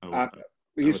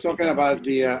 He's talking about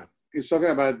the. He's talking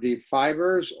about the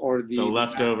fibers or the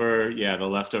leftover, the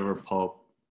leftover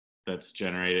pulp that's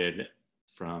generated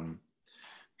from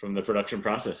the production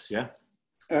process. Yeah,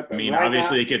 I mean, right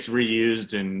obviously now, it gets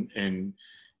reused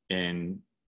in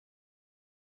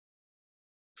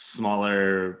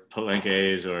smaller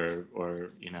palenques or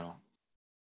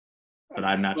but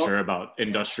I'm not sure about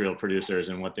industrial producers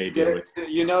and what they do with.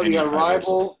 The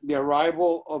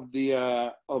arrival of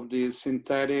the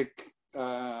synthetic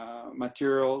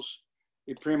materials,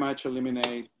 it pretty much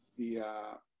eliminate the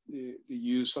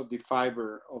use of the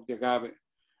fiber of the agave.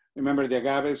 Remember, the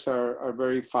agaves are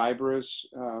very fibrous.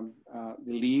 The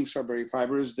leaves are very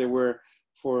fibrous. They were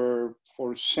for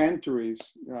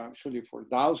centuries, actually for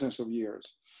thousands of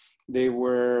years, they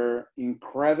were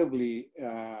incredibly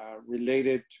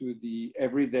related to the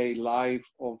everyday life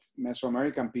of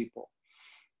Mesoamerican people.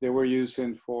 They were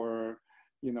using for,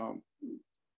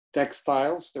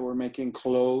 textiles. They were making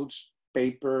clothes,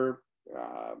 paper,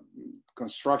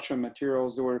 construction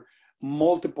materials. There were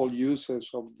multiple uses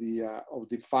of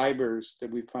the fibers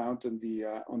that we found on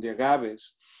the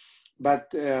agaves. But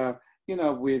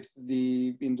with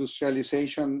the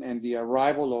industrialization and the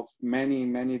arrival of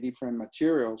many different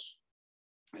materials,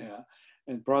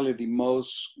 and probably the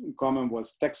most common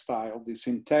was textile, the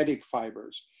synthetic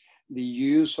fibers. The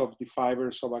use of the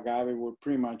fibers of agave were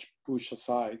pretty much pushed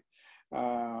aside.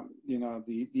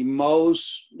 The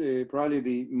most, probably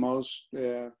the most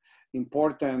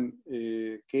important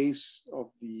case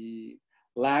of the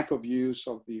lack of use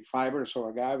of the fibers of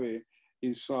agave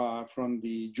is from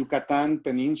the Yucatan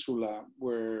Peninsula,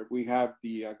 where we have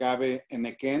the agave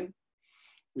enequén,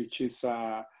 which is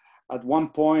at one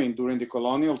point during the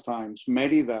colonial times,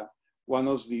 Mérida,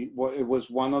 it was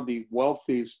one of the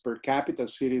wealthiest per capita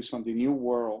cities on the New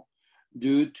World.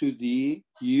 due to the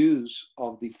use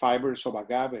of the fibers of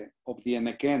agave, of the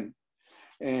enequén.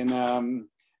 And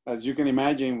as you can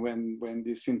imagine, when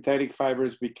the synthetic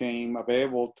fibers became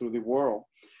available to the world,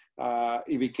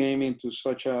 it became into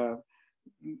such a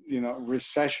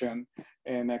recession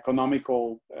and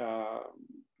economical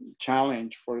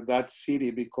challenge for that city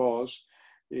because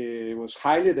it was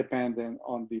highly dependent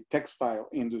on the textile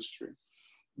industry.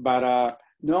 But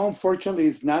no, unfortunately,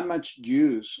 it's not much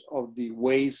use of the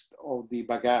waste of the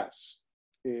bagasse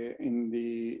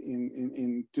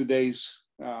in today's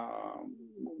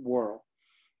world.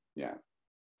 Yeah.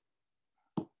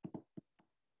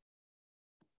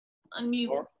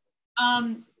 Unmute.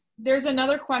 There's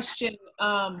another question.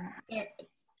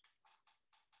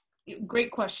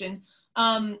 Great question.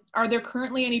 Are there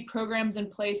currently any programs in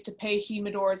place to pay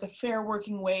humidors a fair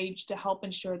working wage to help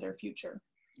ensure their future?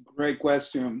 Great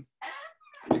question.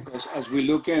 Because as we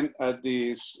look at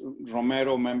this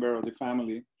Romero member of the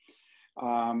family,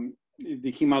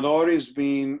 the jimador is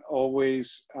being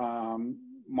always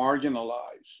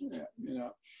marginalized.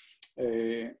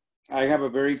 I have a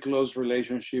very close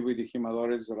relationship with the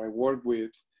jimadores that I work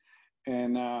with.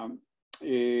 And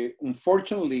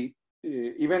unfortunately,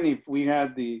 even if we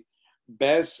had the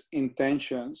best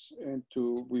intentions and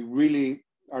we really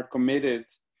are committed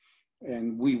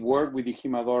and we work with the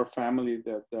jimador family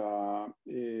that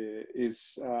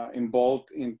is involved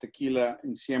in tequila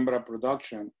in Siembra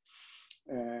production.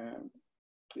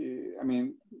 I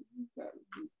mean,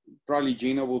 probably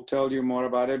Gino will tell you more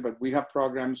about it, but we have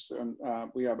programs and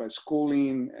we have a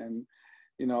schooling and,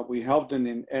 we help them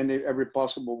in every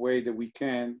possible way that we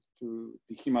can to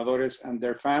the jimadores and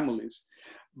their families.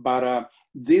 But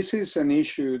this is an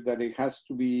issue that it has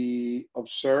to be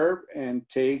observed and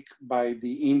taken by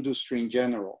the industry in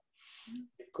general,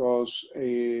 because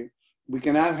we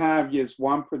cannot have just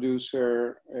one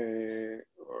producer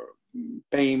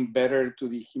paying better to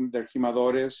their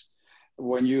jimadores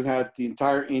when you have the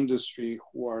entire industry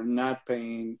who are not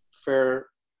paying fair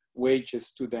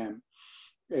wages to them.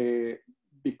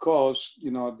 Because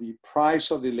the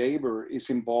price of the labor is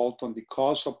involved on the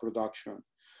cost of production.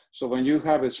 So when you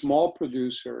have a small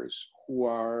producers who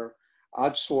are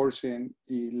outsourcing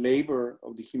the labor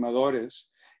of the jimadores,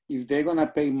 if they're gonna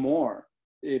pay more,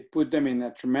 it put them in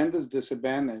a tremendous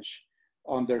disadvantage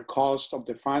on their cost of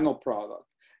the final product.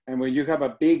 And when you have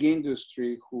a big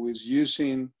industry who is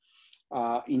using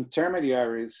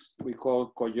intermediaries, we call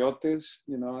coyotes,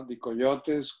 the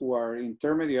coyotes who are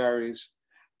intermediaries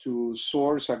to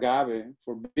source agave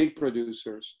for big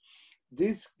producers.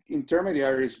 These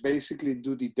intermediaries basically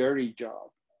do the dirty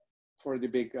job for the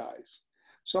big guys.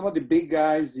 Some of the big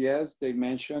guys, yes, they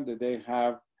mentioned that they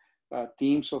have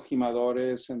teams of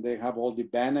jimadores and they have all the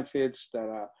benefits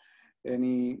that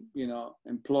any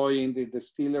employee in the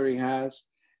distillery has.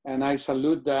 And I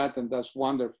salute that, and that's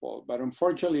wonderful. But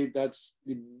unfortunately, that's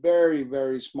the very,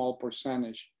 very small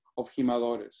percentage of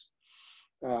jimadores.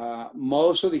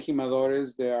 Most of the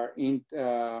jimadores, they are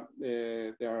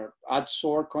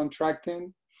outsourced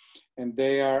contracting, and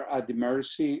they are at the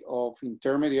mercy of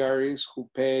intermediaries who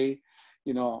pay,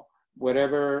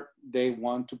 whatever they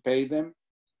want to pay them.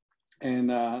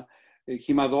 And a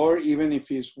jimador, even if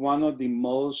he's one of the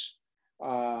most,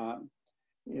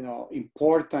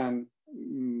 important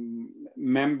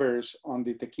members on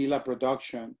the tequila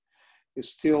production,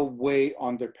 is still way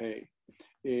underpaid.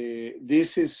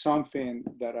 This is something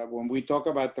that when we talk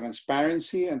about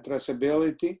transparency and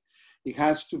traceability, it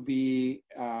has to be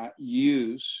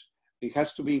used. It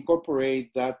has to be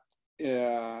incorporated that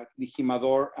the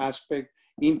jimador aspect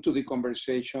into the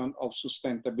conversation of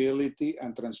sustainability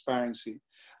and transparency.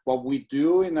 What we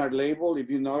do in our label, if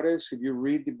you notice, if you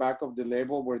read the back of the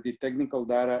label where the technical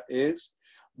data is,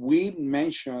 we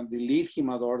mention the lead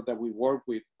jimador that we work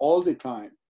with all the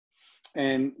time.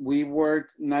 And we work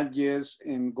not just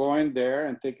in going there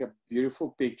and take a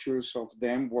beautiful pictures of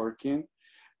them working.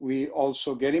 We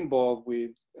also get involved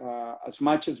with, as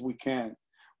much as we can,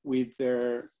 with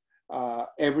their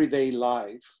everyday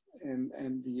life and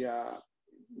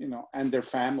their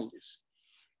families.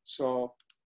 So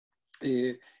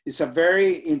it's a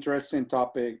very interesting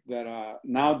topic that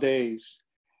nowadays,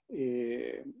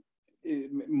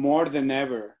 more than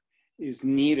ever, is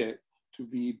needed to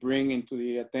be bringing to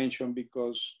the attention,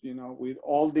 because with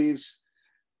all these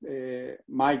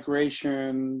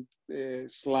migration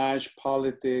 /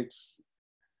 politics,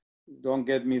 don't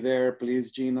get me there,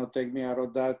 please, Gino, take me out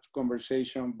of that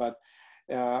conversation. But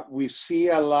we see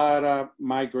a lot of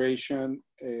migration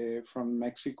from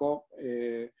Mexico,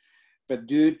 but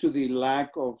due to the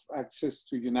lack of access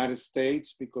to United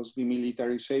States, because the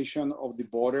militarization of the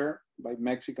border by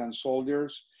Mexican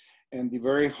soldiers, and the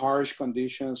very harsh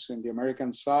conditions in the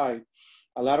American side,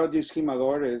 a lot of these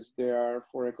jimadores, they are,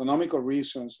 for economical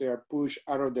reasons, they are pushed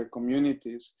out of their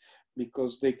communities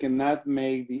because they cannot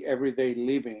make the everyday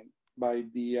living by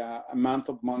the amount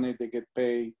of money they get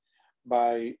paid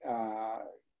by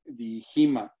the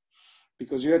HEMA.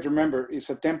 Because you have to remember, it's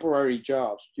a temporary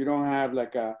job. You don't have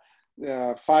like a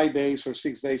 5 days or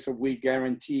 6 days a week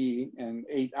guarantee and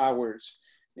 8 hours.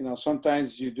 You know,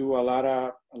 sometimes you do a lot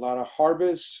of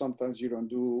harvest. Sometimes you don't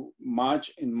do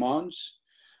much in months.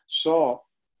 So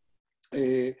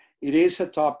it is a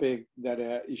topic that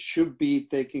it should be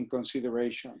taken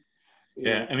consideration.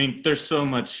 Yeah, I mean, there's so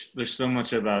much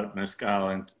about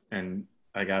mezcal and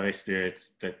agave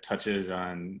spirits that touches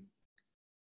on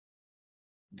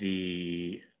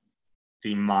the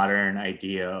modern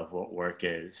idea of what work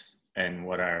is and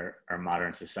what our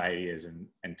modern society is,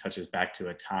 and touches back to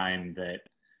a time that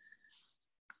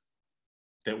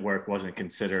work wasn't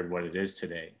considered what it is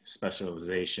today.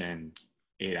 Specialization,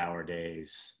 8-hour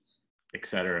days,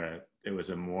 etc. It was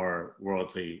a more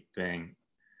worldly thing.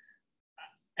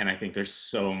 And I think there's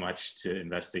so much to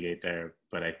investigate there,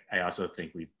 but I also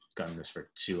think we've done this for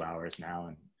 2 hours now,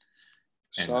 and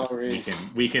sorry,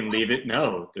 we can leave it.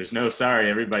 No, there's no sorry.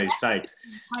 Everybody's psyched.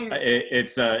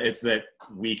 It's that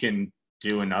we can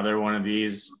do another one of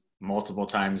these multiple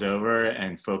times over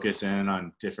and focus in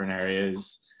on different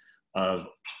areas of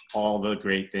all the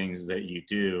great things that you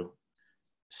do.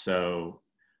 So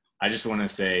I just want to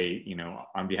say, you know,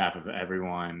 on behalf of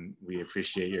everyone, we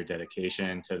appreciate your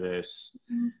dedication to this,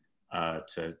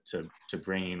 to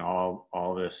bringing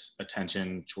all this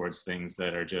attention towards things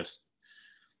that are just,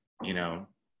 you know,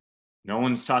 no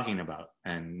one's talking about,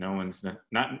 and no one's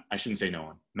not, I shouldn't say no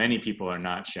one, many people are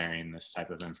not sharing this type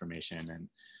of information, and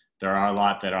there are a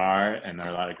lot that are, and there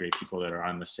are a lot of great people that are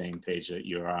on the same page that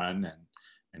you're on,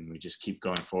 and we just keep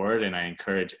going forward. And I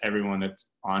encourage everyone that's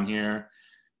on here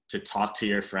to talk to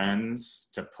your friends,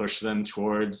 to push them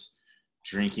towards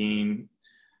drinking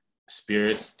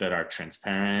spirits that are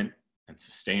transparent and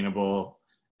sustainable,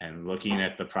 and looking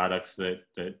at the products that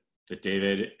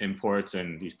David imports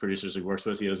and these producers he works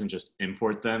with. He doesn't just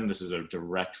import them. This is a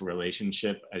direct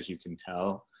relationship, as you can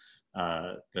tell,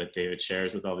 that David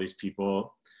shares with all these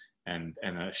people, and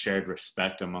a shared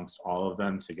respect amongst all of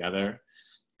them together,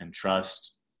 and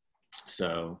trust.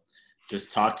 So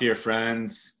just talk to your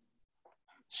friends,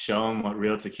 show them what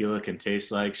real tequila can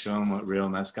taste like, show them what real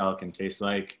mezcal can taste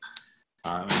like,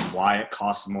 and why it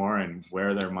costs more and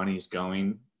where their money's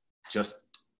going. Just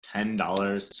 $10,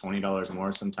 $20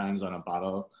 more sometimes on a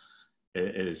bottle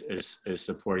is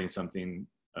supporting something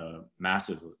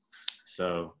massively.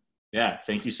 So yeah,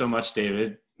 thank you so much,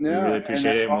 David. Yeah, we really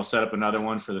appreciate it, and we'll set up another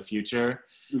one for the future.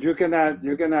 You cannot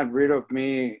rid of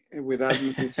me without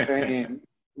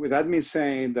me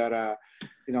saying that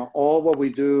you know, all what we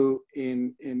do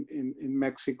in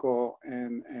Mexico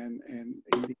and in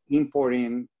the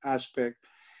importing aspect,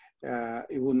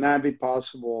 it would not be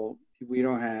possible if we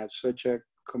don't have such a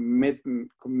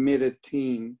committed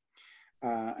team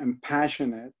and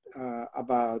passionate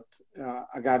about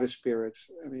agave spirits.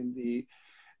 I mean,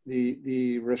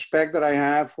 the respect that I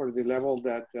have for the level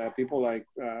that people like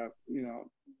you know,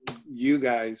 you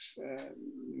guys,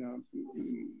 you know,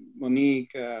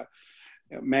 Monique,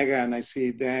 Megan, I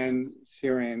see Dan,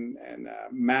 Siren, and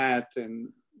Matt, and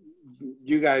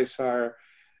you guys are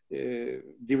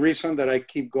the reason that I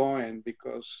keep going,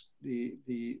 because the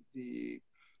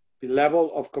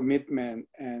level of commitment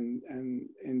and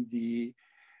the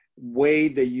way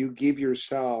that you give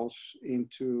yourselves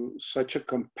into such a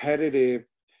competitive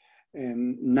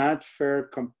and not fair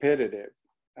competitive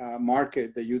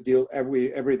market that you deal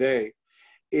every day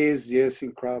is just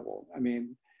incredible. I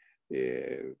mean,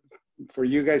 for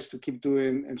you guys to keep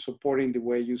doing and supporting the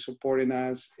way you're supporting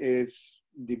us is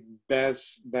the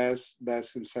best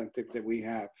incentive that we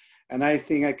have. And I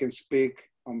think I can speak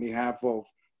on behalf of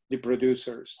the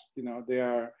producers. You know,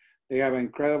 they have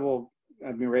incredible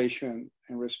admiration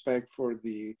and respect for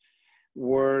the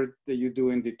work that you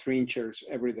do in the trenches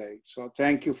every day. So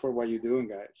thank you for what you're doing,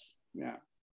 guys. Yeah.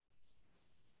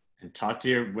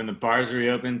 And when the bars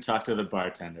reopen, talk to the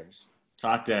bartenders.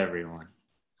 Talk to everyone.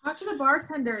 Talk to the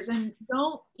bartenders, and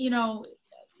don't, you know,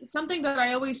 something that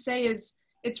I always say is,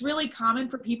 it's really common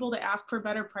for people to ask for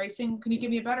better pricing. Can you give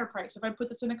me a better price? If I put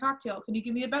this in a cocktail, can you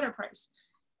give me a better price?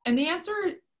 And the answer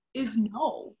is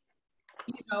no.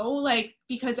 You know, like,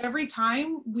 because every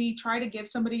time we try to give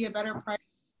somebody a better price,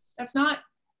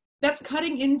 that's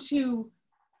cutting into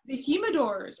the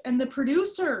humidors and the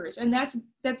producers, and that's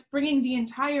bringing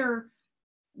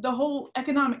the whole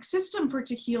economic system for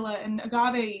tequila and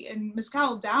agave and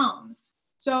mezcal down.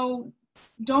 So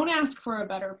don't ask for a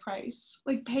better price.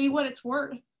 Like, pay what it's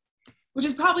worth, which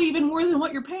is probably even more than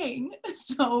what you're paying.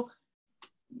 So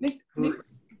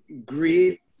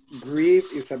greed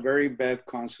is a very bad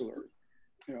counselor.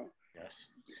 You know. Yes.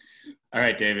 All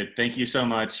right, David. Thank you so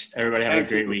much. Everybody have a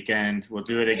great weekend. We'll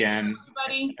do it again.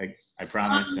 Everybody. I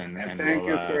promise. And thank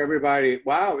you for everybody.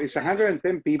 Wow, it's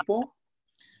 110 people.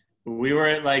 We were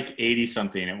at like 80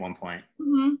 something at one point.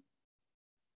 Mm-hmm.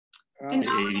 And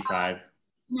 85.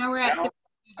 Now we're at.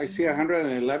 I see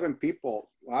 111 people.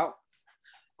 Wow.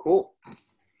 Cool.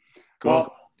 Cool.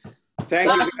 Well,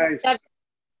 thank you guys.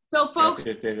 So folks,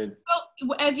 yes, David.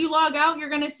 So as you log out, you're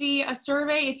going to see a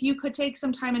survey. If you could take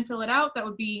some time and fill it out, that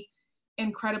would be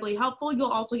incredibly helpful. You'll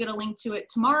also get a link to it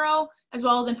tomorrow, as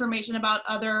well as information about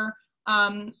other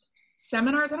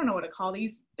seminars. I don't know what to call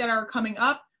these that are coming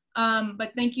up.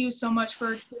 But thank you so much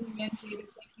for tuning in, David.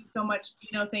 Thank you so much,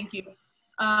 Gino. Thank you.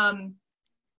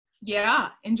 Yeah,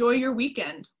 enjoy your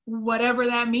weekend, whatever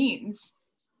that means.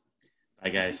 Bye,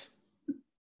 guys.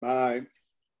 Bye.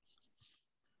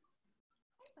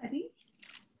 Buddy.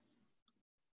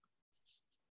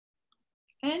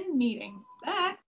 End meeting. Back.